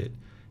scattered it.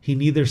 He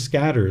neither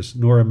scatters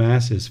nor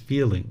amasses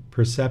feeling,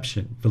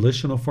 perception,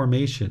 volitional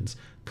formations,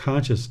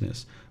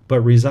 consciousness,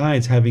 but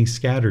resides having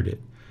scattered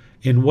it.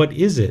 And what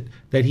is it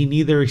that he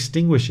neither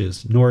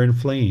extinguishes nor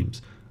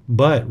inflames,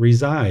 but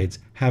resides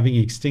having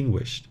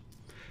extinguished?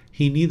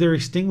 He neither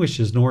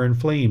extinguishes nor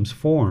inflames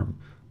form,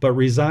 but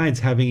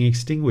resides having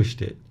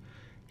extinguished it.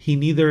 He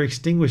neither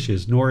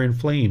extinguishes nor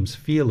inflames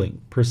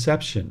feeling,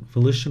 perception,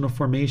 volitional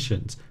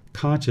formations,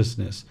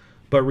 consciousness,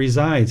 but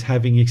resides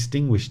having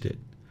extinguished it.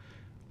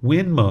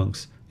 When,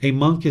 monks, a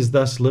monk is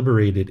thus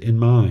liberated in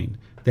mind,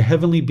 the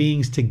heavenly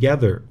beings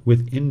together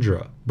with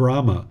Indra,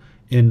 Brahma,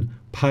 and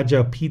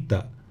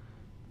Pajapita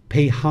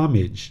pay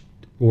homage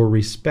or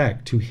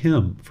respect to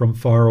him from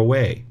far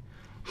away.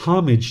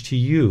 Homage to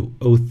you,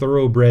 O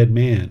thoroughbred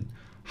man.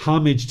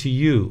 Homage to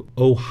you,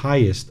 O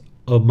highest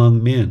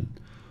among men.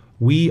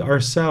 We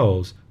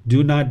ourselves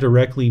do not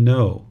directly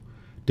know,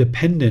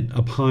 dependent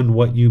upon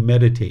what you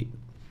meditate.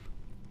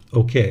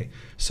 Okay,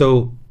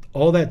 so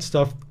all that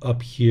stuff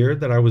up here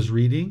that I was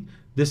reading,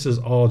 this is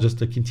all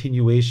just a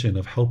continuation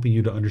of helping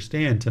you to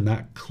understand to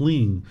not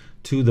cling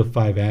to the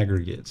five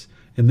aggregates.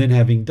 And then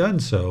having done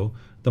so,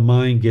 the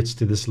mind gets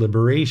to this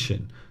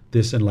liberation,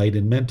 this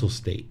enlightened mental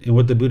state. And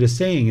what the Buddha is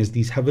saying is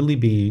these heavenly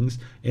beings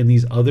and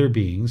these other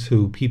beings,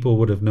 who people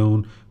would have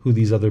known who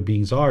these other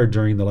beings are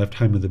during the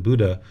lifetime of the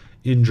Buddha,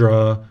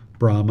 Indra,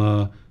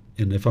 Brahma,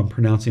 and if I'm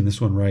pronouncing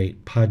this one right,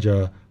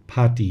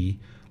 Pajapati,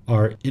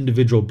 are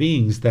individual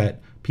beings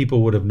that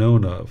people would have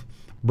known of.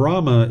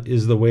 Brahma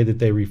is the way that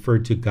they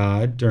referred to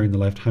God during the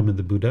lifetime of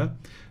the Buddha.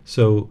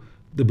 So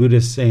the Buddha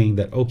is saying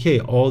that, okay,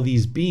 all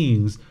these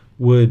beings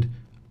would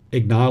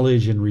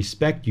acknowledge and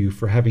respect you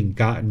for having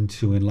gotten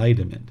to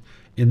enlightenment.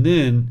 And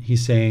then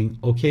he's saying,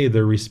 okay,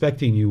 they're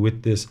respecting you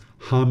with this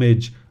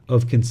homage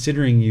of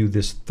considering you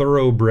this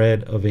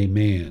thoroughbred of a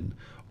man,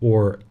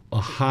 or a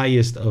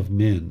highest of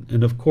men.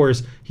 And of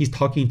course, he's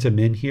talking to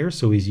men here,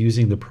 so he's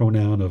using the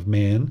pronoun of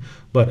man,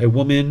 but a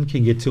woman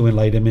can get to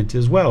enlightenment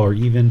as well, or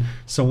even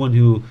someone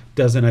who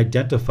doesn't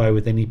identify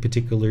with any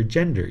particular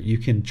gender. You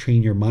can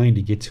train your mind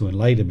to get to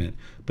enlightenment,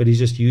 but he's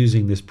just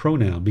using this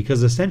pronoun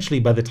because essentially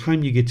by the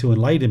time you get to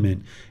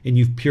enlightenment and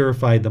you've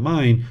purified the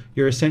mind,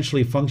 you're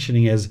essentially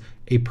functioning as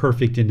a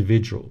perfect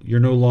individual. You're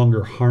no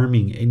longer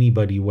harming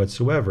anybody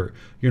whatsoever.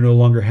 You're no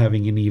longer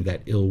having any of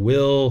that ill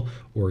will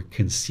or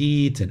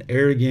conceit and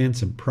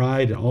arrogance and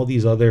pride and all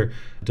these other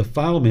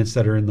defilements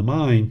that are in the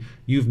mind.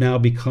 You've now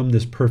become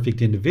this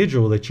perfect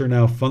individual that you're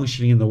now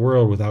functioning in the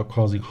world without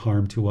causing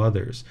harm to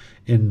others.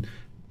 And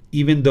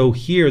even though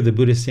here the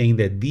Buddha is saying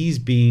that these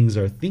beings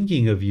are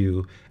thinking of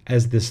you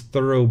as this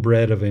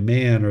thoroughbred of a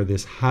man or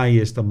this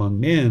highest among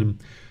men,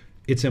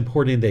 it's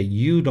important that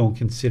you don't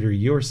consider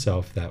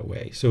yourself that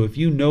way. So if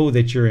you know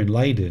that you're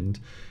enlightened,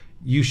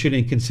 you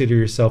shouldn't consider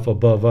yourself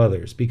above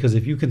others, because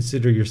if you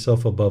consider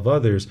yourself above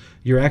others,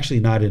 you're actually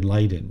not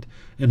enlightened.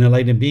 An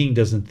enlightened being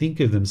doesn't think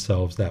of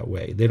themselves that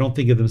way. They don't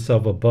think of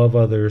themselves above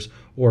others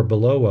or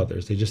below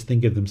others. They just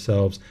think of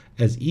themselves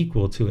as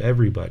equal to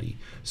everybody.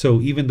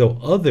 So even though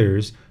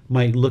others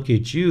might look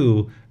at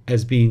you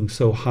as being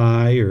so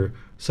high or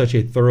such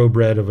a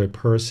thoroughbred of a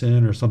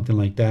person or something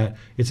like that,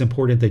 it's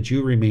important that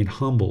you remain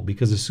humble,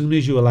 because as soon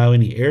as you allow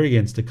any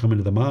arrogance to come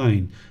into the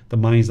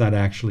mind's not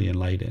actually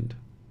enlightened.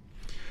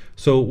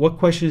 So what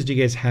questions do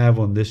you guys have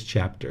on this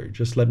chapter?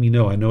 Just let me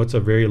know. I know it's a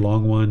very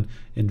long one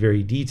and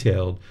very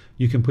detailed.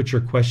 You can put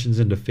your questions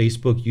into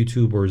Facebook,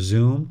 YouTube, or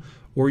Zoom,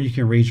 or you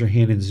can raise your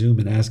hand in Zoom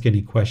and ask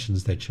any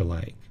questions that you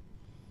like.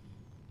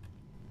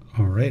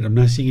 All right, I'm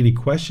not seeing any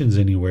questions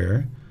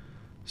anywhere.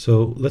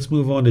 So let's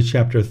move on to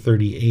chapter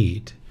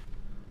 38.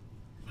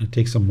 I'm going to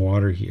take some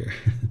water here.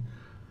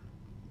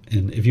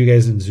 And if you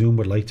guys in Zoom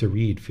would like to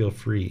read, feel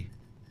free.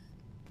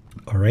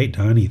 All right,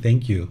 Donnie,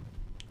 thank you.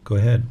 Go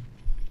ahead.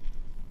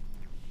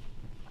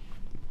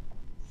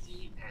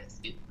 See as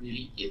it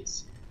really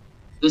is.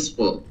 This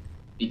world,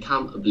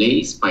 become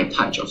ablaze by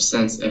touch of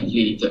sense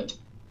affiliated,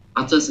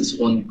 utters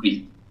its own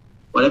greed.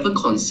 Whatever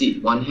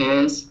conceit one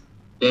has,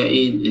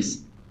 therein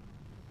is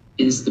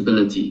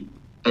instability,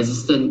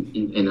 existent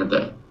in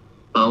another,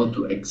 bound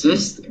to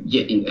exist,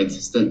 yet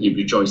inexistent it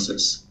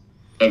rejoices.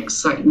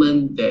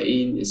 Excitement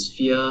therein is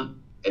fear,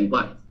 and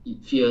what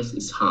it fears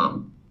is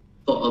harm.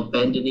 For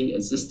abandoning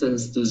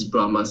existence, this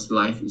Brahma's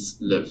life is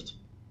lived.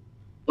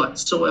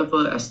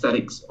 Whatsoever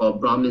ascetics or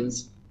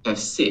Brahmins have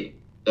said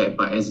that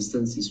by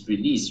existence is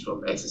released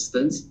from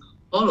existence,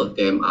 all of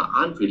them are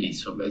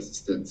unreleased from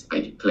existence,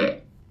 I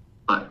declare.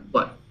 But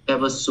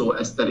whatever so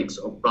ascetics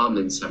or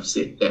Brahmins have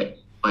said that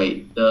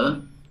by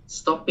the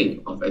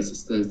stopping of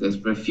existence, there's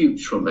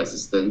refuge from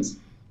existence,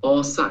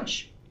 all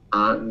such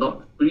are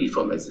not free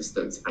from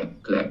existence, I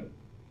declare.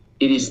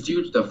 It is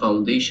due to the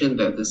foundation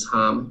that this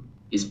harm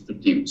is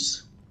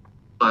produced.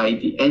 By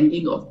the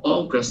ending of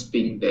all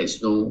grasping, there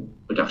is no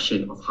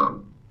production of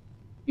harm.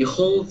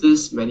 Behold,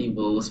 these many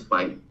worlds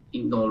by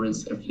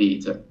ignorance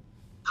affiliated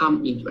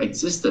come into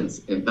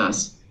existence, and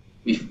thus,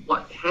 with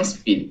what has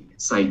been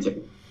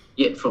excited,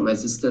 yet from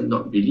existence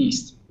not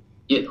released,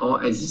 yet all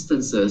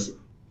existences,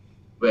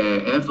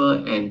 wherever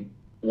and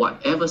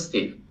whatever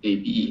state they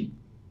be,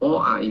 all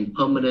are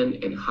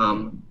impermanent and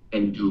harm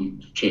and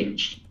doomed to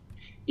change.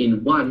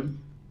 In one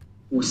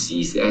who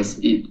sees as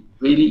it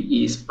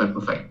really is by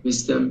perfect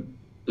wisdom,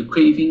 the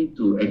craving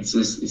to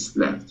exist is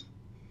left.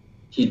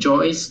 He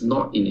joys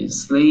not in its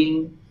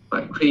slaying,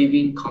 but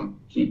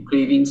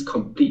craving's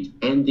complete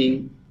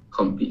ending,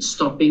 complete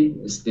stopping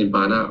is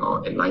nirvana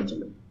or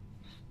enlightenment.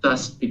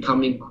 Thus,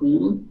 becoming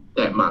cool,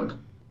 that monk,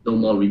 no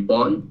more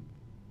reborn,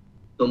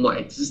 no more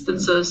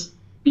existences,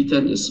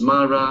 beaten is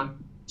Mara,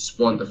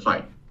 sworn the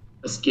fight,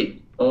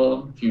 escape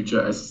all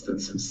future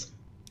existences.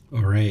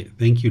 All right.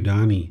 Thank you,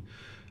 Donnie.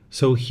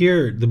 So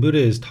here the Buddha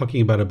is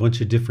talking about a bunch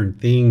of different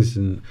things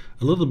in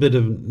a little bit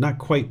of not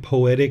quite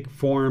poetic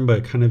form,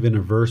 but kind of in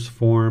a verse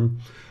form.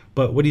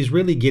 But what he's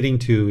really getting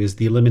to is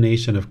the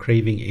elimination of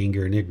craving,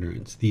 anger, and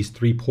ignorance. These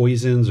three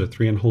poisons or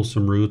three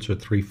unwholesome roots or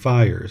three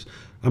fires.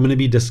 I'm going to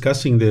be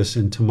discussing this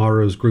in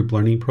tomorrow's group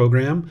learning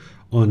program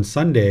on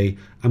Sunday,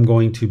 I'm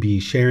going to be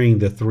sharing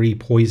the 3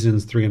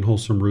 poisons, 3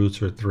 unwholesome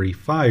roots, or 3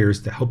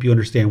 fires to help you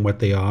understand what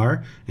they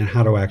are and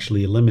how to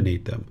actually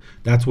eliminate them.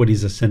 That's what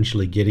he's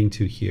essentially getting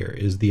to here,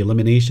 is the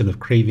elimination of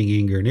craving,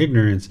 anger, and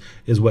ignorance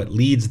is what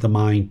leads the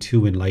mind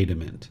to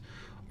enlightenment.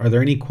 Are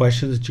there any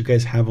questions that you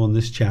guys have on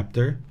this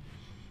chapter?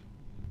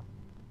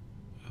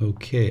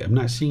 Okay, I'm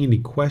not seeing any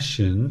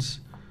questions,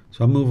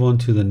 so I'll move on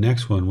to the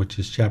next one, which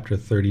is chapter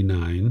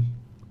 39.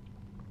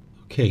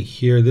 Okay,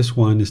 here this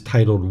one is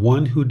titled,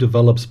 One Who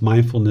Develops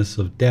Mindfulness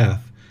of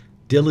Death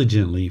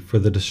Diligently for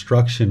the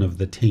Destruction of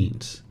the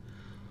Taints.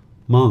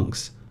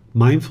 Monks,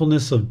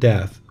 mindfulness of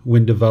death,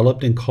 when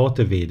developed and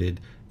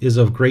cultivated, is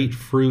of great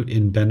fruit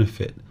and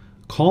benefit,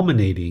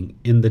 culminating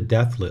in the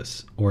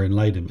deathless or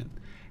enlightenment,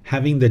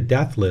 having the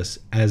deathless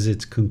as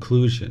its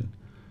conclusion.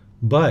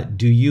 But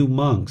do you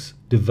monks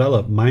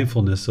develop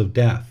mindfulness of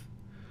death?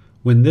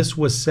 When this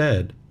was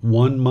said,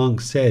 one monk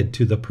said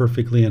to the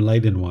perfectly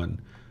enlightened one,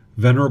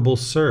 Venerable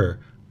Sir,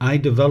 I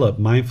develop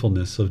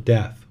mindfulness of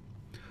death.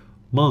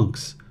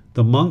 Monks,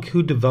 the monk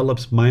who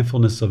develops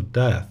mindfulness of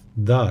death,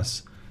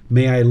 thus,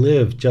 may I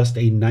live just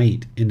a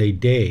night and a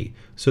day,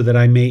 so that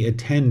I may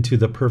attend to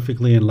the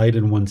perfectly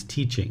enlightened one's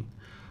teaching.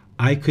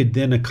 I could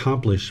then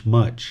accomplish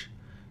much.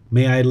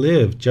 May I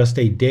live just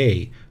a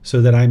day,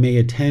 so that I may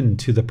attend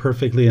to the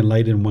perfectly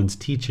enlightened one's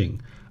teaching.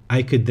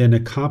 I could then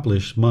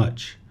accomplish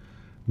much.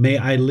 May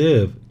I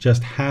live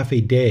just half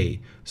a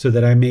day, so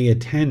that I may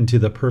attend to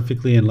the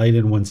perfectly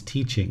enlightened one's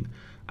teaching.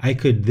 I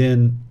could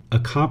then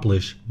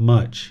accomplish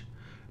much.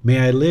 May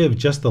I live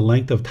just the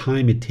length of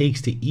time it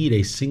takes to eat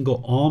a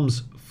single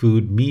alms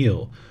food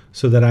meal,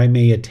 so that I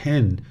may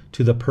attend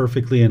to the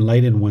perfectly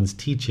enlightened one's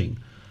teaching.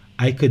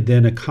 I could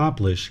then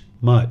accomplish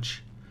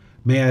much.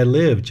 May I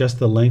live just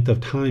the length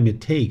of time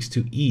it takes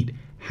to eat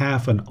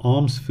half an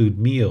alms food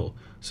meal,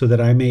 so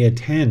that I may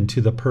attend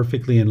to the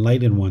perfectly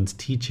enlightened one's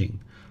teaching.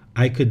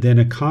 I could then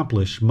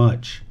accomplish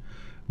much.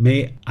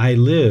 May I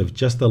live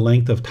just the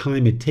length of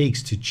time it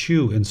takes to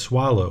chew and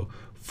swallow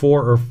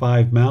 4 or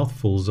 5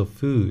 mouthfuls of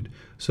food,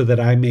 so that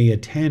I may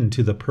attend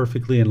to the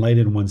perfectly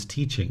enlightened one's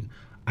teaching.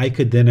 I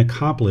could then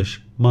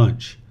accomplish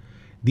much.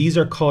 These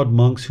are called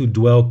monks who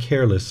dwell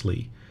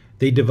carelessly.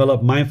 They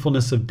develop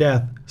mindfulness of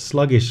death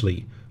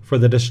sluggishly for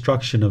the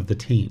destruction of the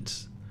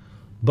taints.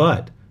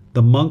 But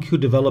the monk who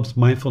develops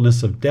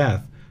mindfulness of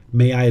death,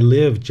 may I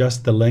live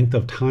just the length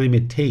of time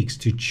it takes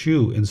to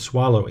chew and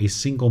swallow a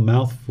single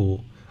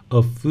mouthful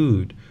of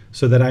food,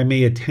 so that I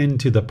may attend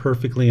to the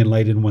perfectly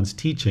enlightened one's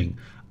teaching.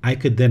 I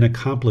could then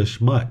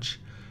accomplish much.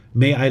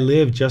 May I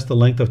live just the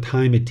length of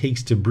time it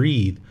takes to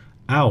breathe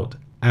out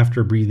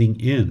after breathing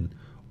in,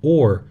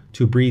 or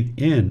to breathe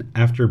in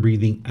after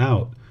breathing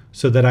out,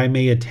 so that I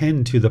may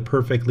attend to the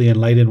perfectly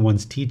enlightened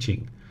one's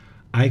teaching.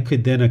 I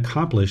could then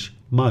accomplish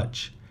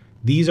much.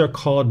 These are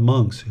called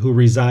monks who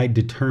reside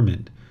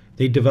determined.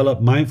 They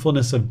develop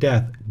mindfulness of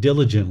death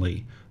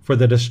diligently for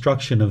the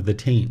destruction of the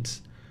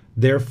taints.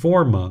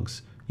 Therefore,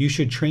 monks, you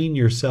should train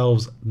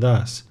yourselves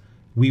thus.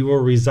 We will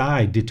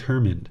reside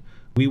determined.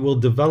 We will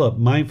develop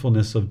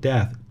mindfulness of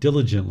death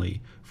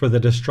diligently for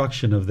the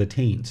destruction of the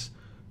taints.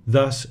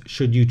 Thus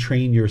should you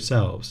train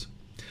yourselves.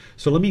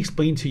 So let me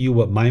explain to you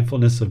what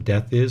mindfulness of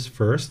death is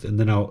first, and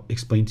then I'll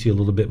explain to you a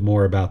little bit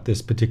more about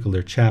this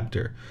particular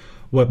chapter.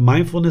 What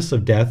mindfulness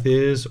of death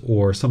is,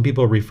 or some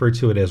people refer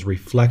to it as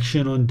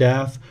reflection on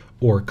death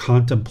or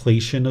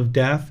contemplation of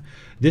death,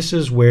 this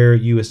is where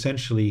you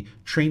essentially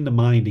train the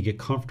mind to get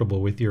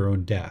comfortable with your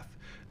own death.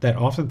 That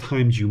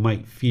oftentimes you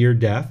might fear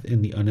death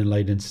in the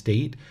unenlightened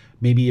state.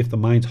 Maybe if the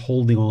mind's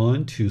holding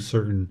on to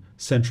certain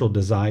central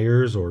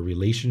desires or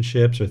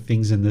relationships or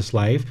things in this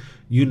life,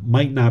 you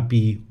might not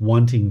be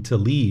wanting to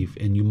leave,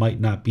 and you might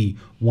not be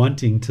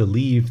wanting to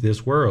leave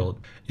this world.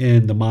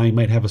 And the mind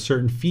might have a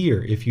certain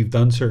fear. If you've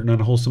done certain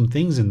unwholesome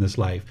things in this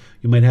life,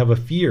 you might have a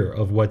fear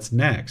of what's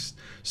next.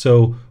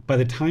 So by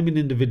the time an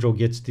individual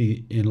gets to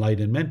the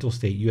enlightened mental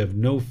state, you have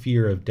no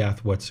fear of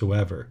death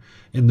whatsoever.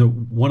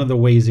 And one of the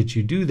ways that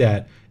you do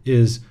that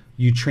is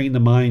you train the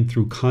mind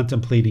through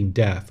contemplating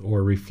death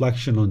or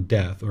reflection on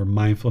death or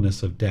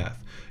mindfulness of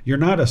death. You're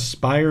not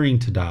aspiring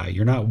to die.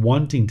 You're not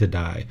wanting to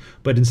die,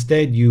 but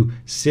instead you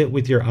sit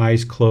with your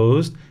eyes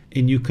closed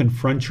and you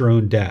confront your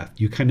own death.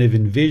 You kind of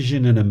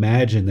envision and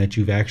imagine that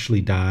you've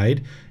actually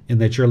died and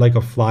that you're like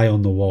a fly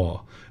on the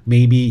wall.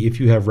 Maybe if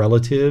you have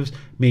relatives,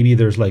 maybe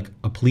there's like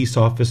a police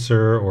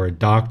officer or a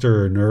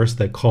doctor or nurse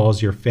that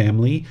calls your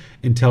family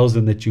and tells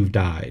them that you've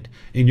died.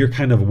 And you're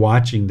kind of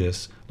watching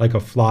this like a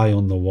fly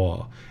on the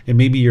wall. And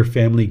maybe your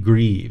family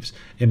grieves,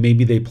 and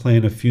maybe they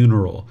plan a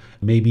funeral.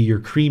 Maybe you're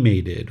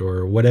cremated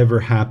or whatever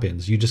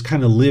happens. You just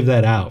kind of live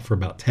that out for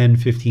about 10,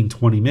 15,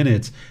 20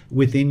 minutes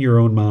within your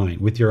own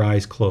mind with your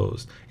eyes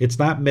closed. It's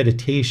not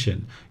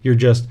meditation. You're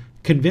just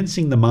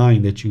convincing the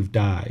mind that you've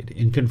died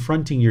and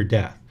confronting your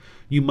death.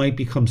 You might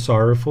become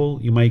sorrowful,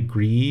 you might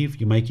grieve,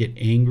 you might get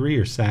angry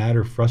or sad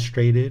or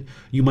frustrated.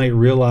 You might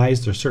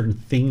realize there's certain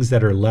things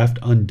that are left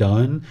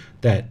undone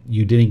that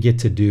you didn't get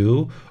to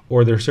do,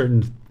 or there are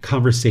certain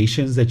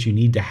conversations that you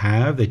need to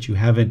have that you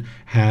haven't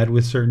had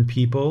with certain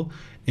people.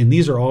 And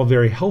these are all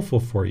very helpful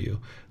for you.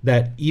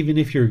 That even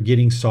if you're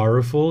getting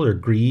sorrowful or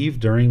grieved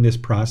during this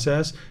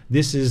process,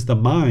 this is the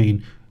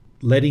mind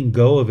letting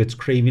go of its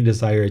craving,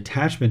 desire,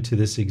 attachment to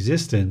this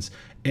existence.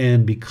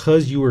 And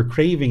because you were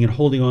craving and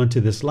holding on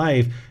to this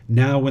life,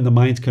 now when the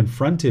mind's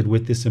confronted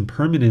with this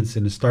impermanence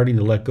and is starting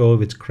to let go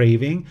of its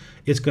craving,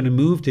 it's going to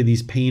move to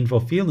these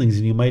painful feelings,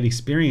 and you might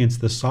experience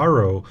the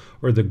sorrow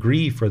or the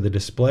grief or the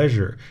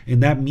displeasure.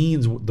 And that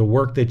means the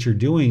work that you're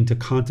doing to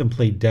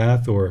contemplate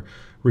death or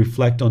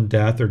reflect on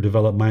death or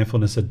develop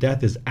mindfulness of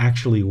death is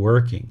actually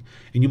working.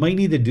 And you might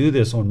need to do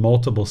this on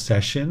multiple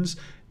sessions.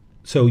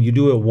 So you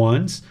do it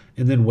once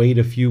and then wait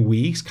a few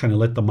weeks, kind of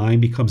let the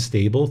mind become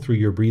stable through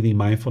your breathing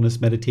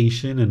mindfulness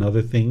meditation and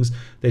other things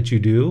that you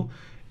do.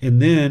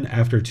 And then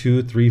after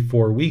 2, 3,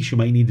 4 weeks, you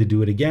might need to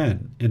do it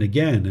again and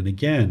again and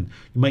again.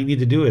 You might need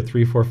to do it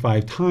 3, 4,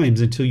 5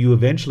 times until you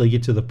eventually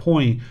get to the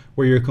point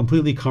where you're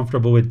completely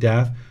comfortable with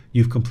death.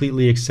 You've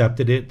completely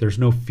accepted it. There's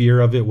no fear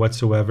of it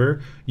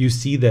whatsoever. You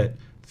see that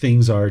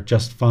things are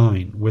just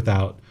fine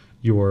without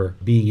your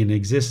being in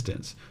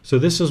existence. So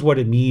this is what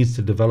it means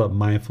to develop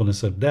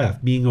mindfulness of death,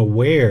 being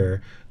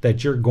aware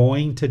that you're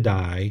going to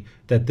die,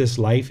 that this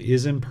life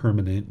is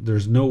impermanent.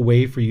 There's no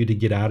way for you to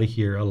get out of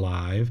here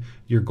alive.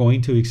 You're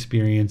going to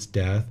experience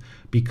death.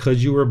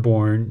 Because you were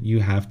born,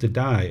 you have to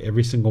die.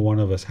 Every single one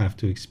of us have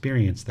to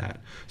experience that.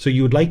 So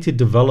you would like to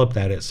develop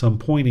that at some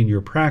point in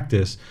your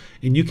practice,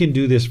 and you can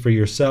do this for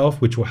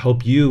yourself, which will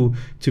help you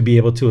to be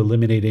able to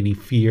eliminate any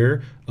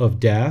fear of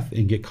death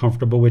and get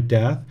comfortable with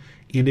death.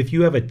 And if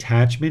you have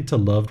attachment to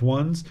loved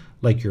ones,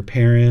 like your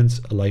parents,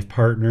 a life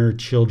partner,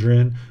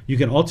 children, you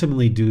can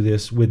ultimately do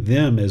this with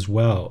them as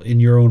well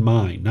in your own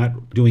mind,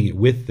 not doing it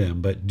with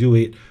them, but do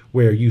it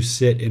where you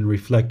sit and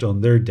reflect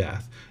on their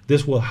death.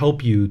 This will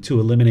help you to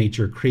eliminate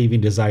your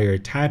craving, desire,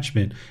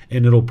 attachment,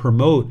 and it'll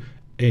promote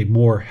a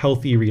more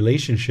healthy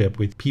relationship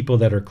with people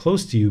that are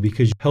close to you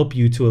because it help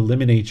you to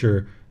eliminate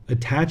your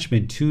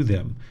attachment to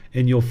them.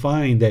 And you'll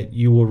find that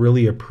you will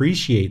really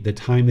appreciate the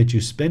time that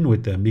you spend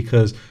with them,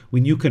 because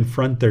when you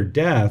confront their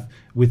death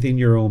within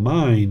your own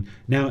mind,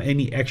 now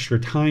any extra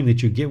time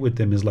that you get with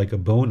them is like a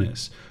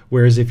bonus.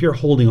 Whereas if you're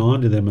holding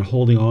on to them and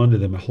holding on to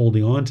them and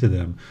holding on to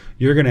them,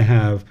 you're going to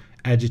have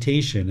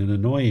agitation and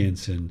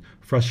annoyance and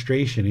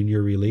frustration in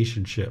your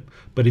relationship.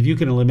 But if you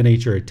can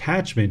eliminate your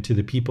attachment to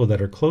the people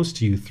that are close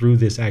to you through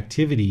this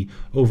activity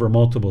over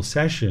multiple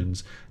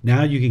sessions,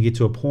 now you can get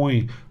to a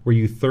point where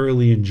you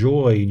thoroughly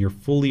enjoy and you're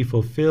fully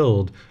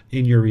fulfilled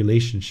in your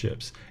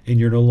relationships, and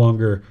you're no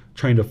longer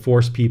trying to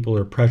force people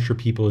or pressure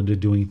people into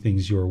doing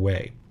things your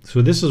way.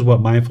 So this is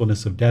what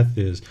mindfulness of death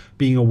is,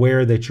 being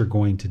aware that you're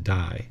going to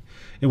die.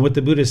 And what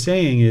the Buddha is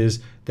saying is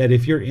that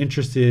if you're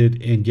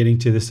interested in getting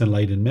to this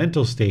enlightened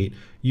mental state,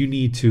 you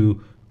need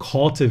to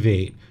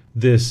cultivate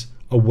this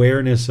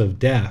awareness of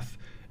death.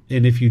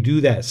 And if you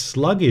do that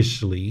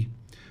sluggishly,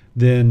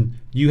 then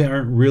you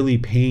aren't really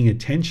paying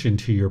attention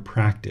to your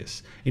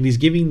practice. And he's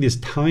giving this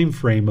time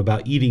frame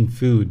about eating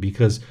food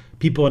because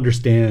people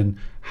understand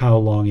how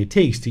long it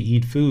takes to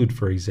eat food,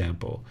 for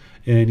example.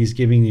 And he's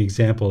giving the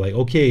example like,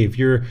 okay, if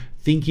you're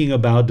thinking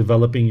about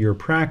developing your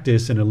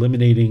practice and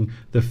eliminating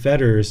the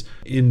fetters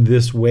in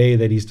this way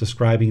that he's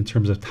describing in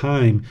terms of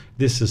time,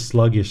 this is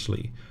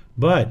sluggishly.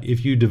 But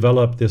if you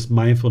develop this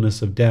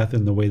mindfulness of death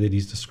in the way that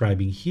he's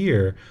describing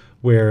here,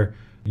 where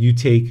you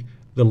take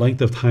the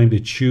length of time to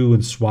chew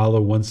and swallow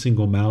one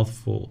single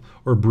mouthful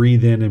or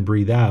breathe in and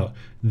breathe out,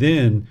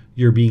 then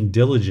you're being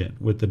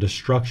diligent with the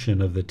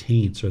destruction of the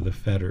taints or the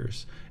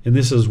fetters. And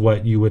this is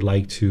what you would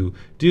like to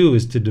do,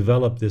 is to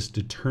develop this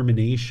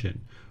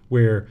determination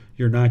where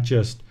you're not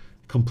just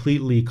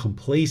completely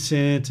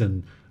complacent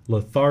and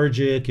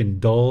lethargic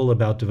and dull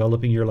about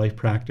developing your life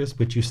practice,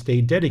 but you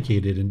stay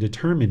dedicated and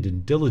determined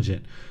and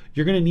diligent.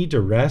 You're going to need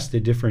to rest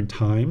at different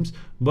times,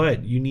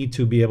 but you need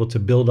to be able to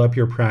build up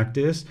your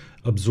practice,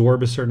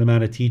 absorb a certain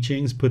amount of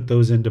teachings, put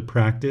those into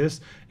practice,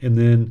 and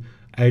then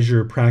as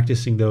you're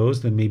practicing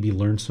those, then maybe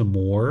learn some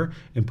more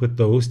and put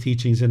those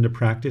teachings into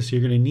practice. You're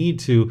going to need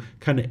to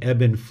kind of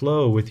ebb and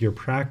flow with your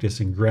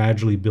practice and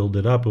gradually build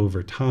it up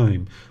over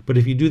time. But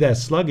if you do that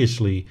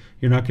sluggishly,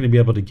 you're not going to be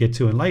able to get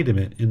to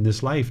enlightenment in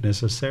this life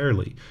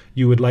necessarily.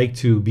 You would like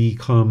to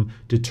become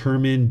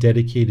determined,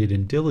 dedicated,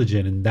 and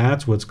diligent, and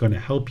that's what's going to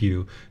help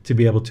you to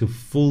be able to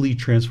fully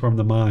transform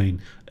the mind,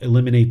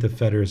 eliminate the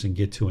fetters, and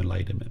get to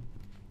enlightenment.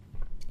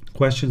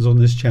 Questions on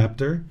this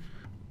chapter?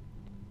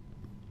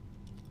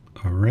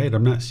 All right,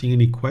 I'm not seeing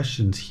any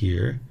questions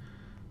here.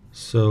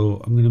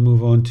 So I'm going to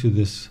move on to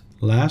this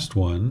last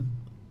one.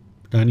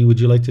 Donnie, would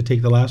you like to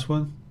take the last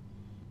one?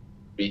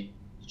 Great,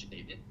 Mr.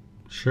 David.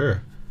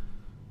 Sure.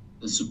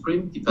 The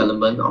supreme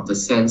development of the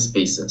sense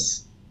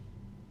bases.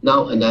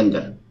 Now,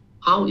 Ananda,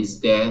 how is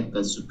there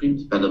the supreme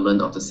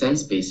development of the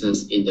sense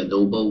bases in the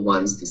noble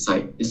one's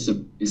discipline?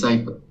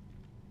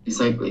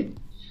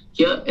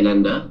 Here,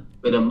 Ananda,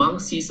 when a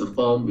monk sees a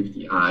form with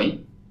the eye,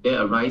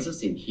 there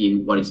arises in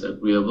him what is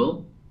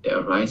agreeable, there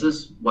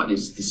arises what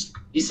is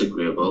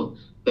disagreeable,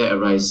 there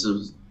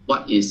arises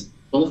what is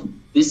both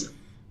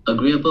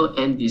disagreeable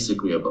and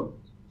disagreeable.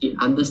 He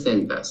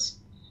understands thus.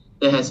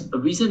 There has a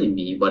reason in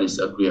me what is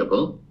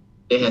agreeable.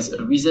 There has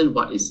a reason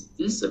what is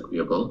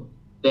disagreeable.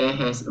 There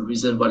has a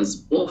reason what is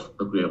both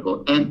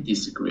agreeable and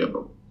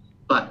disagreeable.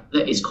 But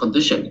there is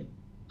condition,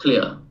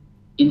 clear,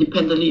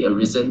 independently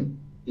arisen.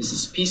 This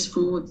is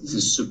peaceful, this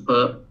is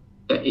superb,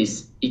 there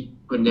is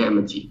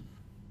equanimity.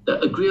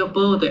 The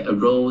agreeable that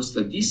arose,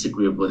 the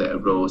disagreeable that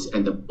arose,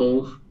 and the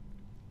both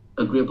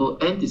agreeable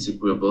and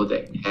disagreeable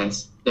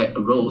that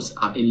arose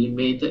are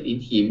eliminated in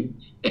him,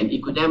 and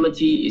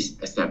equanimity is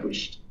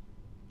established.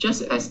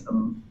 Just as a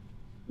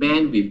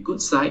man with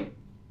good sight,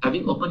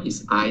 having opened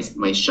his eyes,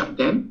 might shut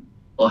them,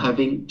 or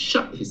having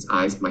shut his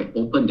eyes, might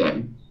open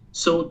them,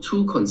 so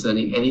too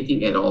concerning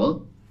anything at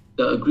all,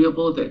 the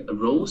agreeable that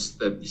arose,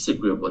 the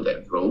disagreeable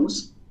that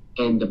arose,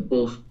 and the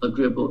both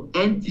agreeable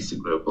and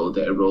disagreeable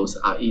that arose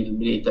are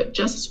eliminated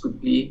just as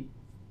quickly,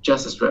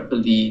 just as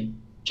rapidly,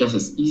 just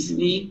as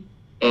easily,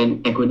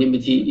 and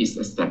equanimity is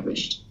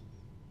established.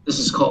 This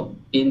is called,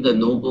 in the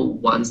Noble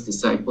One's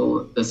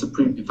Disciple, the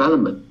supreme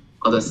development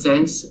of the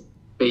sense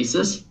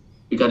basis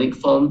regarding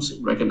forms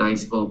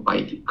recognizable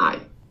by the eye.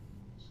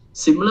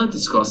 Similar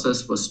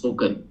discourses were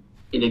spoken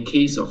in the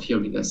case of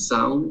hearing a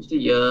sound with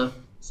the ear,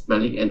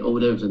 smelling an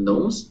odor with the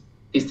nose,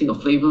 tasting a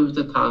flavor with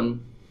the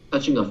tongue,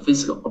 touching a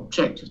physical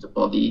object with the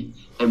body,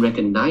 and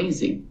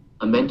recognizing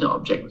a mental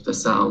object with the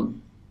sound,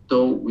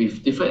 though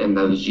with different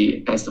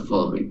analogy as the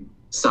following.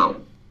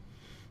 Sound.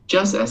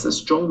 Just as a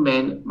strong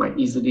man might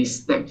easily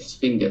snap his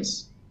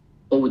fingers.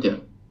 Odor.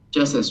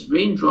 Just as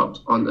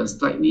raindrops on a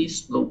slightly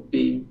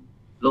sloping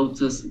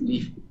lotus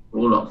leaf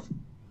roll off.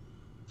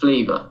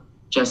 Flavor.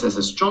 Just as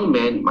a strong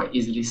man might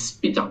easily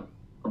spit out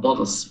a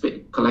bottle of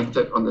spit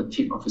collected on the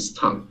tip of his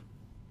tongue.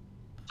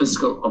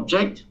 Physical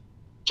object.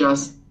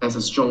 Just as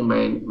a strong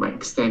man might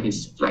extend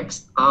his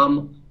flexed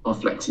arm or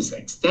flex his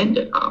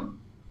extended arm.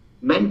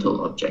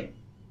 Mental object.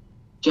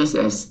 Just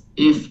as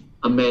if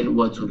a man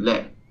were to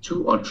let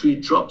 2 or 3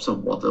 drops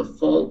of water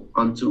fall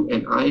onto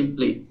an iron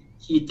plate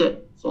heated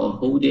for a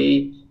whole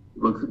day,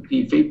 it will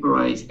quickly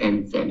vaporize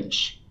and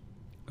vanish.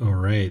 All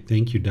right.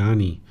 Thank you,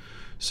 Donnie.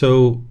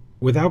 So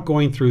without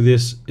going through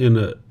this in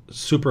a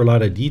super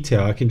lot of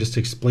detail, I can just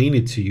explain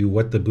it to you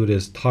what the Buddha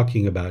is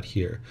talking about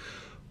here.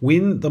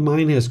 When the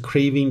mind has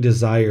craving,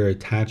 desire,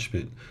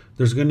 attachment,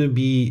 there's going to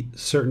be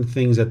certain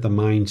things that the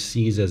mind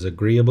sees as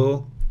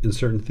agreeable and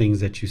certain things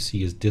that you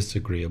see as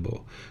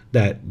disagreeable.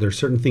 That there are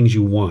certain things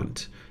you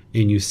want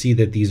and you see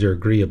that these are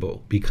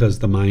agreeable because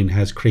the mind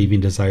has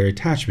craving, desire,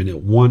 attachment.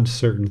 It wants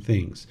certain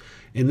things.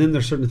 And then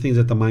there's certain things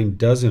that the mind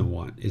doesn't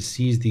want. It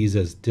sees these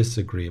as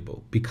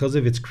disagreeable because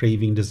of its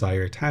craving,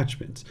 desire,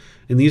 attachments.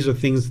 And these are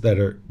things that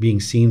are being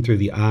seen through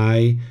the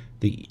eye,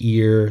 the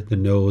ear, the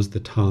nose, the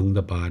tongue,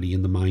 the body,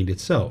 and the mind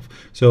itself.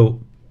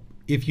 So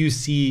if you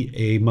see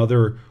a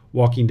mother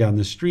walking down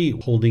the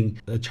street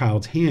holding a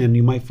child's hand,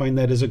 you might find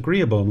that as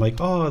agreeable. I'm like,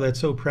 oh, that's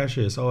so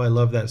precious. Oh, I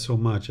love that so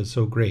much. It's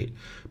so great.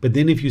 But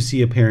then if you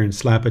see a parent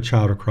slap a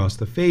child across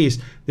the face,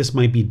 this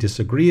might be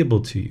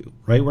disagreeable to you,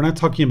 right? We're not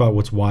talking about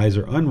what's wise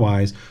or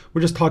unwise.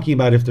 We're just talking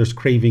about if there's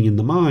craving in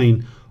the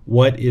mind,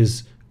 what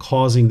is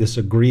causing this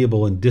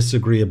agreeable and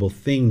disagreeable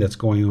thing that's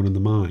going on in the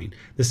mind.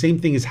 The same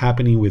thing is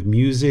happening with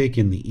music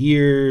in the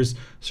ears,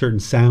 certain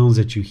sounds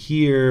that you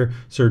hear,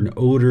 certain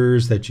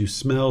odors that you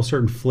smell,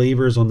 certain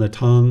flavors on the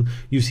tongue.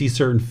 You see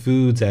certain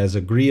foods as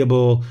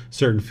agreeable,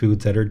 certain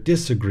foods that are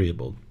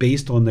disagreeable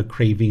based on the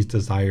cravings,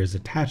 desires,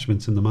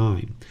 attachments in the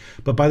mind.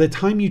 But by the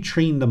time you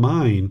train the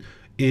mind,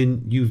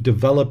 and you've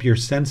developed your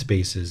sense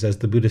bases, as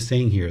the Buddha is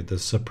saying here, the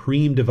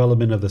supreme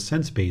development of the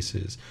sense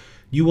bases,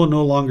 you will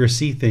no longer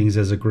see things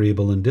as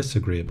agreeable and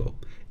disagreeable.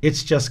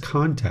 It's just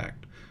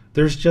contact.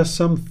 There's just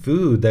some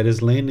food that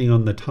is landing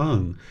on the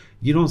tongue.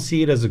 You don't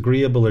see it as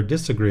agreeable or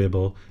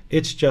disagreeable.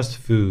 It's just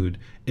food,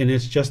 and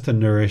it's just to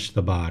nourish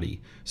the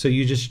body. So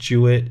you just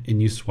chew it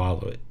and you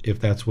swallow it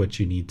if that's what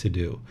you need to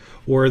do.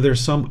 Or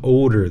there's some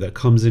odor that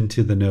comes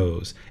into the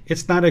nose.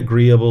 It's not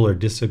agreeable or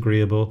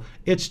disagreeable.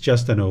 It's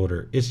just an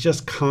odor. It's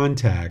just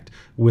contact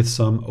with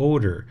some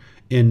odor.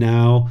 And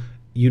now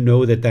you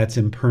know that that's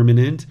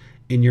impermanent,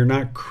 and you're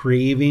not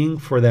craving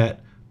for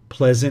that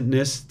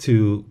pleasantness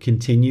to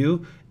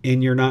continue,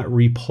 and you're not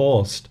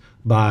repulsed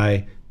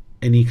by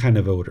any kind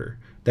of odor.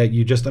 That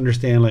you just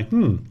understand like,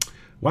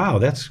 wow,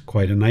 that's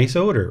quite a nice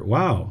odor.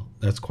 Wow,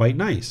 that's quite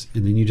nice.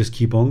 And then you just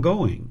keep on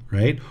going,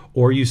 right?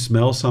 Or you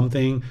smell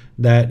something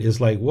that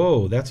is like,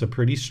 whoa, that's a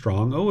pretty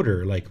strong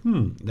odor. Like,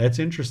 that's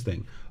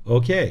interesting.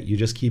 Okay, you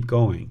just keep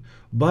going.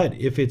 But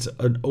if it's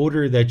an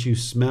odor that you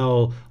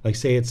smell, like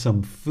say it's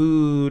some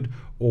food,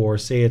 or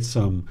say it's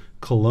some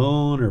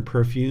cologne or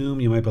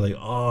perfume, you might be like,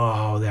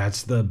 oh,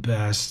 that's the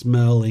best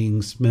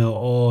smelling smell.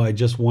 Oh, I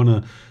just want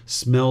to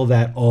smell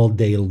that all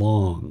day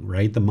long,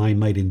 right? The mind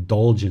might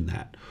indulge in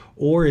that.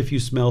 Or if you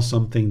smell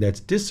something that's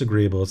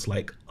disagreeable, it's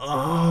like,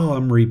 oh,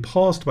 I'm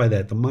repulsed by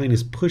that. The mind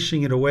is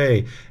pushing it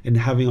away and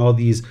having all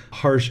these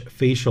harsh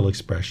facial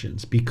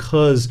expressions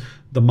because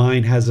the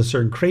mind has a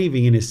certain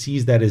craving and it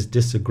sees that as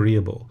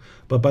disagreeable.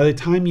 But by the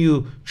time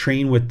you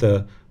train with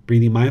the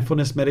Breathing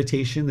mindfulness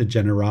meditation, the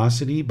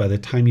generosity, by the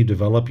time you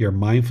develop your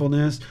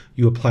mindfulness,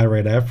 you apply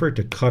right effort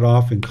to cut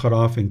off and cut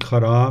off and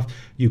cut off.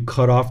 You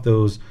cut off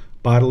those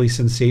bodily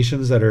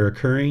sensations that are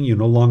occurring. You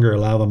no longer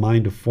allow the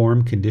mind to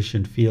form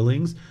conditioned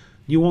feelings.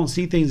 You won't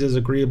see things as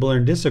agreeable or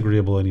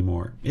disagreeable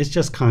anymore. It's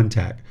just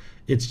contact.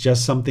 It's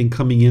just something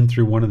coming in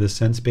through one of the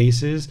sense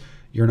bases.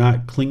 You're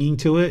not clinging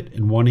to it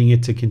and wanting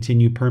it to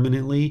continue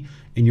permanently,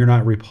 and you're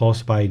not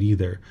repulsed by it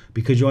either,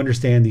 because you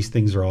understand these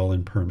things are all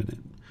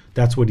impermanent.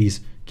 That's what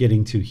he's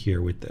getting to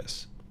here with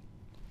this.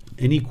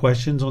 Any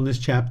questions on this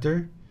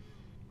chapter?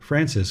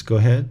 Francis, go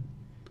ahead.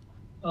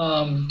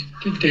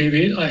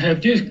 David, I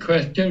have this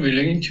question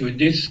relating to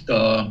this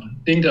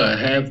thing that I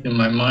have in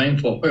my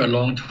mind for quite a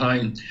long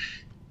time.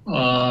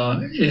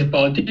 It's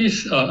about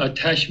this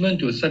attachment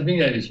to something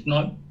that is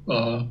not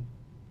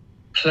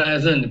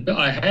pleasant. But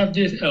I have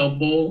this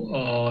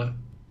elbow,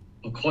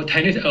 called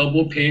tennis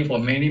elbow pain for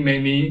many,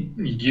 many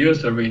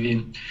years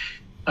already.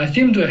 I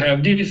seem to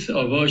have this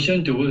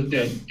aversion towards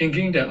that,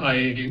 thinking that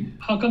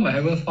how come I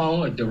haven't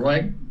found the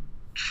right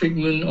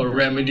treatment or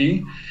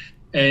remedy?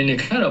 And it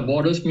kind of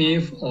bothers me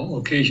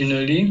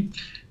occasionally.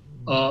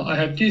 I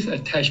have this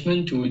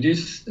attachment to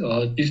this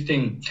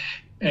thing.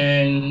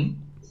 And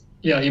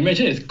yeah, you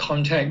mentioned it's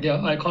contact.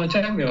 Yeah, I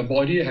contact my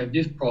body, I have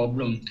this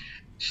problem.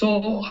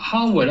 So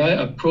how would I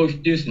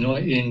approach this,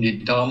 in the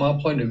Dharma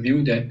point of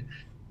view, that,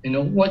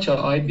 what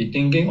shall I be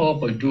thinking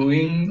of or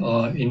doing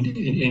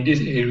in this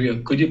area?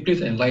 Could you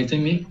please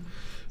enlighten me?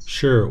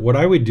 Sure. What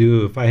I would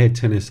do if I had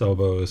tennis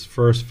elbow is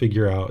first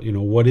figure out,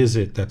 what is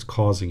it that's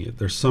causing it?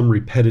 There's some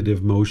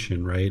repetitive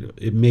motion, right?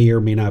 It may or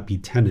may not be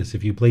tennis.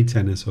 If you play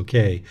tennis,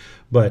 okay.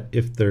 But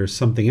if there's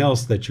something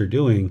else that you're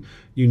doing,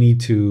 you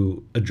need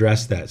to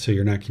address that so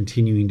you're not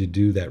continuing to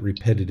do that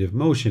repetitive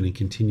motion and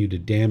continue to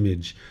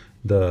damage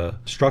the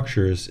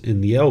structures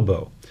in the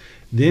elbow.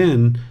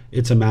 Then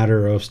it's a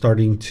matter of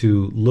starting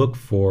to look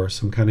for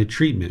some kind of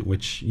treatment,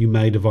 which you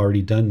might have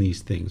already done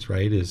these things,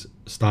 right? Is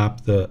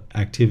stop the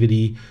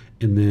activity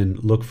and then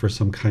look for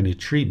some kind of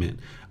treatment.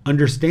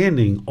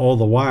 Understanding all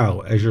the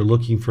while, as you're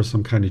looking for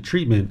some kind of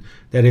treatment,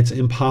 that it's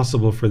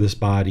impossible for this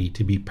body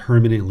to be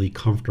permanently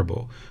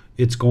comfortable.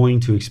 It's going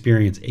to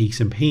experience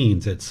aches and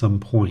pains at some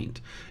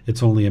point.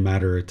 It's only a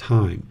matter of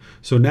time.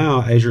 So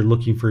now, as you're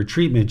looking for a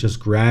treatment, just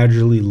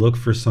gradually look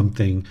for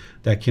something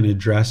that can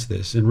address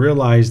this and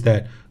realize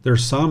that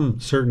there's some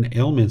certain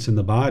ailments in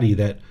the body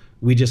that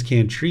we just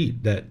can't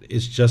treat, that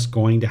it's just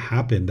going to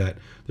happen, that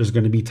there's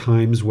going to be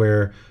times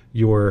where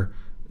you're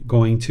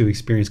going to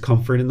experience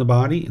comfort in the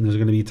body, and there's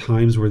going to be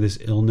times where this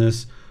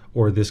illness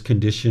or this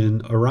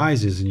condition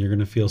arises and you're going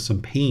to feel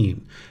some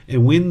pain.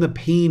 And when the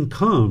pain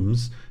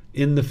comes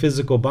in the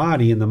physical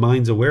body and the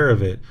mind's aware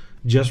of it,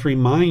 just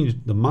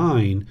remind the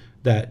mind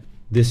that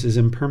this is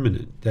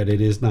impermanent, that it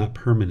is not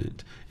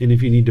permanent. And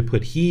if you need to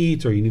put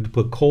heat or you need to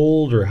put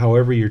cold or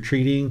however you're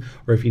treating,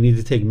 or if you need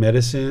to take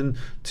medicine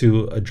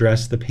to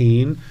address the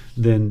pain,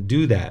 then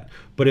do that.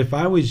 But if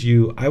I was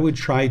you, I would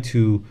try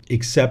to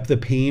accept the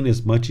pain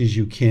as much as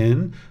you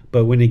can.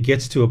 But when it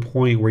gets to a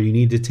point where you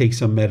need to take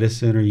some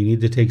medicine or you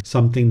need to take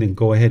something, then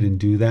go ahead and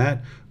do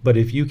that. But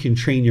if you can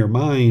train your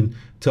mind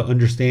to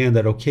understand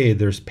that, okay,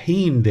 there's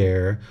pain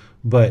there,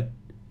 but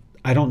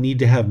I don't need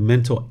to have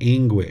mental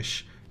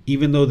anguish.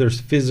 Even though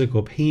there's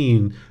physical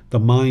pain, the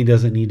mind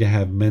doesn't need to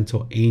have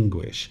mental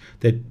anguish.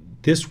 That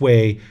this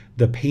way,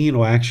 the pain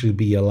will actually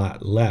be a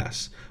lot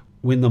less.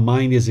 When the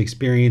mind is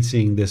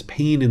experiencing this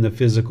pain in the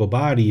physical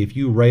body, if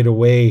you right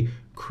away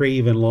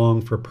crave and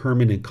long for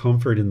permanent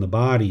comfort in the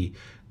body,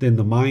 then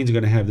the mind's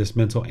going to have this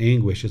mental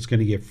anguish. It's going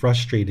to get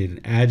frustrated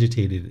and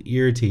agitated and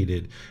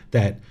irritated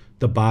that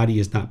the body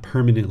is not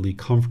permanently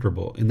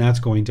comfortable, and that's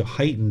going to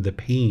heighten the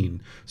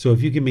pain. So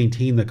if you can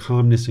maintain the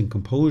calmness and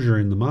composure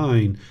in the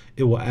mind,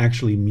 it will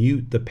actually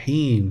mute the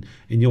pain,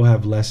 and you'll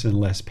have less and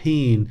less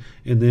pain,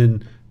 and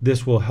then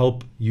this will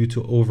help you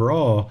to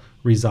overall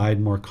reside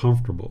more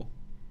comfortable.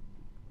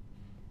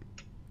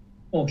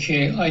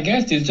 Okay, I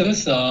guess it's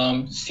just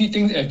see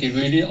things as they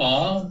really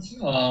are,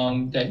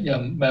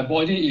 that my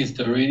body is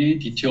already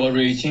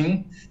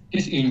deteriorating.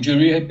 This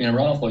injury has been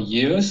around for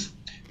years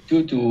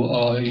due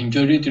to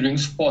injury during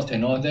sports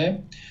and all that.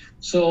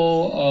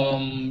 So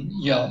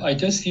I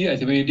just see it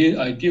as really,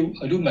 I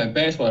do my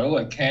best whatever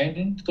I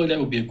can, so that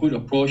would be a good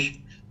approach.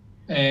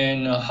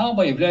 And how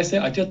about if, let's say,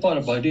 I just thought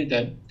about it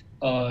that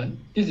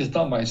this is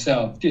not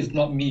myself, this is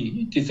not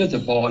me, this is the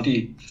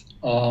body.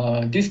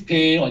 This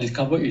pain or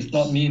discomfort is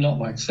not me, not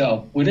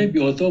myself. Would it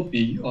also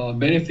be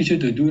beneficial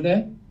to do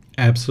that?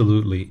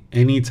 Absolutely.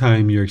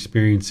 Anytime you're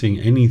experiencing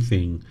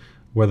anything,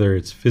 whether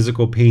it's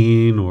physical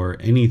pain or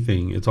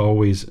anything, it's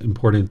always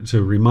important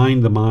to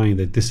remind the mind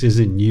that this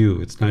isn't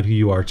you. It's not who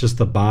you are. It's just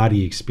the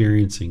body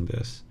experiencing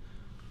this.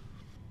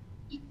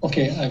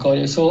 Okay, I got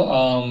it. So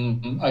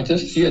I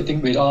just see a thing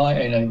with I,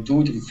 and I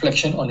do the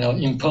reflection on the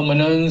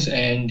impermanence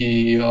and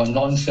the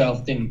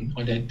non-self thing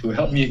on that to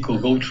help me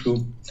go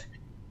through.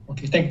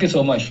 Okay, thank you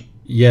so much.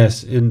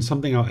 Yes, and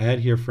something I'll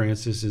add here,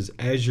 Francis, is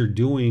as you're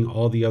doing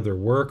all the other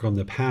work on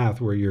the path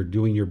where you're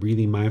doing your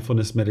breathing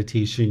mindfulness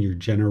meditation, your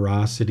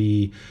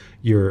generosity,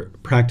 you're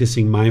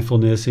practicing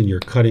mindfulness, and you're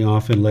cutting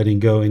off and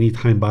letting go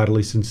anytime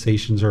bodily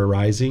sensations are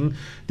arising,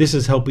 this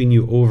is helping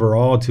you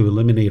overall to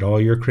eliminate all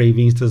your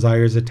cravings,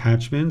 desires,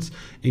 attachments,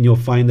 and you'll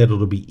find that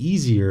it'll be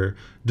easier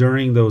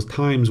during those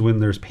times when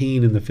there's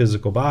pain in the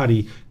physical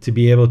body to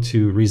be able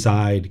to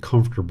reside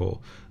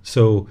comfortable.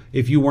 So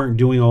if you weren't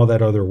doing all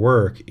that other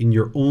work and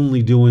you're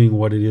only doing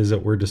what it is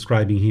that we're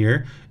describing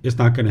here, it's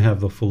not going to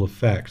have the full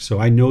effect. So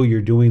I know you're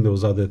doing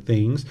those other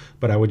things,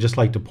 but I would just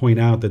like to point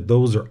out that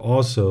those are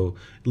also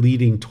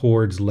leading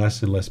towards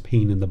less and less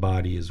pain in the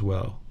body as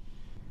well.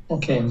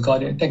 Okay,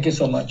 got it. Thank you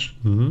so much.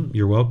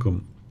 You're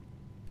welcome.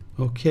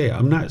 Okay,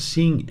 I'm not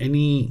seeing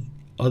any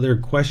other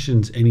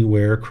questions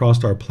anywhere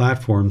across our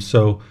platform,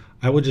 so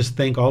I would just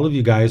thank all of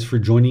you guys for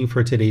joining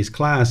for today's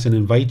class and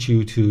invite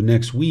you to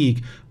next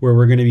week, where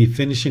we're going to be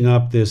finishing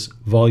up this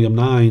volume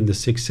 9, the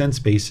 6 sense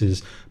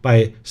bases,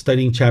 by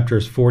studying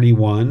chapters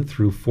 41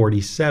 through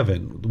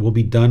 47. We'll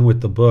be done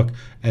with the book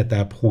at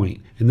that point.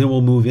 And then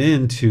we'll move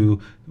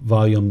into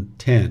volume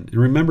 10. And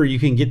remember, you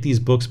can get these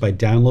books by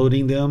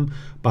downloading them,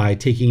 by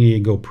taking it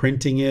and go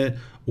printing it,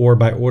 or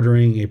by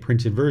ordering a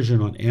printed version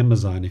on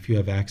Amazon if you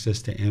have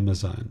access to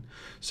Amazon.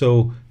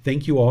 So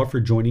thank you all for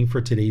joining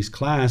for today's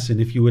class. And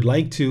if you would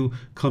like to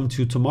come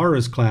to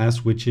tomorrow's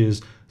class, which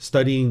is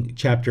studying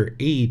chapter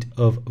 8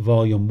 of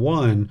volume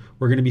 1,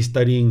 we're going to be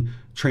studying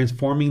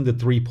transforming the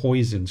 3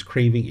 poisons: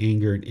 craving,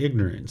 anger, and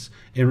ignorance.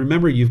 And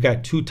remember, you've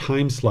got 2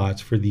 time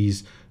slots for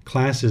these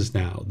classes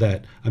now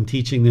that I'm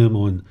teaching them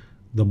on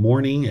the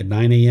morning at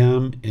 9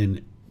 a.m.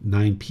 and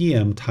 9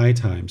 p.m. Thai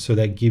time. So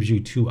that gives you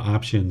 2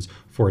 options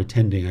for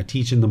attending. I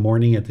teach in the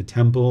morning at the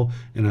temple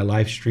and I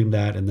live stream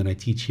that, and then I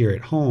teach here at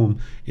home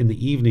in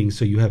the evening,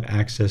 so you have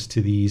access to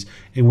these.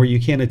 And where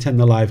you can't attend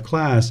the live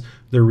class,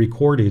 they're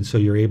recorded, so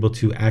you're able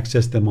to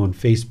access them on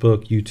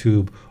Facebook,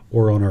 YouTube,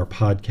 or on our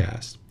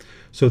podcast.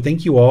 So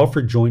thank you all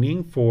for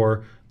joining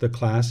for the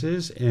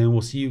classes, and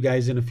we'll see you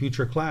guys in a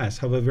future class.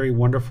 Have a very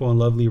wonderful and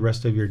lovely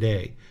rest of your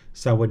day.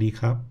 Sawadee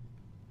krap.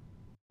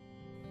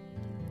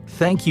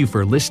 Thank you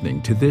for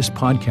listening to this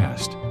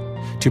podcast.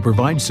 To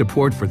provide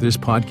support for this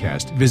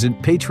podcast,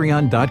 visit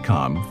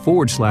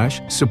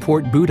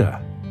patreon.com/support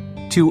Buddha.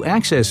 To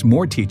access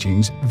more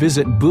teachings,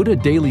 visit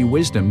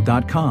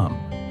buddhadailywisdom.com.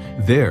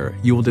 There,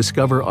 you will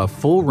discover a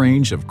full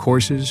range of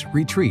courses,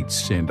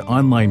 retreats, and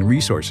online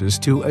resources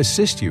to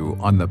assist you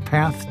on the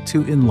path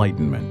to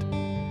enlightenment.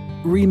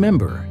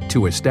 Remember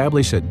to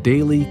establish a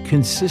daily,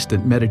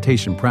 consistent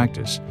meditation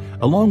practice,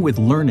 along with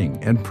learning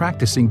and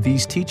practicing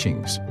these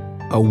teachings.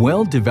 A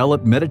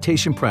well-developed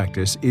meditation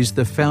practice is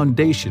the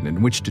foundation in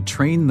which to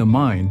train the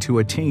mind to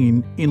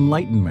attain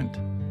enlightenment.